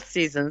and fourth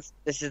seasons,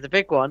 this is the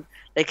big one,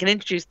 they can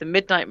introduce the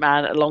Midnight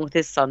Man along with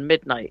his son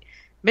Midnight.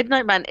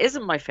 Midnight Man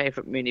isn't my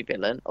favourite Mooney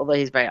villain, although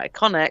he's very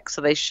iconic, so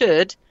they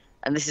should,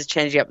 and this is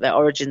changing up their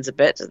origins a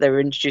bit, as they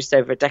were introduced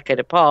over a decade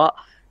apart,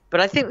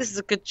 but I think this is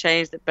a good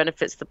change that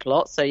benefits the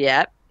plot, so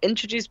yeah,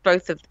 introduce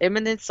both of him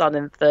and his son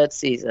in the third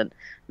season.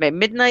 Make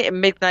Midnight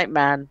and Midnight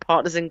Man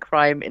partners in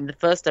crime in the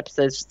first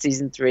episodes of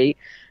Season 3,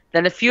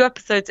 then a few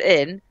episodes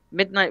in,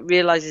 Midnight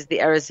realises the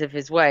errors of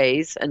his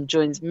ways and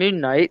joins Moon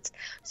Knight,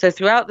 so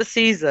throughout the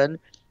season,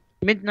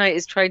 Midnight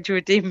is trying to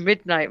redeem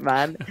Midnight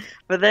Man,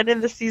 but then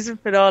in the season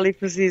finale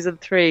for Season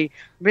 3,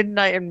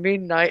 Midnight and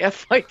Moon Knight are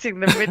fighting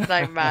the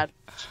Midnight Man.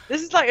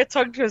 This is like a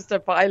tongue twister,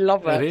 but I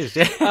love it. It is,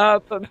 yeah.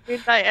 But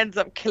Midnight ends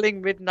up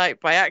killing Midnight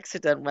by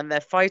accident when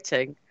they're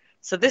fighting.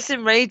 So this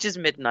enrages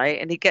Midnight,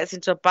 and he gets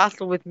into a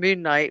battle with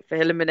Moon Knight for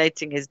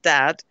eliminating his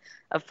dad.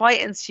 A fight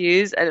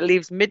ensues, and it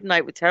leaves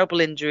Midnight with terrible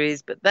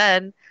injuries, but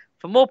then...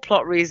 for more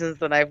plot reasons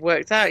than I've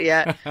worked out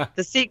yet,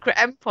 the Secret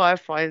Empire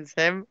finds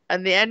him,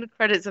 and the end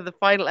credits of the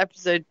final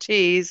episode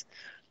tease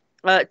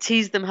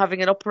them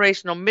having an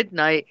operation on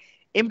Midnight,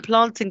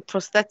 implanting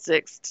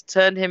prosthetics to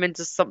turn him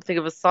into something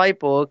of a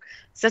cyborg,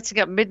 setting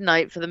up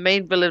Midnight for the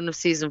main villain of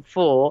Season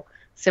 4,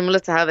 similar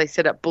to how they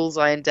set up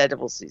Bullseye in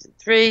Daredevil Season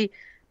 3.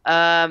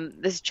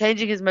 This is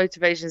changing his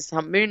motivations to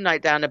hunt Moon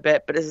Knight down a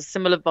bit, but it's a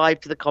similar vibe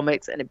to the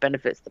comics, and it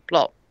benefits the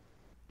plot.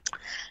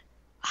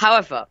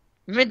 However...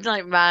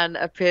 Midnight Man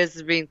appears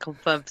as being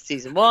confirmed for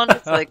Season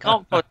 1, so they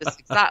can't follow this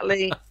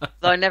exactly,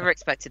 though I never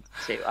expected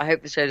to. I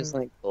hope the show does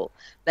something cool.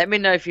 Let me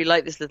know if you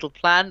like this little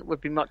plan,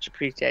 would be much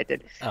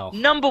appreciated.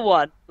 Number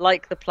 1,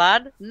 like the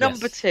plan.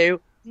 Number 2,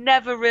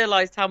 never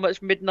realised how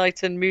much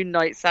Midnight and Moon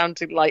Knight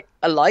sounded like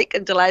alike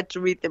until I had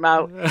to read them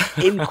out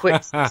in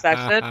quick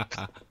succession.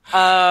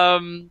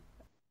 I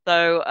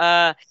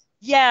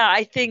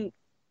think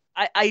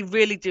I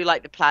really do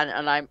like the plan,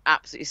 and I'm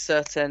absolutely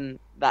certain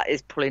that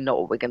is probably not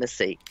what we're going to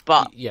see.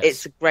 But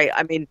it's great.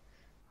 I mean,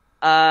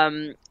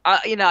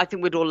 I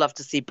think we'd all love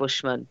to see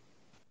Bushman.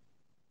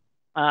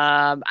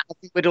 I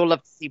think we'd all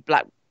love to see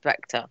Black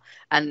Spector,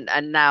 and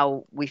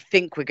now we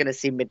think we're going to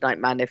see Midnight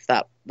Man if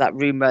that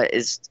rumor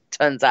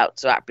turns out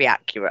to be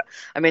accurate.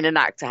 I mean, an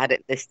actor had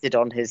it listed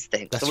on his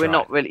thing, so we're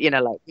not really,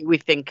 we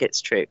think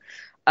it's true.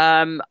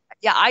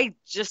 I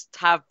just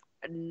have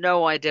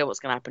no idea what's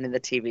going to happen in the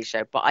TV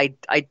show, but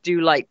I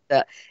do like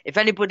that. If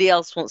anybody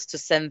else wants to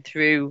send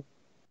through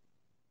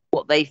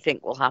what they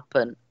think will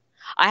happen,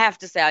 I have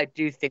to say I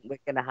do think we're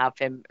going to have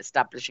him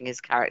establishing his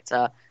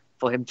character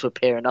for him to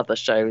appear in other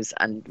shows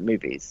and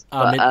movies.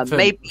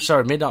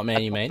 Midnight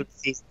Man, you mean?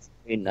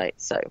 Moon Knight,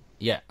 so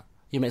yeah,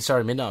 you meant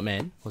Midnight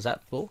Man. Was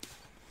that for?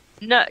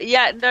 No,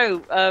 no.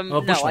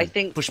 Bushman. I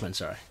think Bushman.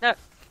 Sorry. No,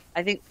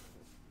 I think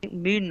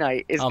Moon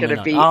Knight is going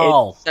to be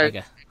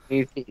in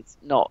movies.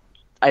 Not.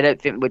 I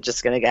don't think we're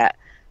just going to get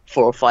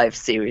 4 or 5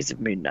 series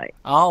of Moon Knight.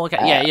 Oh, okay.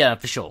 Yeah,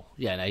 for sure.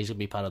 Yeah, no, he's going to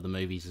be part of the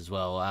movies as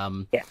well.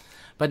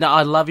 But no,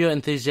 I love your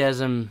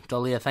enthusiasm,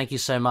 Dolia. Thank you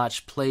so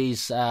much.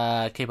 Please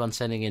keep on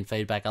sending in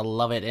feedback. I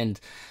love it. And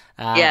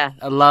I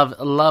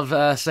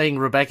love seeing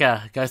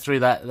Rebecca go through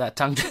the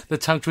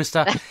tongue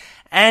twister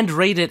and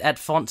read it at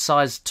font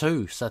size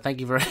 2. So thank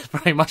you very,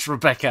 very much,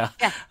 Rebecca.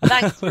 Yeah,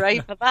 thanks, Ray,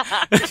 for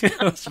that.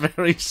 It was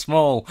very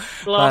small.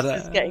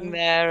 Glasses getting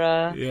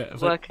their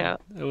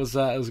workout. It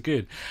was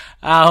good.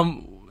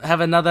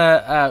 Have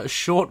another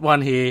short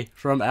one here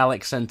from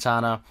Alex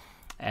Santana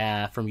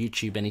from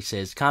YouTube, and he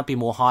says, "Can't be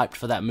more hyped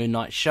for that Moon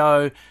Knight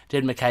show.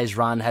 Jed MacKay's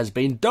run has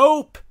been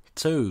dope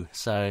too."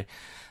 So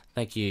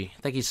thank you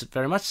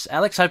very much,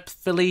 Alex.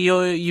 Hopefully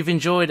you've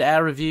enjoyed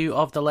our review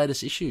of the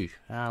latest issue.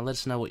 Let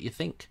us know what you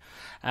think.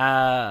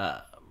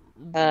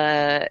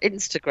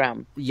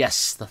 Instagram.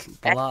 Yes, the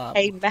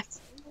K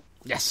Metal.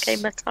 Yes. K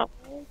Metal.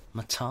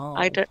 Matal.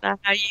 I don't know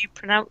how you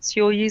pronounce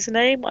your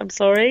username. I'm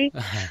sorry.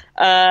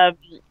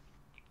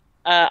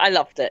 I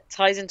loved it.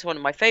 Ties into one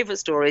of my favourite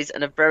stories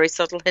and a very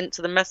subtle hint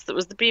to the mess that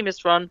was the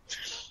Bemis run.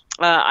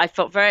 It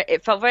felt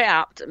very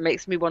apt. It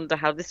makes me wonder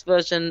how this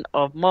version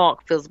of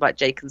Marc feels about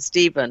Jake and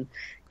Stephen,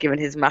 given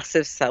his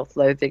massive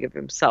self-loathing of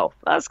himself.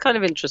 That's kind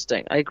of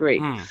interesting. I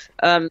agree.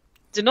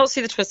 Did not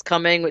see the twist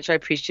coming, which I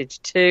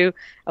appreciated too.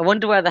 I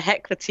wonder where the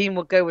heck the team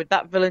will go with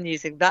that villain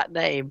using that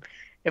name.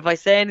 If I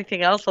say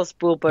anything else, I'll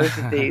spoil both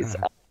of these.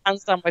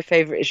 Hands down my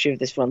favourite issue of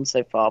this run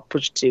so far.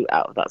 Push 2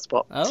 out of that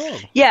spot. Oh.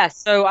 Yeah,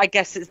 so I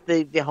guess it's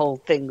the whole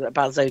thing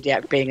about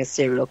Zodiac being a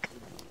serial killer.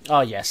 Oh,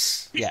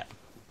 yes. Yeah.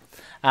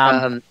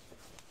 But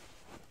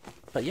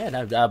yeah,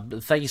 no,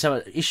 thank you so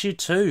much. Issue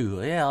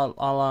 2. Yeah,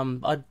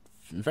 I'd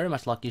very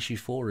much like issue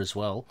 4 as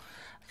well.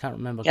 I can't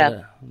remember. I've got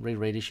to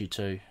reread issue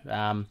 2.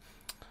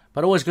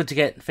 But always good to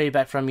get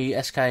feedback from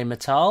you, SK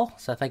Matal.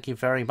 So thank you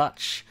very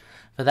much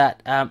for that.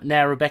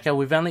 Now, Rebecca,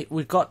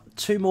 we've got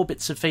 2 more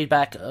bits of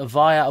feedback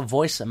via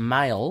voice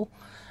mail.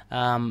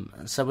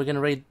 So we're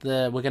going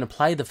to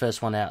play the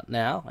first one out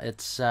now.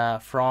 It's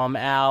from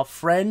our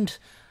friend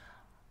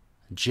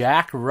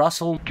Jack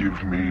Russell.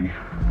 Give me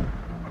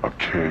a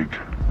keg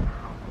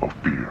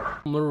of beer.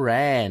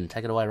 Moran,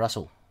 take it away,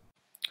 Russell.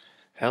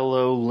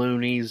 Hello,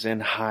 loonies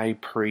and high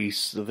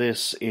priests.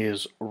 This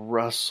is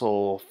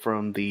Russell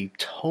from the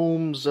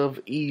Tomes of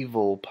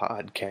Evil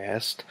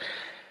podcast,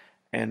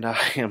 and I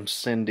am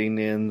sending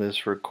in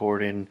this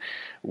recording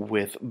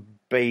with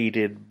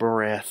bated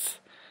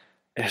breath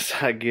as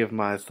I give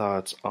my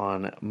thoughts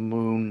on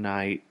Moon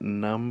Knight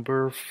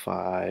number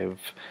 5.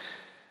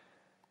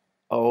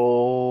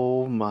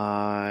 Oh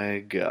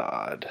my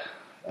god.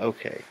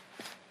 Okay.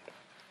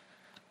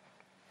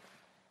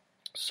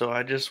 So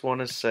I just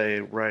want to say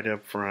right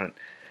up front,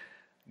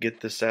 get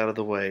this out of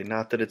the way.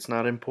 Not that it's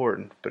not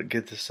important, but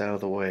get this out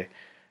of the way.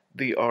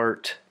 The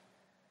art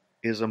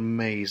is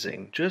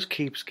amazing. Just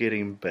keeps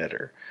getting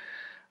better.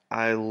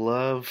 I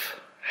love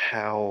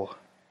how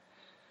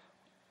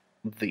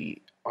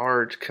the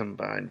art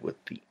combined with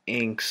the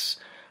inks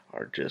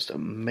are just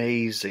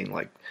amazing.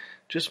 Like,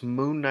 just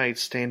Moon Knight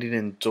standing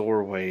in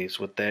doorways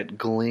with that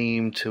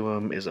gleam to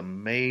him is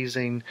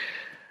amazing.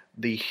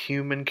 The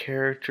human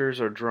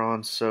characters are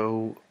drawn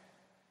so,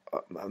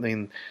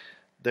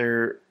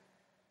 they're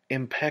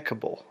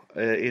impeccable.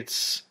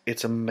 It's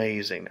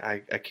amazing. I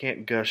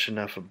can't gush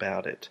enough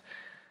about it.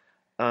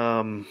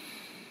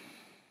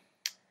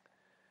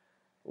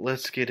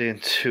 Let's get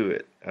into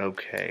it.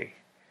 Okay.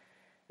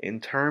 In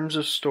terms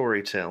of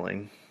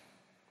storytelling,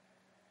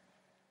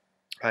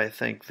 I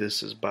think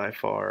this is by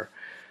far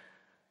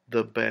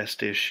the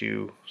best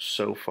issue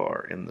so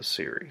far in the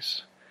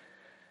series.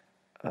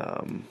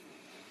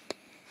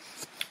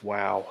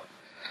 Wow.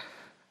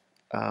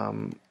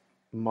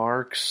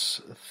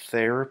 Marc's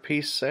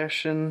therapy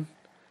session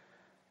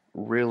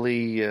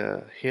really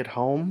hit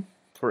home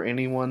for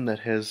anyone that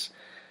has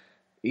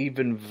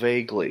even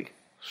vaguely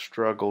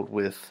struggled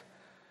with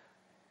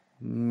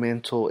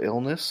mental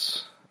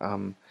illness.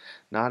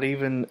 Not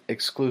even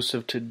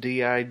exclusive to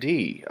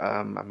DID.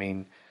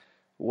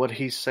 What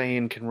he's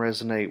saying can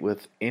resonate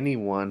with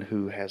anyone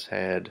who has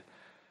had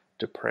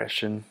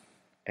depression,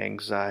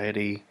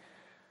 anxiety,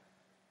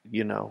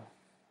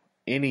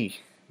 any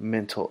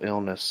mental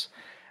illness,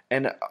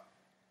 and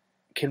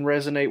can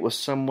resonate with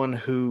someone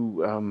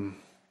who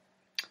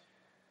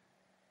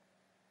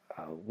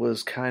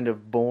was kind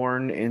of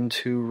born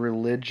into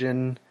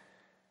religion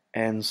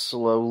and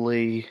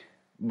slowly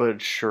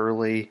but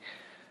surely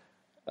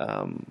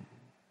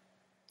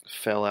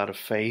fell out of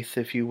faith,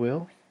 if you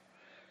will.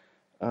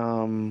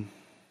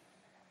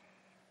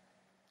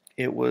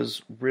 It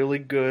was really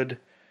good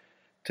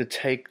to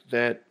take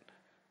that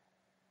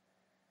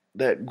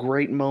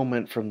great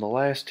moment from the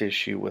last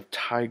issue with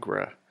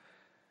Tigra,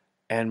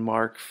 and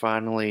Marc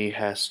finally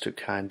has to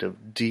kind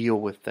of deal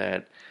with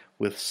that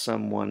with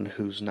someone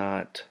who's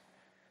not,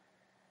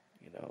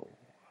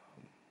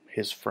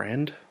 his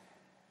friend.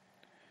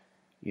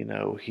 He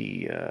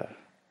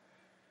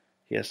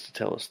has to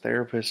tell his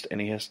therapist, and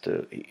he has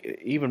to,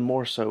 even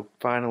more so,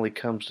 finally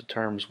comes to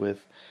terms with,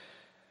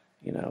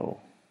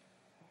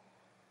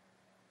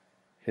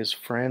 his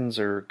friends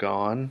are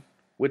gone,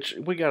 which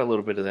we got a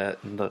little bit of that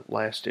in the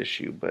last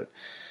issue, but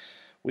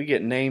we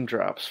get name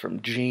drops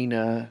from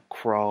Gina,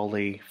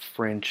 Crawley,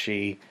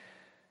 Frenchie.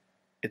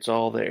 It's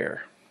all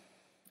there.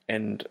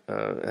 And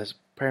as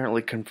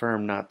apparently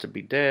confirmed not to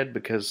be dead,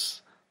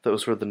 because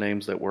those were the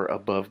names that were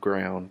above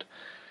ground.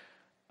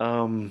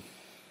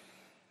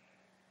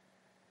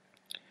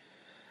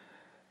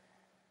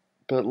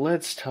 But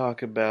let's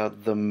talk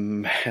about the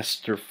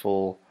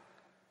masterful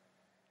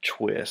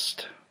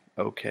twist.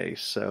 Okay,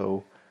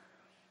 so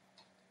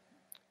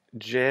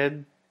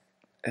Jed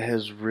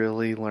has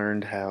really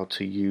learned how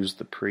to use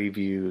the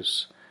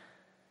previews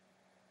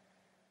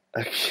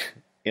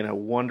in a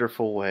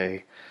wonderful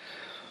way,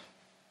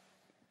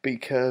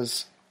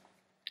 because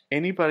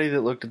anybody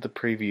that looked at the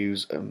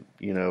previews,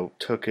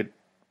 took it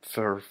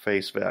for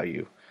face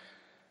value.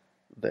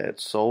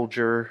 That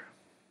Soldier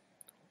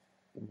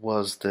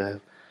was the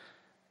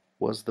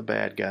was the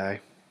bad guy.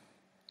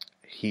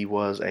 He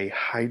was a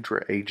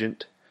Hydra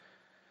agent.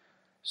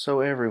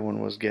 So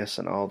everyone was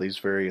guessing all these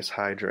various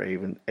Hydra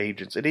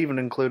agents. It even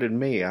included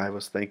me. I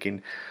was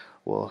thinking,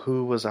 well,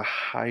 who was a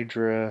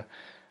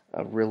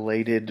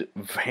Hydra-related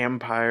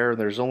vampire?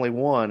 There's only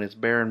one. It's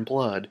Baron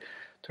Blood.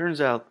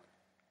 Turns out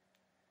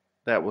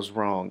that was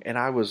wrong. And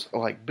I was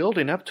like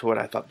building up to it.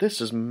 I thought, this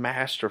is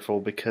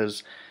masterful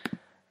because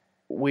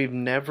we've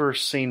never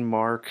seen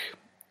Marc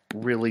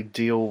really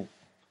deal,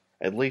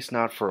 at least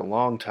not for a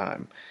long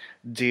time,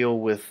 deal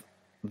with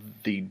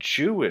the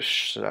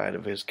Jewish side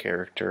of his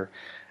character.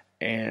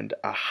 And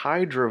a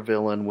Hydra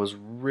villain was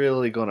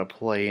really going to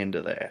play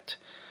into that.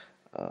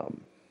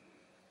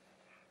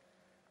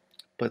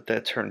 But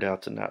that turned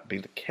out to not be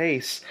the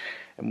case.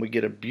 And we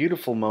get a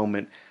beautiful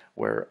moment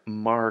where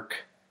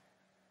Marc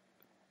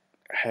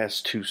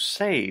has to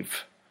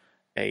save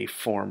a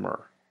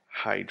former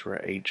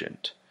Hydra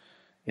agent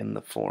in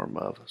the form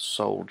of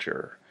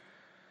Soldier.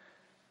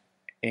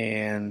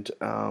 And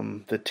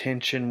the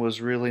tension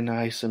was really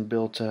nice and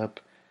built up.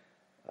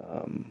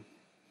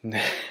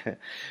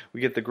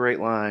 We get the great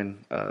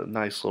line,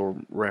 nice little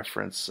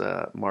reference,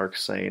 Marc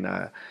saying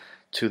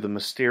to the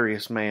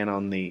mysterious man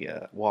on the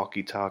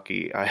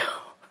walkie-talkie, I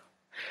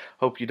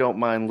hope you don't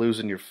mind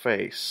losing your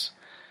face,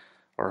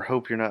 or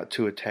hope you're not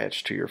too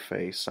attached to your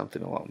face,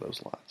 something along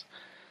those lines.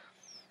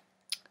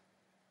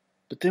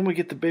 But then we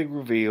get the big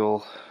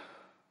reveal.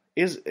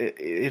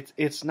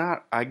 It's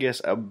not, I guess,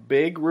 a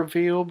big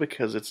reveal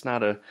because it's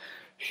not a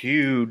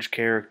huge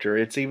character.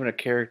 It's even a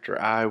character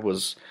I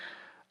was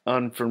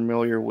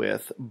unfamiliar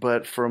with,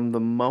 but from the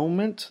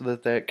moment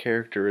that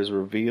character is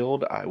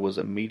revealed, I was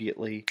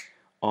immediately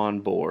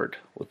on board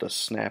with a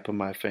snap of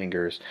my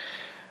fingers.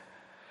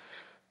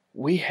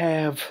 We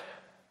have,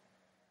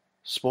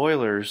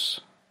 spoilers,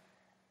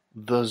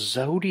 the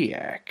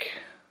Zodiac.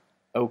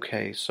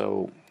 Okay,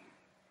 so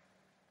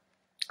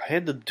I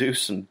had to do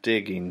some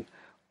digging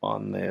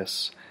on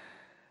this.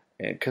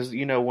 Because,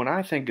 you know, when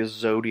I think of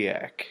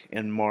Zodiac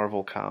in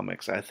Marvel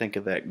Comics, I think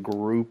of that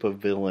group of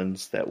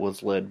villains that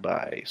was led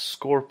by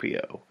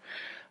Scorpio,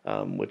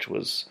 which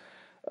was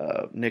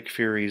Nick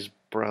Fury's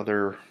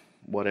brother,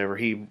 whatever.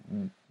 He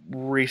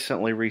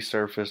recently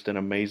resurfaced in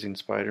Amazing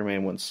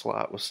Spider-Man when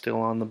Slott was still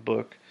on the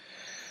book.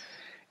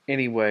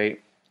 Anyway,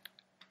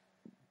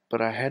 but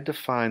I had to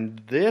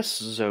find this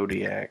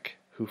Zodiac,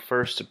 who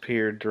first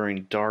appeared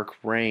during Dark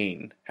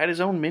Reign, had his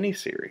own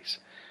miniseries.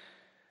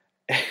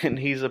 And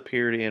he's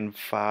appeared in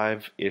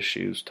 5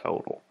 issues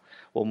total.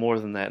 Well, more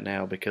than that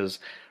now, because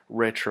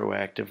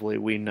retroactively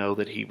we know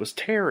that he was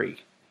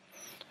Terry.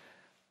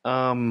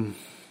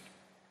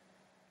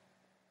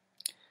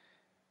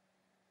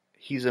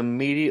 He's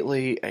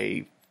immediately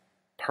a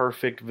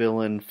perfect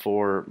villain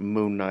for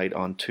Moon Knight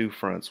on 2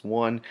 fronts.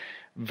 One,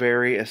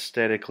 very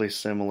aesthetically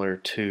similar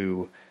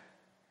to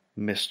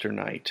Mr.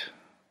 Knight.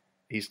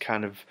 He's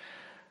kind of,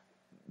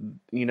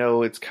 you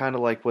know, it's kind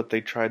of like what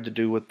they tried to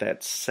do with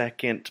that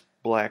second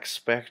Black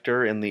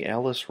Spectre in the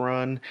Ellis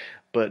run,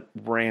 but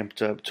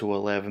ramped up to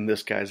 11.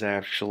 This guy's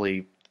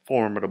actually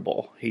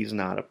formidable. He's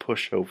not a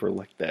pushover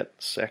like that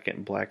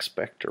second Black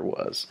Spectre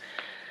was.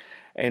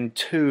 And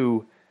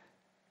 2,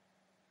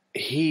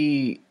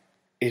 he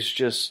is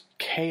just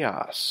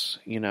chaos.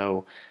 You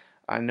know,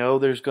 I know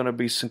there's going to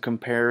be some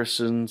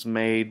comparisons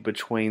made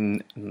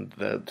between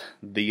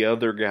the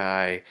other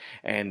guy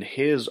and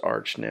his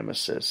arch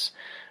nemesis,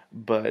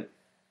 but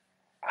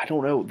I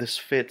don't know, this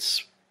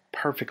fits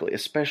perfectly,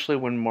 especially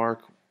when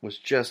Marc was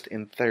just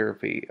in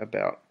therapy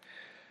about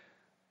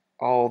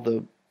all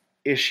the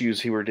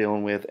issues he were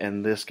dealing with,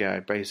 and this guy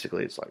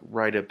basically, it's like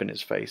right up in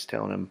his face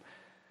telling him,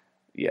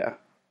 yeah,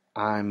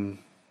 I'm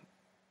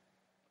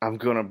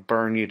gonna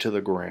burn you to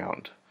the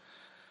ground.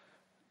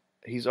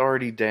 He's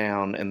already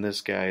down, and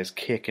this guy is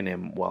kicking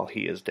him while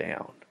he is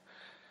down.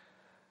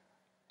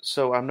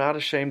 So I'm not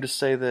ashamed to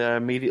say that I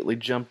immediately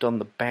jumped on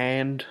the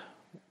band,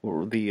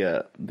 or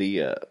the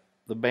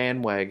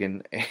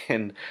bandwagon,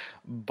 and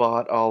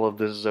bought all of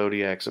the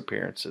Zodiac's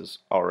appearances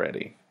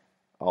already.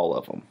 All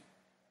of them.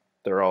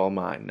 They're all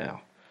mine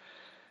now.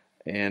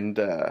 And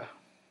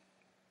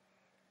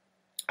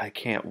I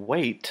can't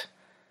wait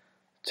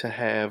to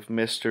have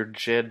Mr.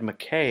 Jed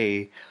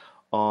MacKay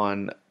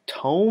on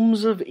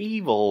Tomes of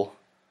Evil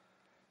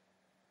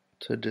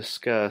to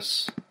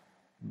discuss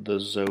the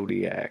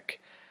Zodiac.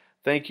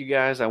 Thank you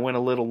guys. I went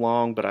a little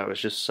long, but I was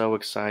just so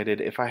excited.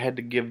 If I had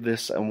to give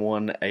this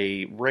one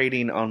a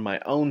rating on my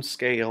own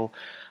scale,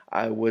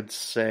 I would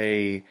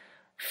say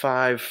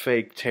 5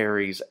 fake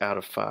Terrys out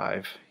of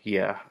 5.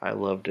 Yeah, I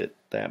loved it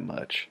that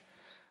much.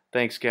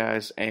 Thanks,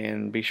 guys,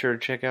 and be sure to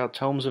check out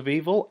Tomes of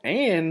Evil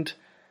and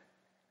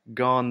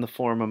Gone the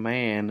Form of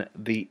Man,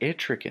 the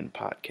Etrigan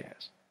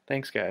podcast.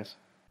 Thanks, guys.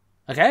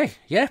 Okay,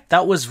 yeah,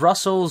 that was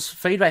Russell's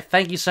feedback.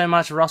 Thank you so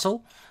much,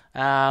 Russell.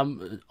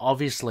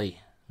 Obviously,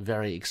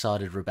 very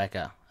excited,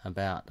 Rebecca,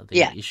 about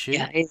the issue.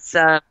 Yeah, it's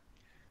a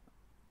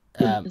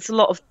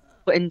lot of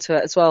put into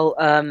it as well.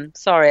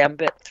 Sorry, I'm a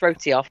bit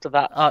throaty after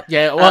that.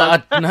 Yeah,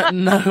 well, After the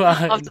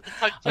tongue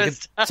I can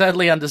twist.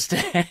 totally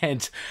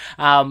understand.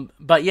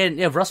 But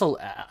yeah, Russell,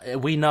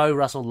 we know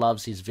Russell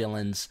loves his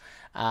villains.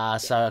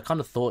 So I kind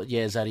of thought,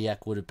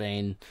 Zodiac would have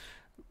been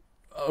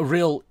a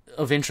real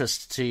of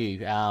interest to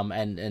you.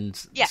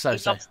 And Yeah, so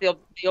he loves the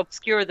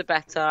obscure the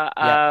better.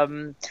 Yeah.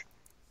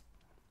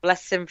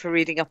 Bless him for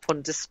reading up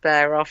on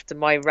despair after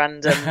my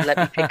random let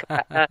me pick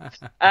a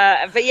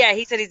but yeah,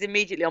 he said he's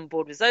immediately on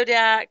board with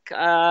Zodiac.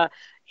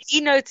 He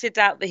noted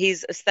out that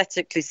he's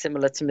aesthetically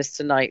similar to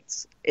Mr.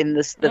 Knight in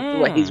the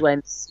way he's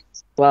wearing suits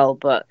as well,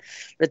 but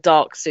the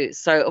dark suits.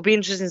 So it'll be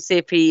interesting to see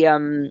if he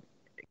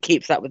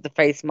keeps that with the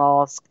face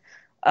mask.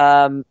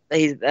 And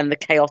the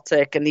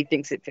chaotic, and he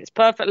thinks it fits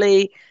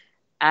perfectly.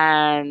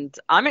 And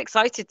I'm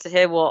excited to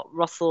hear what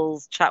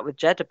Russell's chat with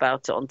Jed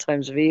about it on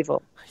Tomes of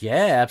Evil.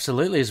 Yeah,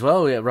 absolutely as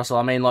well, Russell.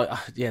 I mean,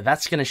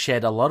 that's going to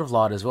shed a lot of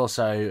light as well.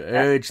 So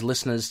urge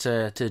listeners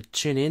to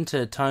tune in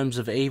to Tomes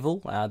of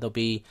Evil. There'll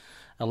be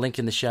a link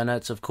in the show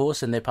notes, of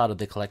course, and they're part of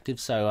the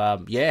collective.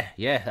 So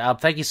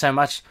thank you so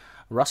much,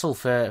 Russell,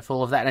 for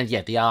all of that. And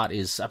yeah, the art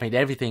is, I mean,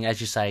 everything, as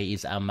you say,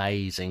 is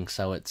amazing.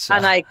 So it's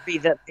and I agree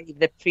that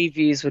the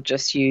previews were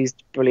just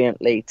used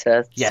brilliantly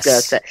to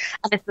skirt it.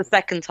 And it's the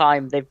second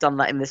time they've done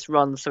that in this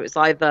run. So it's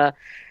either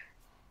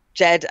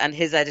Jed and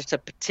his editor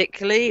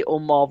particularly, or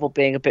Marvel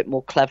being a bit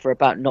more clever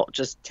about not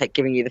just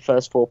giving you the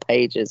first 4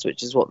 pages,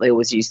 which is what they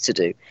always used to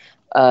do.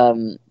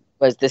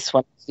 Whereas this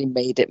one actually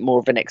made it more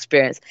of an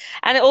experience.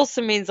 And it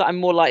also means that I'm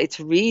more likely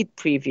to read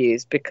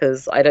previews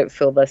because I don't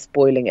feel they're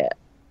spoiling it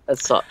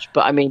as such.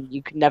 But I mean,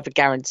 you can never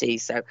guarantee.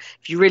 So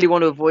if you really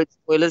want to avoid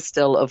spoilers,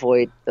 still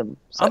avoid them.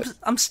 So.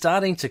 I'm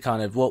starting to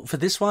kind of, for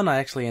this one, I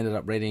actually ended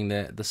up reading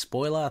the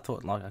spoiler. I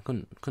thought I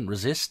couldn't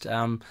resist.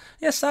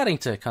 Starting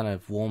to kind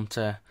of warm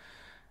to,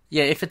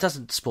 if it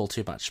doesn't spoil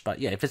too much. But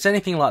yeah, if it's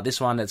anything like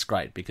this one, it's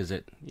great because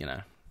it,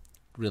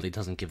 really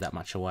doesn't give that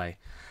much away.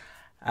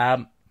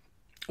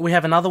 We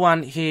have another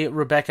one here,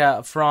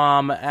 Rebecca,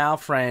 from our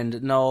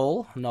friend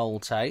Noel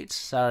Tate.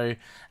 So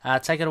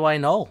take it away,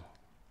 Noel.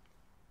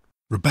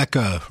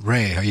 Rebecca,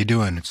 Ray, how you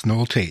doing? It's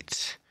Noel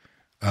Tate.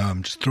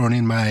 Just throwing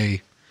in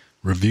my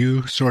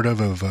review, sort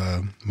of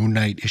Moon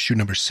Knight issue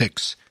number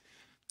 6.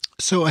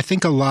 So I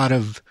think a lot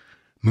of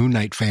Moon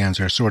Knight fans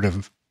are sort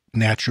of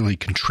naturally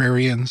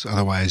contrarians,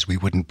 otherwise we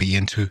wouldn't be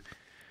into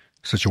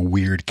such a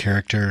weird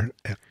character.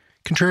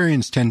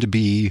 Contrarians tend to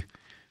be,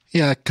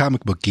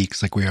 comic book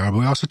geeks like we are, but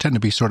we also tend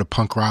to be sort of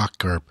punk rock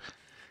or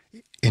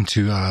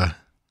into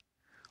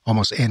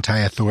almost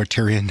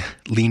anti-authoritarian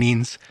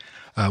leanings,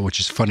 which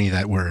is funny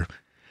that we're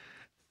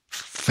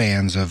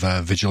fans of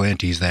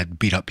vigilantes that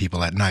beat up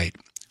people at night.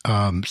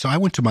 So I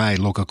went to my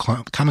local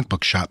comic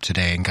book shop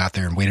today and got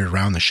there and waited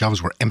around. The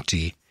shelves were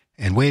empty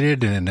and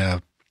waited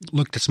and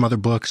looked at some other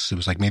books. It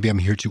was like, maybe I'm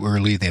here too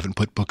early. They haven't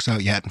put books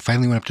out yet. And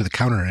finally went up to the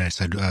counter and I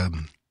said,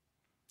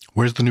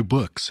 where's the new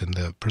books? And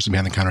the person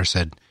behind the counter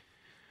said,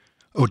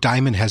 oh,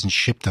 Diamond hasn't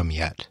shipped them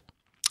yet.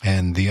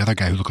 And the other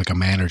guy who looked like a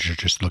manager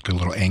just looked a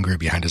little angry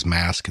behind his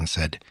mask and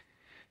said,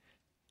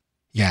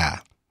 yeah,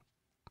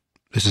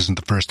 this isn't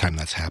the first time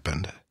that's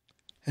happened.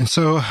 And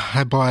so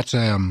I bought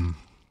a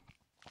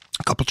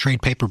couple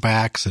trade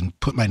paperbacks and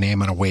put my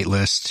name on a wait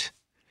list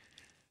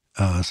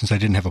since I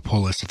didn't have a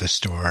pull list at the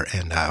store,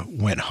 and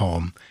went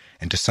home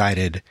and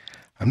decided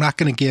I'm not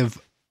going to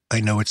give,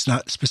 I know it's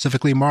not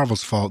specifically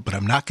Marvel's fault, but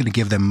I'm not going to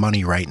give them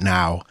money right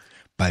now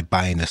by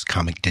buying this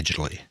comic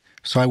digitally.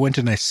 So I went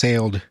and I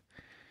sailed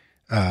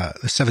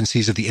the 7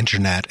 seas of the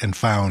internet and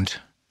found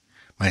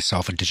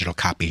myself a digital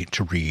copy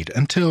to read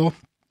until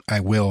I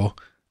will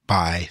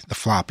buy the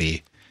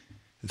floppy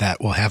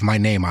that will have my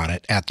name on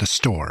it at the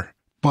store.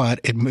 But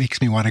it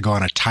makes me want to go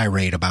on a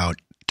tirade about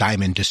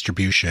Diamond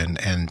distribution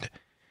and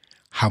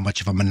how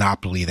much of a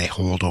monopoly they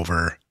hold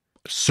over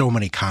so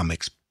many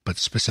comics, but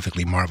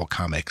specifically Marvel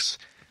comics.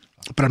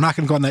 But I'm not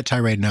going to go on that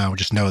tirade now.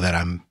 Just know that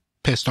I'm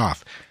pissed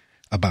off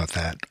about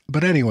that.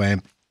 But anyway,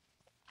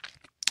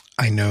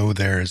 I know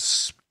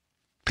there's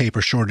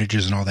paper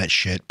shortages and all that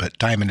shit, but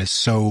Diamond is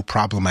so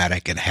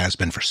problematic and has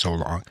been for so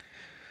long.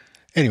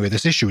 Anyway,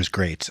 this issue is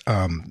great.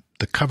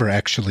 The cover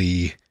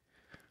actually,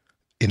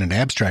 in an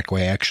abstract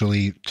way,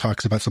 actually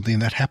talks about something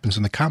that happens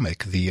in the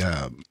comic.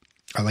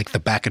 I like the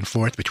back and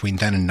forth between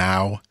then and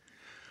now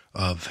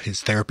of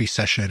his therapy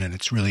session, and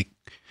it's really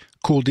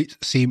cool to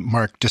see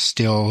Marc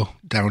distill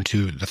down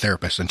to the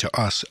therapist and to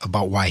us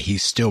about why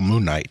he's still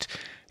Moon Knight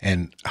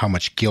and how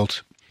much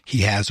guilt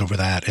he has over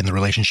that and the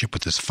relationship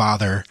with his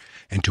father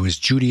and to his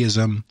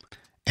Judaism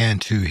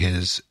and to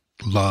his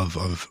love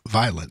of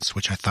violence,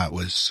 which I thought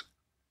was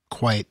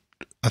quite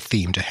a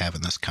theme to have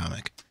in this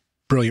comic.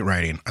 Brilliant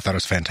writing. I thought it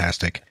was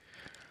fantastic.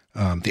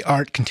 The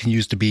art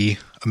continues to be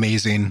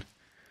amazing.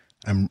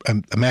 I'm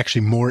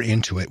actually more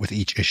into it with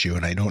each issue,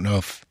 and I don't know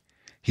if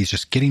he's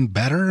just getting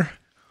better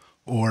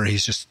or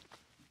he's just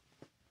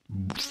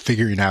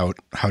figuring out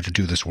how to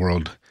do this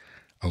world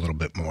a little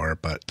bit more,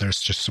 but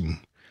there's just some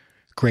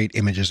great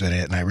images in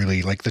it, and I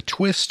really like the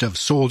twist of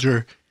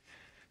Soldier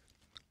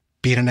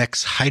being an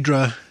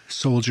ex-Hydra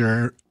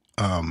soldier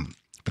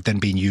but then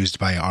being used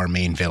by our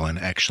main villain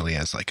actually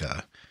as like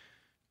a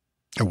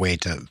way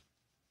to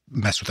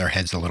mess with our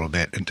heads a little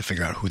bit and to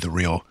figure out who the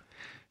real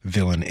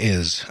villain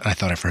is. I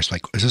thought at first,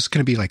 like, is this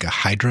going to be like a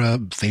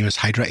famous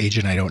Hydra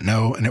agent? I don't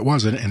know. And it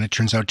wasn't. And it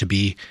turns out to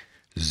be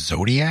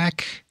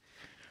Zodiac.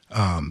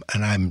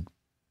 And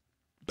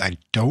I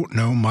don't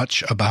know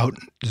much about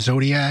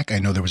Zodiac. I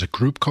know there was a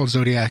group called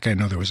Zodiac. I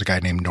know there was a guy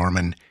named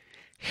Norman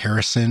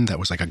Harrison that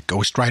was like a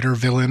Ghost Rider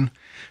villain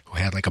who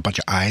had like a bunch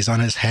of eyes on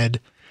his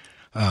head.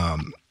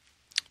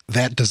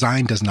 That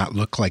design does not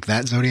look like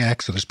that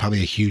Zodiac, so there's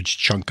probably a huge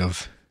chunk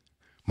of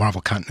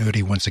Marvel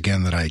continuity once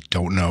again that I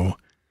don't know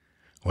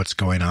what's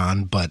going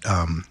on. But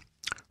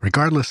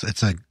regardless,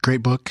 it's a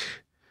great book.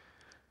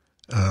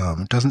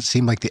 It doesn't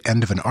seem like the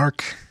end of an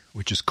arc,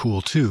 which is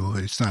cool too.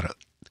 It's not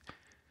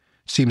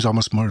seems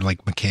almost more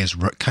like MacKay is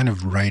kind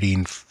of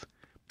writing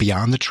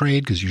beyond the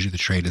trade, because usually the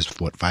trade is,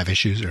 5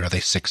 issues? Or are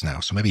they 6 now?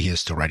 So maybe he is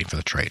still writing for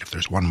the trade if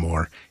there's one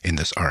more in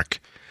this arc.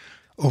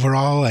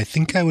 Overall, I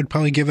think I would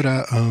probably give it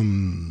a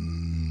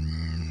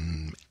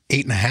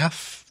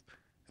 8.5.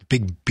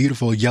 Big,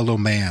 beautiful yellow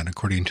man,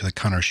 according to the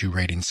Connor Shoe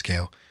rating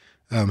scale.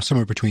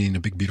 Somewhere between a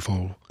big,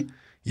 beautiful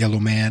yellow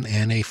man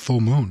and a full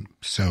moon.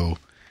 So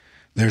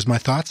there's my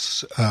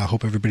thoughts.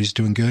 Hope everybody's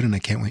doing good, and I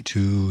can't wait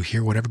to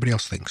hear what everybody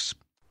else thinks.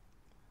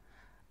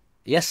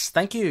 Yes,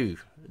 thank you,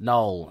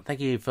 Noel. Thank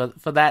you for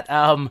that.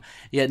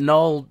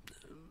 Noel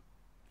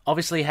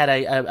obviously had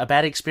a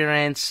bad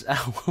experience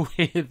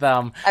with.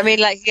 I mean,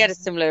 like, he had a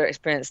similar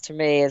experience to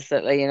me. Is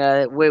that, like, you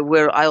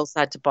know, I also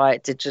had to buy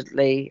it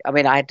digitally. I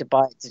mean, I had to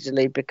buy it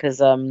digitally because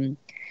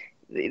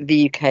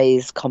the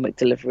UK's comic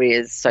delivery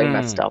is so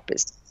messed up.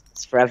 It's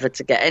forever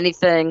to get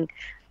anything,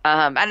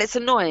 and it's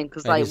annoying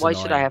because, like, why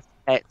should I have to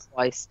pay it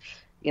twice?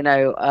 You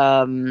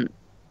know.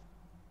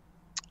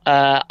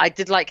 I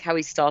did like how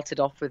he started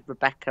off with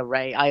Rebecca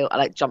Ray. I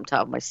like jumped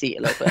out of my seat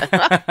a little bit.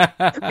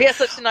 He has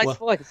such a nice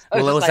voice.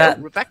 I was just like,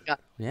 oh, Rebecca.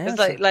 Yeah,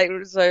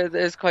 it's so it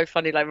was quite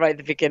funny, like right at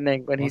the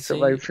beginning when he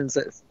sort of opens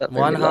it. So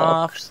one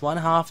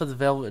half of the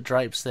Velvet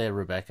Drapes there,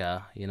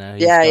 Rebecca. You know.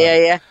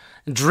 Yeah.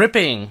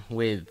 Dripping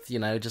with, you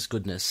know, just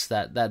goodness,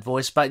 that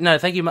voice. But no,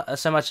 thank you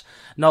so much,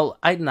 Noel.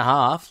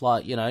 8.5,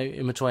 like, you know,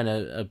 in between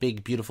a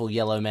big beautiful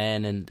yellow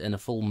man and a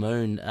full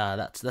moon.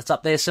 That's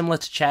up there, similar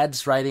to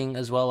Chad's rating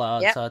as well.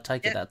 So I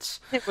take it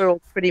that's. I think we're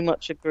all pretty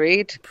much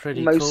agreed.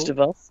 Most of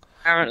us,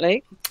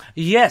 apparently.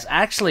 Yes,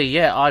 actually,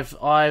 yeah. I've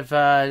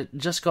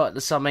just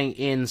got something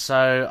in,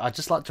 so I'd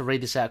just like to read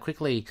this out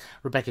quickly,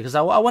 Rebecca, because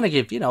I want to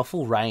give, you know, a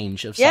full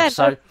range of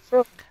stuff.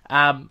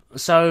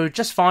 So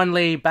just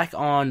finally, back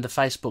on the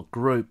Facebook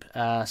group,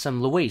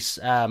 some Luis,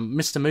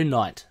 Mr. Moon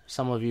Knight.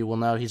 Some of you will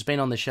know he's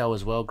been on the show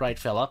as well. Great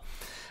fella.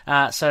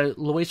 So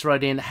Luis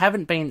wrote in,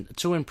 haven't been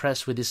too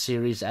impressed with this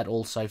series at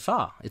all so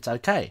far. It's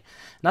okay.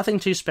 Nothing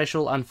too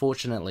special,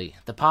 unfortunately.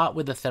 The part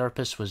with the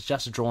therapist was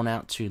just drawn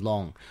out too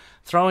long.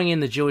 Throwing in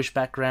the Jewish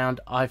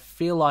background, I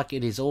feel like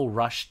it is all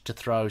rushed to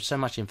throw so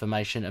much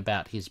information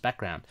about his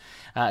background.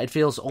 It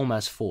feels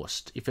almost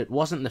forced. If it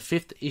wasn't the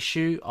 5th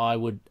issue, I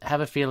would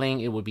have a feeling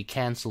it would be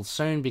cancelled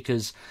soon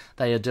because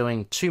they are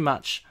doing too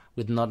much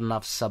with not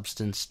enough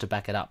substance to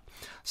back it up.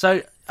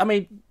 So, I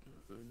mean,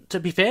 to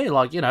be fair,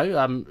 like, you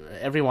know,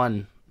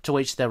 everyone to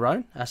each their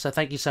own. So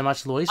thank you so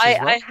much, Louise.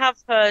 I have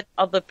heard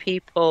other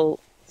people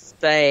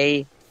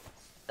say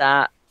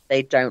that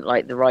they don't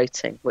like the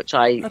writing, which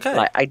I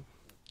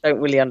don't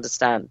really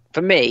understand.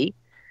 For me,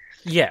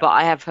 but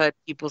I have heard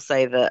people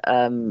say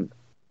that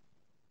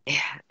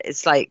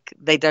it's like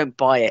they don't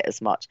buy it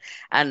as much.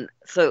 And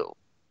so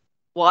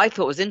what I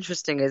thought was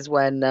interesting is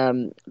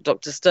when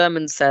Dr.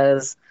 Sterman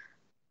says,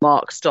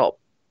 Marc, stop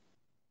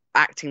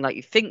acting like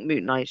you think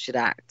Moon Knight should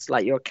act,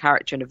 like you're a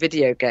character in a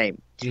video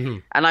game. Mm-hmm.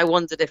 And I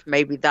wondered if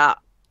maybe that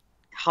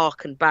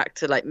harkened back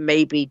to, like,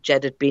 maybe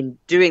Jed had been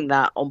doing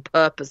that on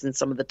purpose in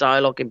some of the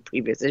dialogue in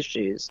previous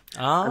issues.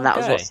 And that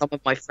was what some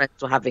of my friends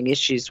were having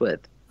issues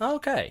with.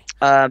 Okay.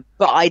 But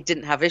I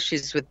didn't have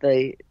issues with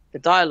the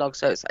dialogue,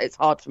 so it's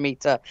hard for me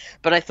to...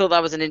 But I thought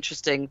that was an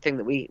interesting thing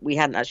that we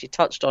hadn't actually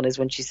touched on, is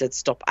when she said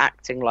stop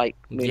acting like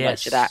Moon Knight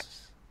should act.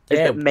 Is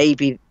that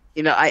maybe...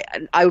 You know, I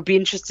would be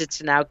interested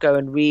to now go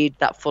and read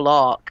that full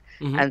arc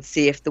and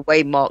see if the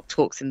way Marc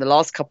talks in the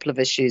last couple of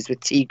issues with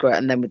Tigra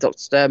and then with Dr.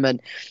 Sterman,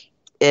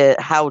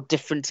 how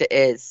different it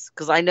is.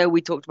 Because I know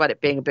we talked about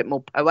it being a bit more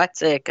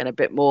poetic and a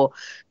bit more,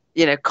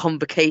 you know,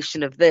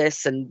 convocation of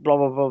this and blah,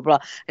 blah, blah, blah.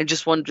 And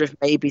just wonder if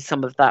maybe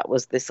some of that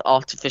was this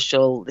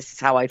artificial, this is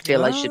how I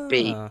feel I should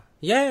be.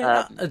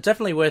 Yeah,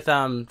 definitely worth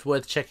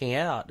checking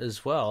out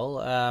as well.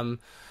 I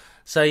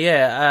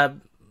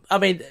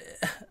mean,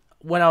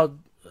 when I...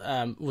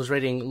 was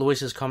reading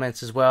Luis's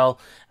comments as well.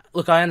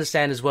 Look, I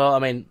understand as well. I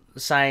mean,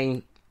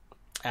 saying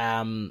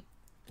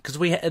because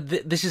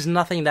this is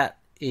nothing that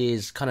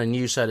is kind of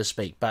new, so to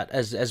speak. But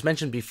as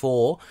mentioned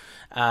before,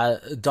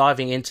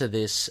 diving into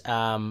this,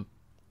 I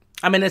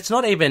mean, it's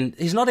not even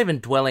he's not even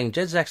dwelling.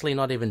 Jed's actually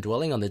not even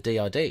dwelling on the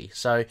DID.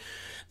 So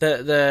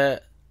I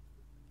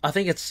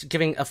think it's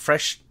giving a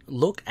fresh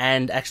look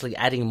and actually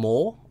adding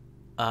more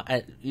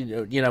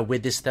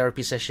with this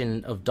therapy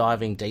session of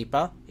diving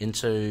deeper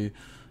into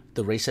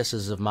the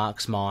recesses of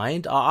Marc's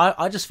mind,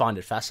 I just find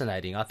it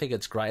fascinating. I think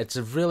it's great. It's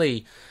a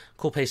really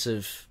cool piece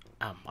of,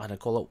 I don't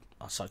call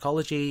it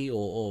psychology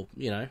or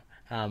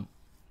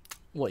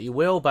what you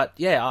will, but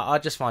yeah, I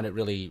just find it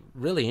really,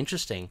 really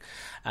interesting.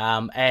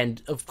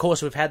 And of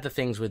course, we've had the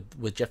things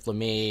with Jeff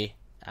Lemire,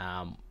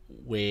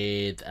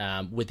 with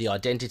the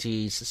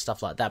identities,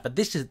 stuff like that. But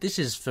this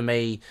is for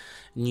me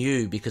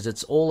new because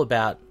it's all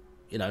about,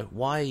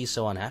 why are you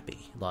so unhappy?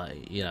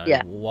 Like,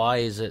 why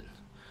is it?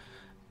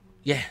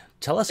 Yeah,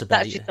 tell us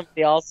about it. Actually,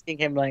 somebody asking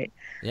him, like,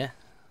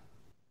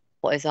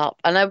 what is up?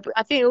 And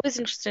I think it was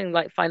interesting,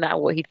 like, find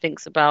out what he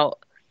thinks about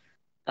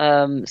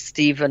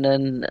Stephen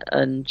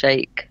and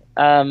Jake.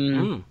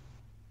 Yeah,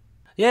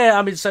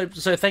 I mean, so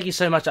thank you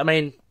so much. I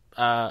mean,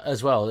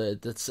 as well,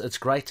 it's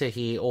great to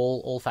hear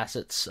all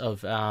facets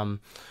of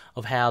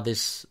how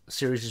this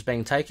series is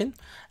being taken.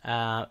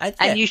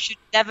 And you should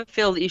never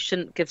feel that you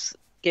shouldn't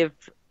give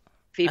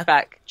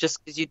feedback just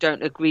because you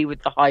don't agree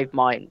with the hive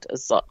mind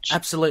as such.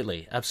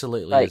 Absolutely,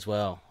 as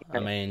well. I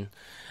mean,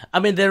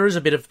 there is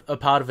a bit of a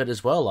part of it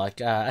as well,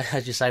 like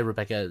as you say,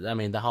 Rebecca. I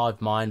mean, the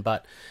hive mind,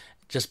 but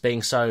just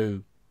being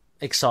so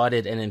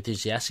excited and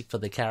enthusiastic for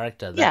the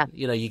character that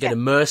you get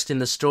immersed in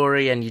the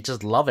story and you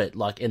just love it,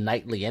 like,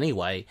 innately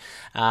anyway.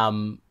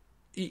 And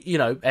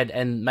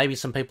maybe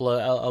some people are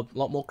a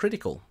lot more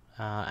critical.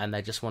 And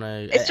they just want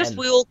to. It's just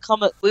we all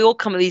come at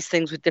these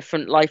things with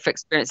different life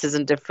experiences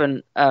and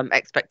different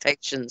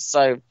expectations.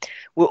 So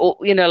we're all,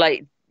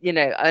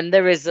 and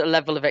there is a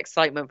level of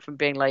excitement from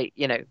being like,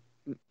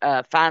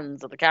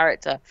 fans of the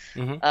character.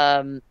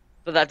 Mm-hmm.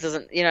 But that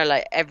doesn't,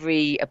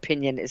 every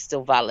opinion is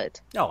still valid.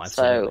 Oh,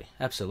 absolutely, so,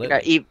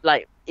 absolutely.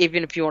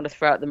 Even if you want to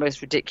throw out the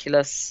most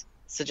ridiculous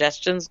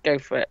suggestions, go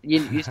for it.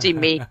 You see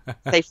me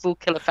say fool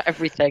killer for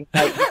everything.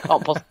 Like, you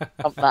can't possibly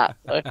have that.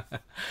 So.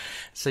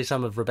 See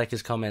some of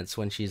Rebecca's comments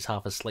when she's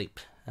half asleep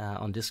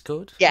on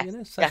Discord. Yeah,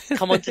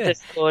 come onto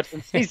Discord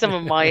and see some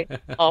of my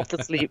half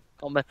asleep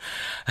comments.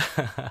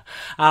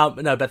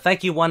 No, but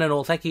thank you one and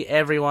all. Thank you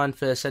everyone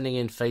for sending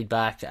in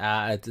feedback.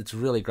 It's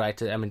really great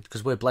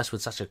because we're blessed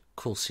with such a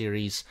cool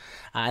series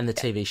and the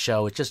TV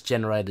show. It just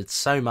generated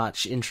so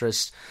much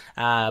interest.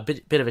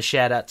 Bit of a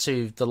shout out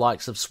to the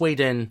likes of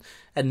Sweden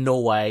and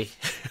Norway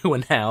who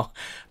are now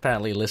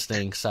apparently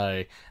listening.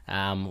 So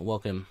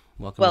welcome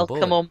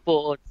on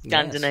board,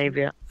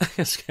 Scandinavia.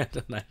 Yes.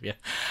 Scandinavia.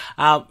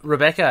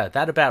 Rebecca,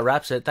 that about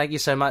wraps it. Thank you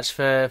so much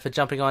for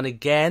jumping on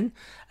again.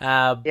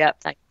 Thank you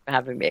for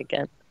having me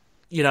again.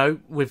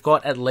 We've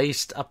got at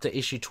least up to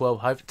issue 12.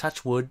 Hope,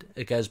 touch wood,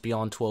 it goes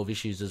beyond 12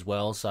 issues as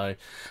well. So,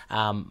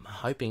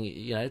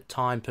 hoping,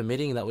 time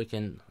permitting, that we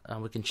can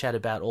chat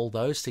about all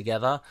those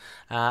together,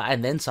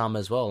 and then some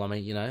as well. I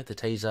mean, the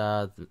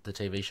teaser, the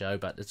TV show,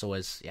 but it's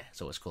always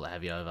cool to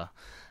have you over.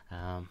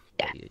 Do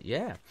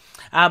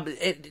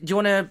you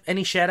want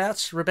any shout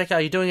outs, Rebecca?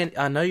 Are you doing it?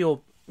 I know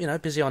you're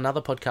busy on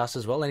other podcasts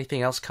as well.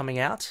 Anything else coming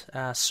out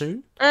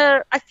soon?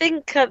 I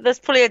think there's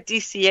probably a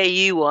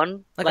DCAU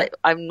one. Okay. Like,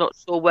 I'm not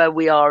sure where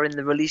we are in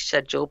the release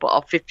schedule, but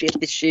our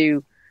 50th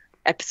issue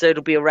episode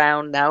will be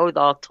around now with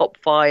our top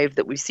 5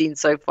 that we've seen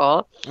so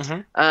far.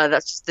 Mm-hmm.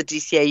 That's just the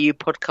DCAU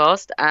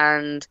podcast,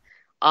 and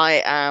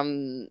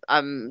I'm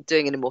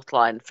doing an Immortal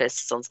Iron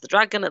Fist Sons of the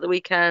Dragon at the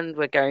weekend.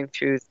 We're going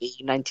through the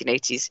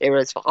 1980s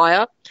Heroes for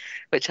Hire,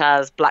 which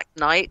has Black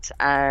Knight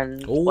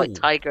and White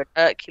Tiger and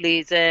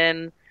Hercules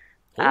in,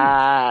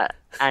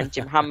 and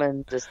Jim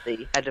Hammond as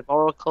the head of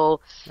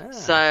Oracle.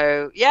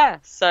 So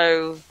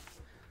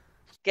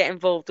get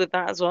involved with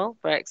that as well.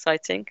 Very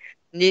exciting.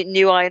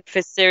 New Iron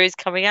Fist series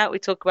coming out. We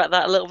talk about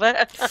that a little bit.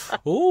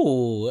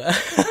 Ooh,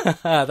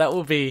 that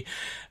will be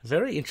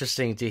very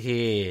interesting to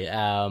hear.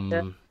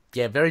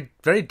 Yeah, very,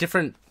 very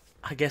different.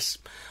 I guess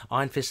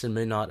Iron Fist and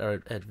Moon Knight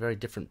are at very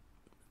different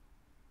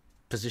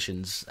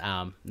positions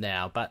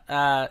now. But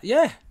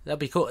that'd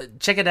be cool.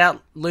 Check it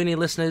out, Looney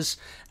listeners.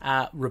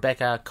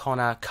 Rebecca,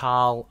 Connor,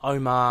 Carl,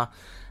 Omar,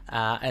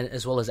 and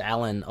as well as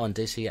Alan on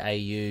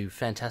DCAU.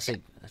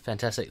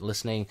 Fantastic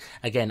listening.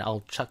 Again,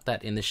 I'll chuck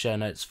that in the show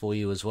notes for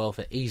you as well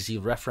for easy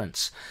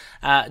reference.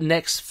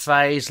 Next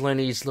phase,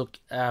 Loonies. Look,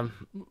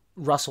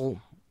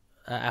 Russell,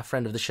 our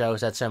friend of the show,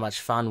 has had so much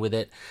fun with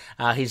it.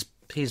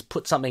 He's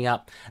put something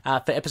up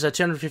for episode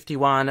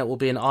 251. It will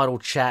be an idle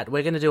chat.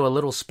 We're going to do a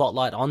little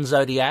spotlight on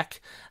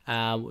Zodiac.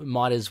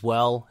 Might as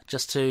well,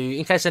 just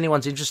in case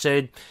anyone's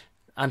interested,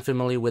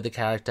 unfamiliar with the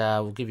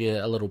character. We'll give you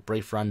a little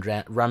brief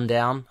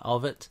rundown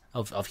of it,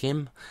 of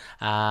him.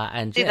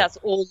 And that's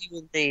all you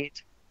will need.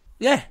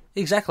 Yeah,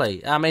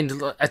 exactly. I mean,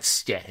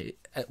 it's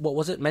what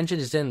was it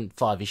mentioned? It's in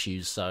 5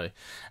 issues, so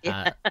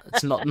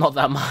it's not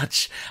that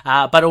much.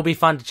 But it'll be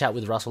fun to chat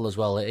with Russell as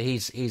well.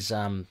 He's he's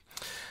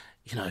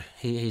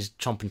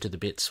chomping to the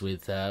bits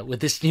with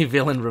this new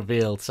villain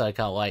revealed, so I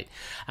can't wait.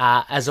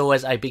 As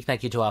always, a big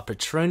thank you to our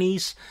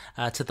patroonies,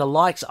 to the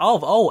likes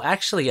of,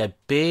 actually a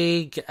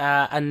big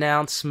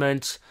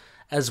announcement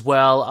as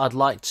well. I'd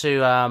like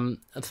to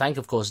thank,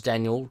 of course,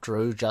 Daniel,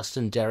 Drew,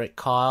 Justin, Derek,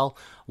 Kyle,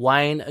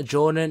 Wayne,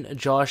 Jordan,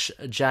 Josh,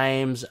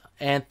 James,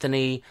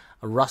 Anthony,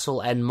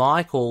 Russell, and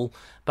Michael,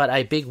 but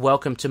a big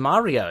welcome to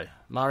Mario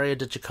Di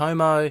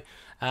Giacomo,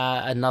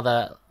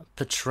 another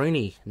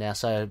Patroni now.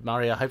 So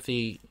Mario,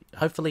 hopefully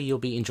you'll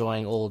be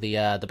enjoying all the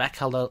back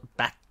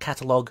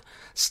catalogue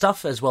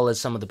stuff, as well as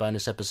some of the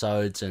bonus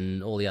episodes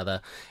and all the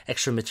other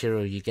extra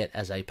material you get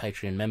as a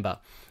Patreon member.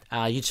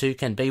 You too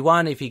can be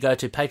one if you go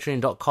to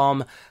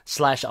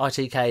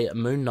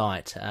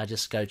patreon.com/ITKMoonNight.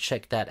 Just go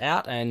check that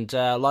out, and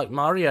like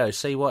Mario,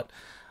 see what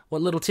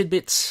little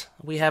tidbits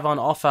we have on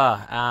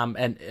offer,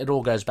 and it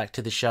all goes back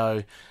to the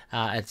show.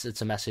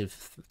 It's a massive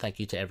thank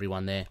you to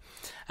everyone there.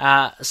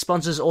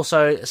 Sponsors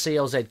also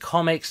CLZ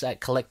Comics at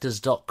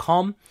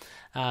collectors.com.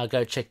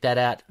 Go check that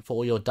out for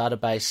all your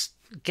database.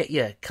 Get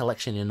your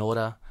collection in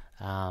order.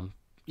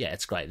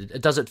 It's great.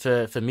 It does it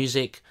for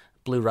music,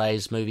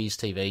 Blu-rays, movies,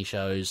 TV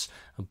shows,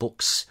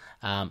 books.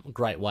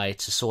 Great way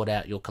to sort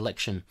out your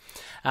collection.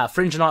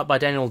 Fringe Night by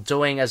Daniel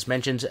Doing, as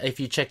mentioned, if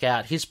you check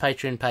out his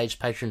Patreon page,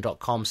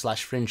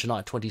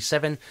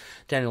 patreon.com/FringeNight27,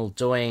 Daniel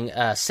Doing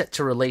set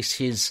to release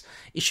his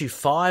issue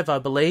 5, I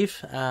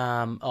believe,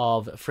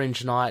 of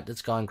Fringe Night.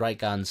 It's going great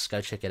guns.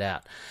 Go check it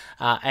out.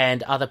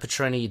 And other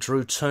Patroni,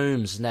 Drew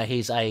Toombs. Now,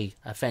 he's a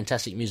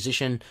fantastic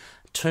musician.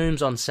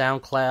 Toombs on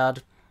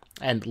SoundCloud,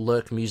 and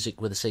Lurk Music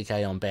with a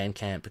CK on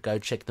Bandcamp. Go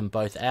check them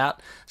both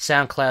out.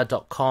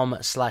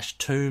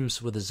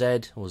 SoundCloud.com/Toombs with a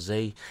Z or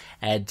Z,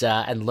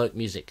 and Lurk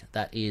Music.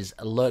 That is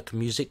Lurk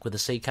Music with a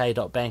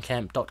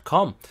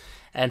CK.bandcamp.com.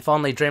 And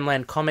finally,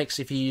 Dreamland Comics.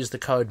 If you use the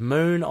code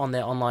MOON on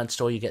their online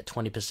store, you get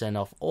 20%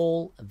 off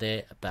all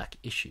their back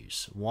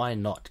issues. Why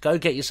not? Go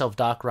get yourself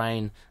Dark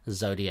Reign,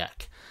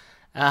 Zodiac.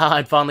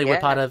 And finally, we're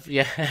part of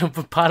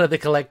the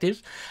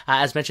collective.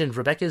 As mentioned,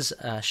 Rebecca's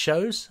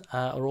shows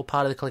are all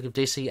part of the collective.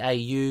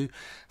 DCAU,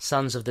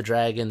 Sons of the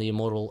Dragon, the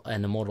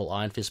Immortal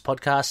Iron Fist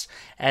podcast,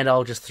 and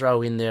I'll just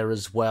throw in there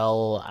as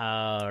well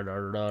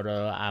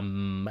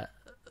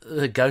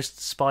the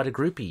Ghost Spider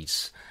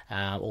Groupies,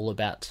 all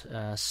about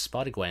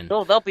Spider-Gwen.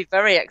 Oh, they'll be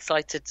very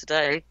excited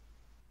today.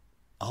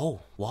 Oh,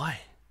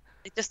 why?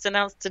 They just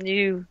announced a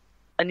new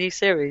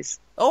series.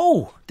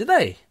 Oh, did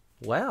they?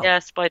 Wow. Yeah,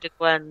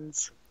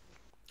 Spider-Gwen's.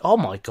 Oh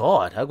my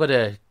god, I've got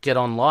to get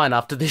online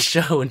after this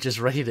show and just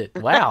read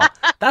it. Wow,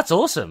 that's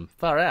awesome.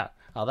 Far out.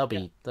 Oh, they'll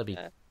be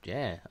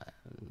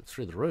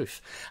through the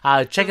roof.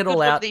 Check it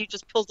all out. That you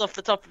just pulled off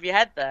the top of your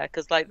head there,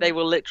 because they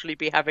will literally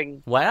be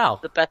having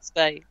the best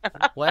day.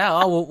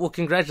 Wow. Oh, well,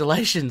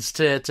 congratulations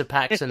to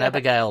Pax and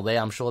Abigail there.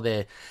 I'm sure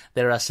they're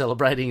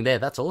celebrating there.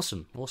 That's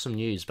awesome. Awesome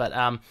news. But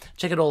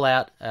check it all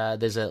out.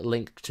 There's a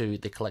link to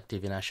the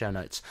collective in our show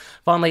notes.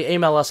 Finally,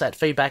 email us at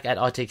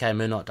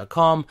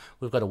feedback@itkmoonnight.com.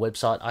 We've got a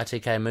website,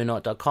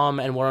 itkmoonnight.com,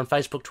 and we're on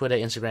Facebook, Twitter,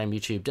 Instagram,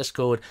 YouTube,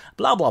 Discord,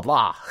 blah, blah,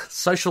 blah.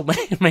 Social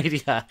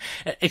media,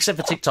 except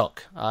for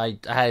TikTok.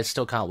 I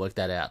still can't work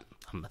that out.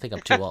 I think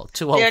I'm too old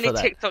the for that. The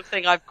only TikTok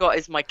thing I've got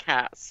is my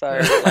cat, so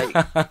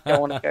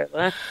don't want to go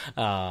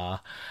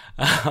there.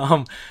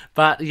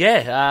 But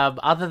yeah,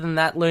 other than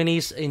that,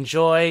 loonies,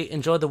 enjoy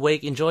the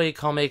week, enjoy your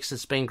comics.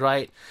 It's been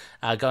great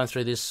going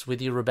through this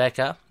with you,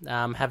 Rebecca.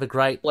 Have a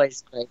great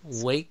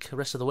week,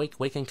 rest of the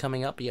weekend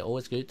coming up. Yeah,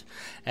 always good.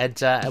 And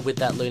with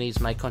that,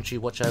 loonies, may Conchu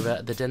watch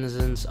over the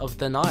denizens of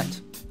the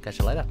night. Catch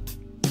you later.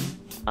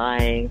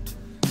 Bye.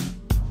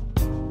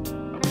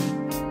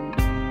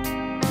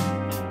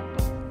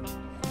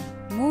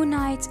 Moon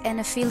Knight and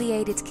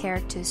affiliated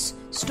characters,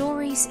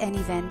 stories and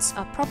events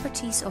are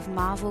properties of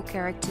Marvel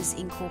Characters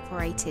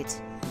Incorporated.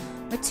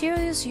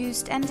 Materials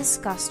used and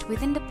discussed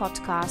within the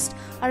podcast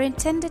are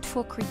intended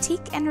for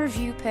critique and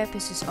review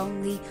purposes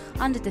only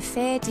under the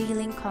fair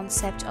dealing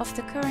concept of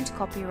the current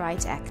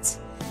Copyright Act.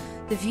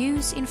 The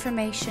views,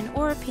 information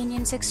or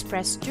opinions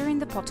expressed during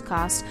the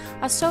podcast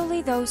are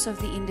solely those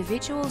of the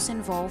individuals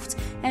involved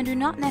and do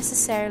not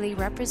necessarily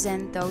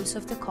represent those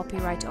of the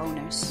copyright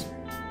owners.